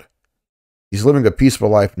blackballed. He's living a peaceful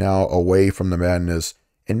life now away from the madness,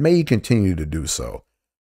 and may continue to do so.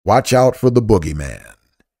 Watch out for the boogeyman.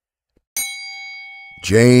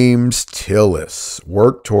 James Tillis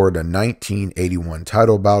worked toward a 1981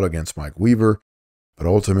 title bout against Mike Weaver, but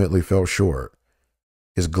ultimately fell short.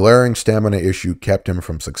 His glaring stamina issue kept him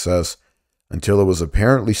from success until it was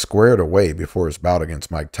apparently squared away before his bout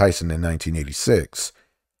against Mike Tyson in 1986.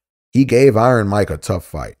 He gave Iron Mike a tough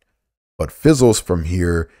fight, but fizzles from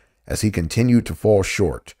here as he continued to fall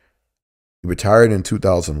short. He retired in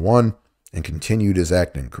 2001 and continued his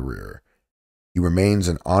acting career. He remains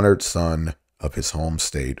an honored son of his home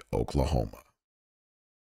state, Oklahoma.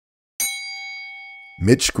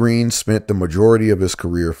 Mitch Green spent the majority of his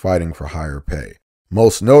career fighting for higher pay,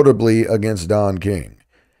 most notably against Don King.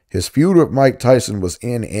 His feud with Mike Tyson was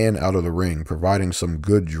in and out of the ring, providing some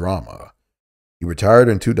good drama. He retired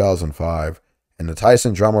in 2005, and the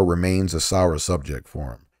Tyson drama remains a sour subject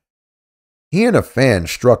for him. He and a fan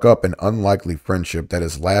struck up an unlikely friendship that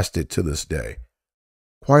has lasted to this day.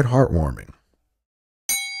 Quite heartwarming.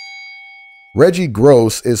 Reggie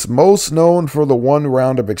Gross is most known for the one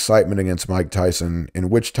round of excitement against Mike Tyson, in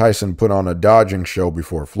which Tyson put on a dodging show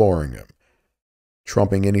before flooring him.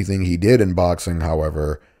 Trumping anything he did in boxing,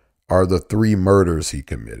 however, are the 3 murders he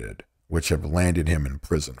committed, which have landed him in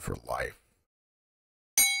prison for life.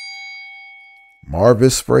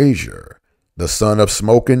 Marvis Frazier, the son of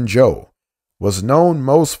Smokin' Joe, was known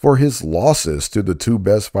most for his losses to the 2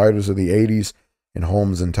 best fighters of the 80s in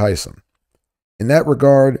Holmes and Tyson. In that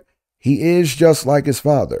regard, he is just like his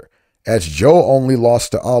father, as Joe only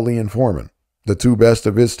lost to Ali and Foreman, the two best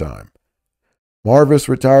of his time. Marvis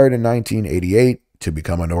retired in 1988 to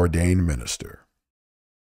become an ordained minister.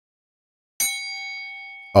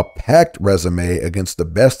 A packed resume against the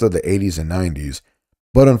best of the 80s and 90s,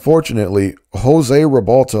 but unfortunately, Jose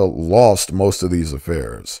Ribalta lost most of these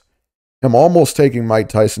affairs. Him almost taking Mike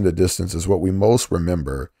Tyson to distance is what we most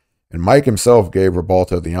remember, and Mike himself gave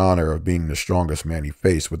Ribalta the honor of being the strongest man he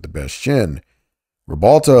faced with the best chin.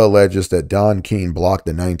 Ribalta alleges that Don King blocked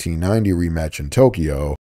the 1990 rematch in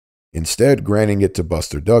Tokyo, instead granting it to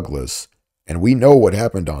Buster Douglas, and we know what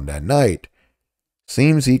happened on that night.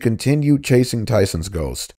 Seems he continued chasing Tyson's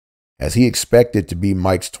ghost, as he expected to be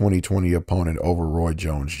Mike's 2020 opponent over Roy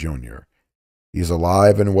Jones Jr. He's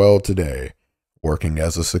alive and well today, working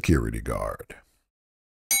as a security guard.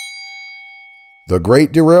 The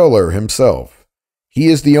Great Derailer himself. He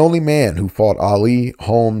is the only man who fought Ali,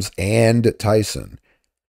 Holmes, and Tyson.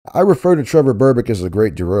 I refer to Trevor Berbick as the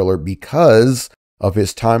Great Derailer because of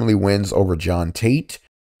his timely wins over John Tate,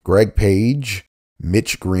 Greg Page,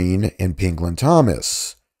 Mitch Green, and Pinklin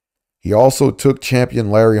Thomas. He also took champion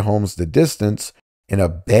Larry Holmes the distance in a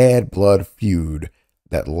bad blood feud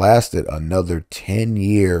that lasted another 10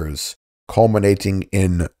 years, culminating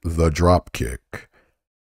in the dropkick.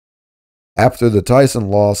 After the Tyson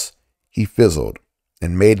loss, he fizzled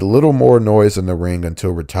and made little more noise in the ring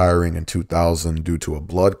until retiring in 2000 due to a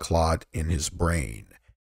blood clot in his brain.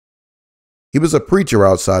 He was a preacher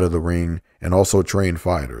outside of the ring and also trained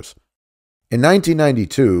fighters. In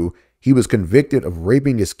 1992, he was convicted of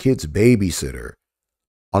raping his kid's babysitter.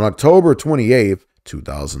 On October 28,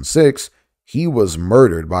 2006, he was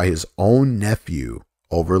murdered by his own nephew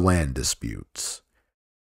over land disputes.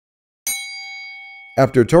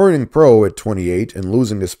 After turning pro at 28 and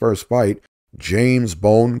losing his first fight, James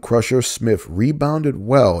Bone Crusher Smith rebounded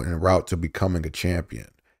well en route to becoming a champion.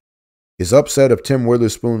 His upset of Tim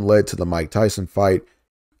Witherspoon led to the Mike Tyson fight,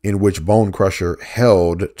 in which Bone Crusher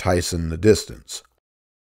held Tyson the distance.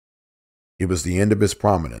 It was the end of his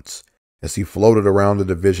prominence, as he floated around the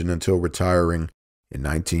division until retiring in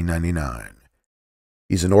 1999.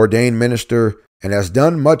 He's an ordained minister and has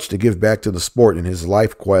done much to give back to the sport in his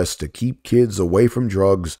life quest to keep kids away from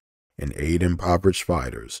drugs and aid impoverished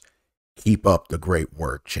fighters. Keep up the great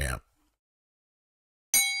work, champ.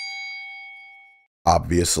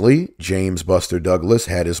 Obviously, James Buster Douglas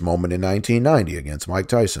had his moment in 1990 against Mike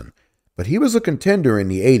Tyson, but he was a contender in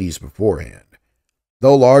the 80s beforehand.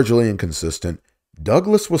 Though largely inconsistent,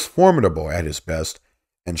 Douglas was formidable at his best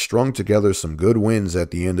and strung together some good wins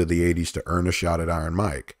at the end of the 80s to earn a shot at Iron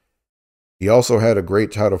Mike. He also had a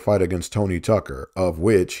great title fight against Tony Tucker, of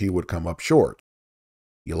which he would come up short.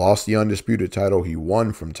 He lost the undisputed title he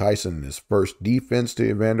won from Tyson in his first defense to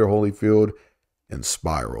Evander Holyfield and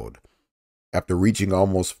spiraled. After reaching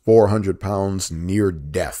almost 400 pounds near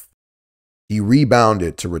death, he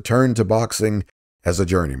rebounded to return to boxing as a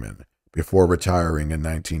journeyman before retiring in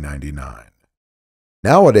 1999.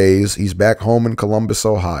 Nowadays, he's back home in Columbus,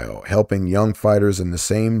 Ohio, helping young fighters in the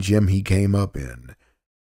same gym he came up in.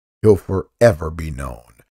 He'll forever be known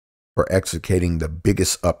for executing the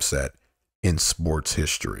biggest upset in sports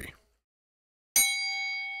history.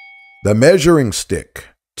 The measuring stick,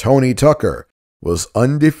 Tony Tucker, was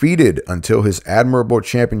undefeated until his admirable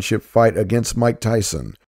championship fight against Mike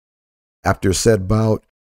Tyson. After said bout,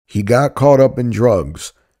 he got caught up in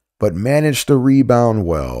drugs, but managed to rebound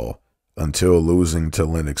well until losing to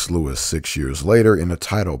Lennox Lewis 6 years later in a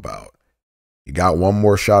title bout. He got one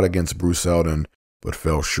more shot against Bruce Eldon, but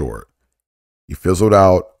fell short. He fizzled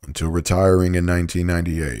out until retiring in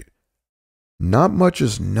 1998. Not much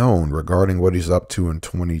is known regarding what he's up to in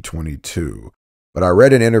 2022, but I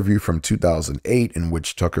read an interview from 2008 in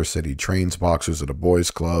which Tucker said he trains boxers at a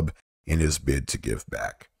boys' club in his bid to give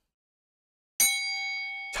back.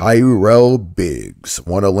 Tyrell Biggs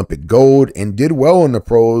won Olympic gold and did well in the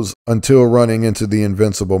pros until running into the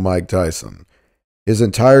invincible Mike Tyson. His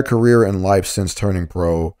entire career and life since turning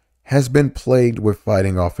pro has been plagued with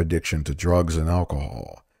fighting off addiction to drugs and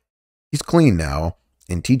alcohol. He's clean now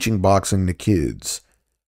and teaching boxing to kids.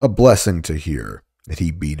 A blessing to hear that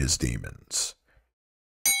he beat his demons.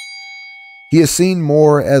 He is seen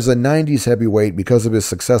more as a 90s heavyweight because of his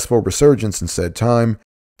successful resurgence in said time,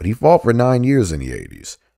 but he fought for 9 years in the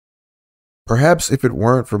 80s. Perhaps if it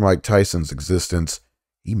weren't for Mike Tyson's existence,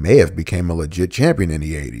 he may have become a legit champion in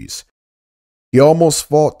the 80s. He almost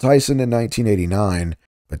fought Tyson in 1989,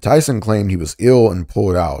 but Tyson claimed he was ill and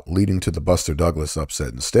pulled out, leading to the Buster Douglas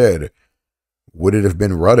upset instead. Would it have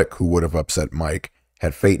been Ruddock who would have upset Mike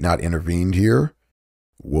had fate not intervened here?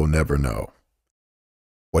 We'll never know.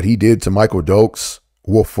 What he did to Michael Dokes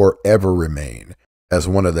will forever remain as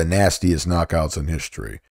one of the nastiest knockouts in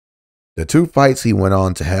history. The 2 fights he went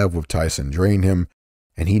on to have with Tyson drained him,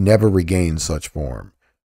 and he never regained such form.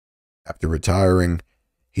 After retiring,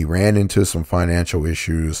 he ran into some financial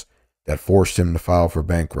issues that forced him to file for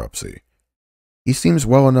bankruptcy. He seems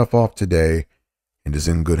well enough off today and is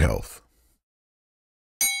in good health.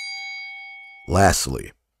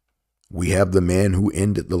 Lastly, we have the man who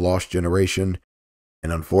ended the Lost Generation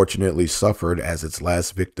and unfortunately suffered as its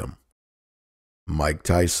last victim, Mike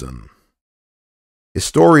Tyson. His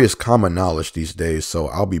story is common knowledge these days, so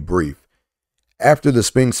I'll be brief. After the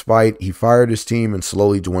Spinks fight, he fired his team and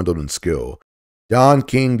slowly dwindled in skill. Don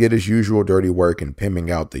King did his usual dirty work in pimping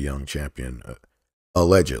out the young champion,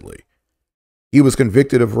 allegedly. He was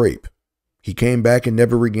convicted of rape. He came back and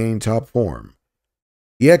never regained top form.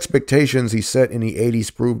 The expectations he set in the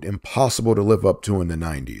 80s proved impossible to live up to in the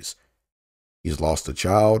 90s. He's lost a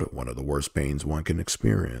child, one of the worst pains one can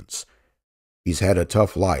experience. He's had a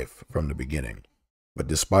tough life from the beginning, but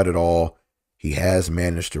despite it all, he has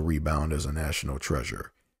managed to rebound as a national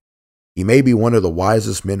treasure. He may be one of the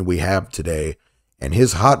wisest men we have today, and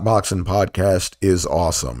his Hot Boxing podcast is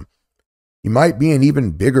awesome. He might be an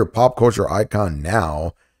even bigger pop culture icon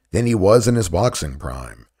now than he was in his boxing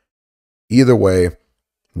prime. Either way,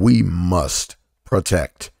 we must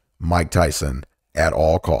protect Mike Tyson at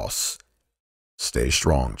all costs. Stay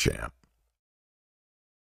strong, champ.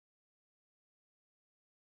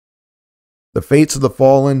 The fates of the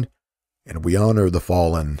fallen, and we honor the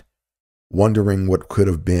fallen, wondering what could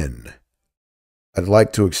have been. I'd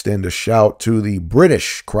like to extend a shout to the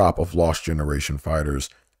British crop of Lost Generation fighters,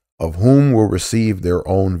 of whom will receive their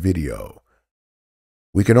own video.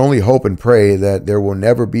 We can only hope and pray that there will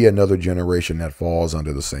never be another generation that falls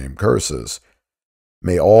under the same curses.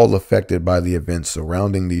 May all affected by the events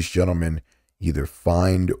surrounding these gentlemen either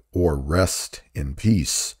find or rest in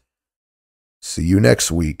peace. See you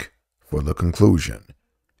next week for the conclusion,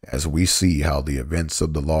 as we see how the events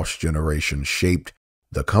of the Lost Generation shaped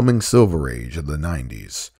the coming Silver Age of the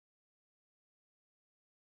 90s.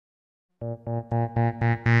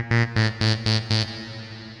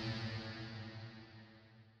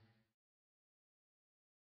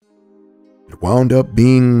 It wound up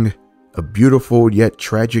being a beautiful yet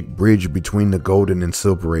tragic bridge between the golden and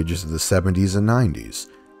silver ages of the 70s and 90s.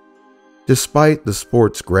 Despite the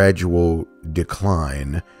sport's gradual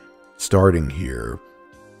decline starting here,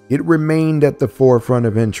 it remained at the forefront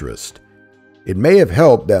of interest. It may have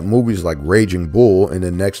helped that movies like Raging Bull and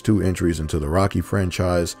the next 2 entries into the Rocky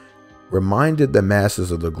franchise reminded the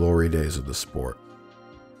masses of the glory days of the sport.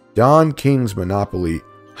 Don King's monopoly,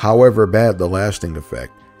 however bad the lasting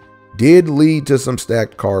effect, did lead to some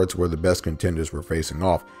stacked cards where the best contenders were facing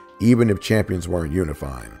off, even if champions weren't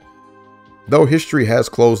unifying. Though history has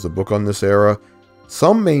closed the book on this era,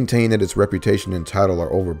 some maintain that its reputation and title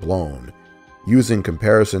are overblown, using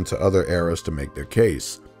comparison to other eras to make their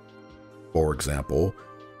case. For example,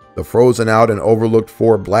 the frozen out and overlooked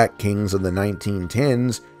 4 Black Kings of the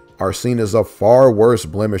 1910s are seen as a far worse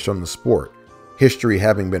blemish on the sport, history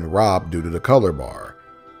having been robbed due to the color bar.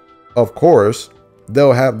 Of course,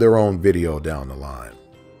 they'll have their own video down the line.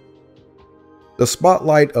 The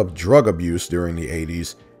spotlight of drug abuse during the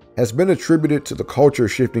 80s has been attributed to the culture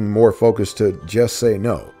shifting more focus to just say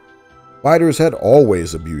no. Fighters had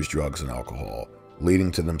always abused drugs and alcohol,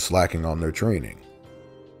 leading to them slacking on their training.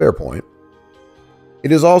 Fair point.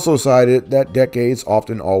 It is also cited that decades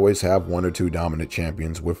often always have 1 or 2 dominant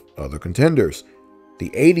champions with other contenders. The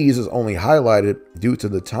 80s is only highlighted due to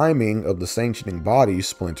the timing of the sanctioning bodies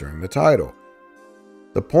splintering the title.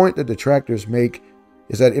 The point that detractors make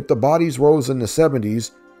is that if the bodies rose in the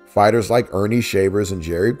 70s, fighters like Ernie Shavers and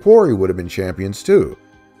Jerry Quarry would have been champions too.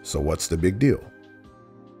 So what's the big deal?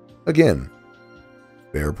 Again,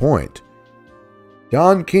 fair point.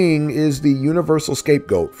 Don King is the universal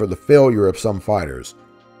scapegoat for the failure of some fighters,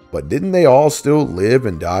 but didn't they all still live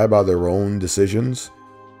and die by their own decisions?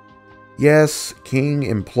 Yes, King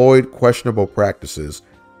employed questionable practices,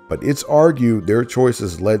 but it's argued their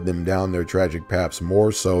choices led them down their tragic paths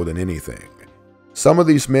more so than anything. Some of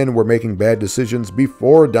these men were making bad decisions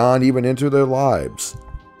before Don even entered their lives.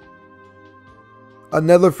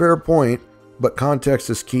 Another fair point, but context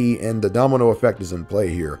is key and the domino effect is in play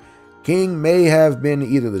here. King may have been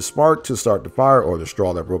either the spark to start the fire or the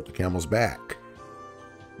straw that broke the camel's back.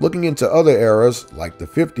 Looking into other eras, like the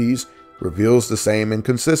 50s, reveals the same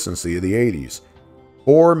inconsistency of the 80s.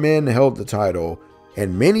 4 men held the title,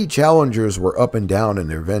 and many challengers were up and down in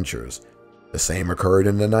their ventures. The same occurred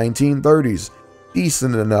in the 1930s.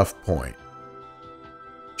 Decent enough point.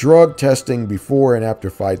 Drug testing before and after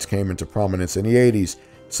fights came into prominence in the 80s.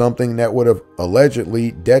 something that would have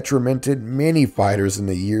allegedly detrimented many fighters in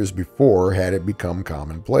the years before had it become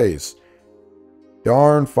commonplace.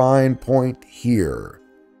 Darn fine point here.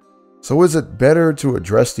 So is it better to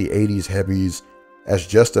address the 80s heavies as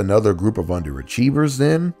just another group of underachievers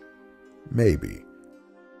then? Maybe.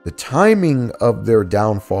 The timing of their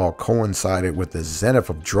downfall coincided with the zenith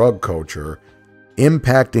of drug culture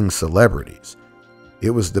impacting celebrities. It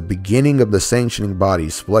was the beginning of the sanctioning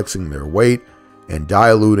bodies flexing their weight and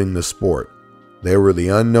diluting the sport. They were the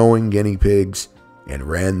unknowing guinea pigs and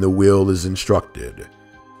ran the wheel as instructed.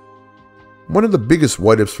 One of the biggest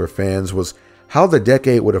what-ifs for fans was how the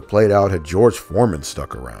decade would have played out had George Foreman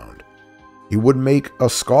stuck around. He would make a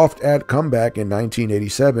scoffed-at comeback in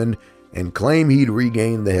 1987 and claim he'd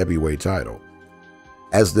regained the heavyweight title.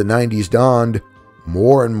 As the 90s dawned,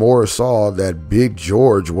 more and more saw that Big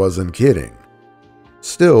George wasn't kidding.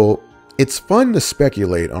 Still, it's fun to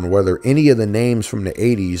speculate on whether any of the names from the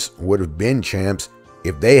 80s would have been champs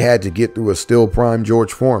if they had to get through a still prime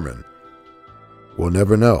George Foreman. We'll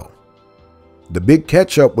never know. The big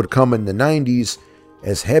catch-up would come in the 90s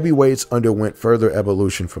as heavyweights underwent further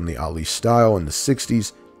evolution from the Ali style in the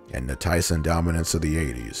 60s and the Tyson dominance of the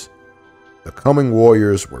 80s. The coming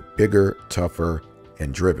warriors were bigger, tougher,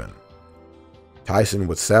 and driven. Tyson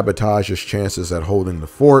would sabotage his chances at holding the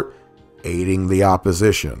fort, aiding the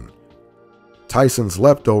opposition. Tyson's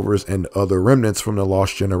leftovers and other remnants from the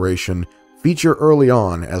lost generation feature early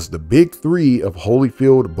on as the big three of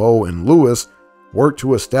Holyfield, Bowe, and Lewis worked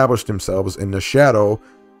to establish themselves in the shadow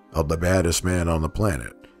of the baddest man on the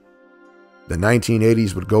planet. The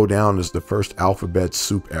 1980s would go down as the first alphabet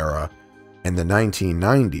soup era, and the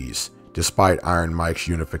 1990s, despite Iron Mike's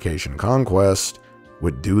unification conquest,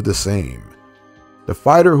 would do the same. The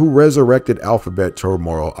fighter who resurrected alphabet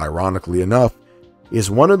turmoil, ironically enough,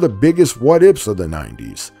 is one of the biggest what-ifs of the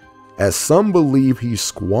 90s, as some believe he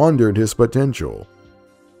squandered his potential.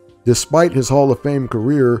 Despite his Hall of Fame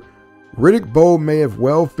career, Riddick Bowe may have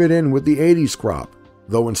well fit in with the 80s crop,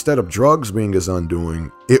 though instead of drugs being his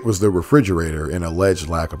undoing, it was the refrigerator and alleged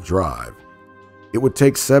lack of drive. It would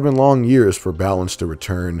take 7 long years for balance to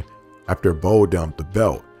return after Bowe dumped the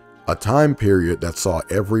belt, a time period that saw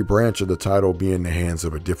every branch of the title be in the hands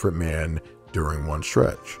of a different man during one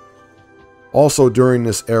stretch. Also during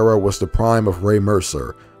this era was the prime of Ray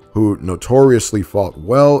Mercer, who notoriously fought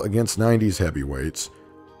well against 90s heavyweights,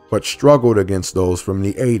 but struggled against those from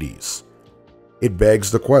the 80s. It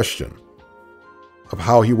begs the question of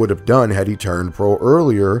how he would have done had he turned pro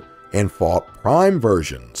earlier and fought prime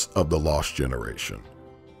versions of the lost generation.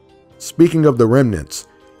 Speaking of the remnants,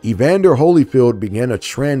 Evander Holyfield began a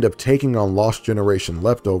trend of taking on lost generation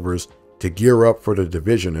leftovers to gear up for the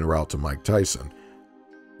division en route to Mike Tyson.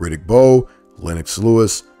 Riddick Bowe, Lennox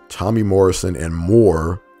Lewis, Tommy Morrison, and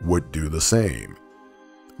more would do the same.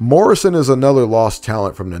 Morrison is another lost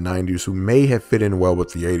talent from the 90s who may have fit in well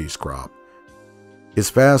with the 80s crop. His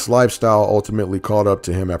fast lifestyle ultimately caught up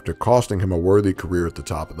to him after costing him a worthy career at the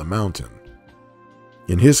top of the mountain.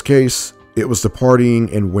 In his case, it was the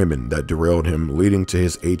partying and women that derailed him, leading to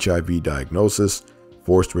his HIV diagnosis,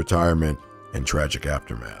 forced retirement, and tragic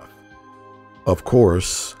aftermath. Of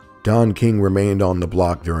course, Don King remained on the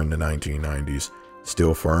block during the 1990s,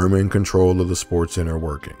 still firm in control of the sport's inner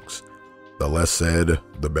workings. The less said,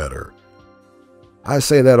 the better. I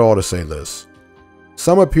say that all to say this.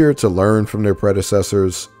 Some appeared to learn from their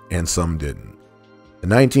predecessors, and some didn't. The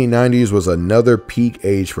 1990s was another peak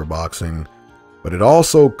age for boxing, but it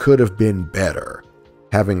also could have been better,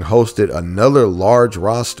 having hosted another large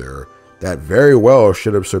roster that very well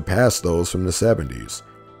should have surpassed those from the 70s.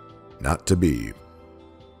 Not to be.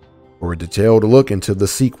 For a detailed look into the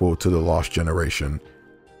sequel to The Lost Generation,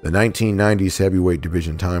 the 1990s heavyweight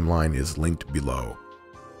division timeline is linked below.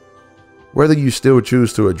 Whether you still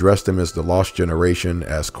choose to address them as the Lost Generation,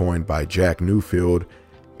 as coined by Jack Newfield,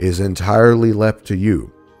 is entirely left to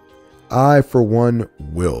you. I, for one,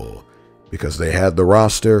 will, because they had the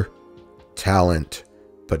roster, talent,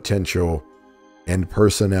 potential, and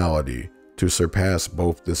personality to surpass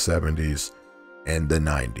both the 70s and the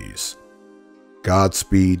 90s.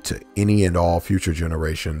 Godspeed to any and all future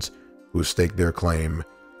generations who stake their claim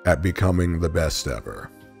at becoming the best ever.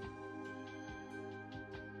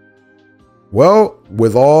 Well,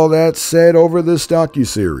 with all that said over this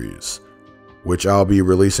docu-series, which I'll be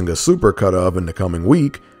releasing a supercut of in the coming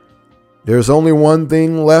week, there's only one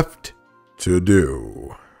thing left to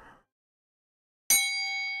do.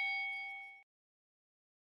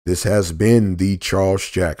 This has been the Charles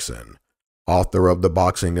Jackson, author of the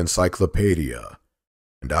Boxing Encyclopedia,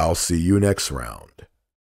 and I'll see you next round.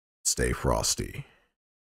 Stay frosty.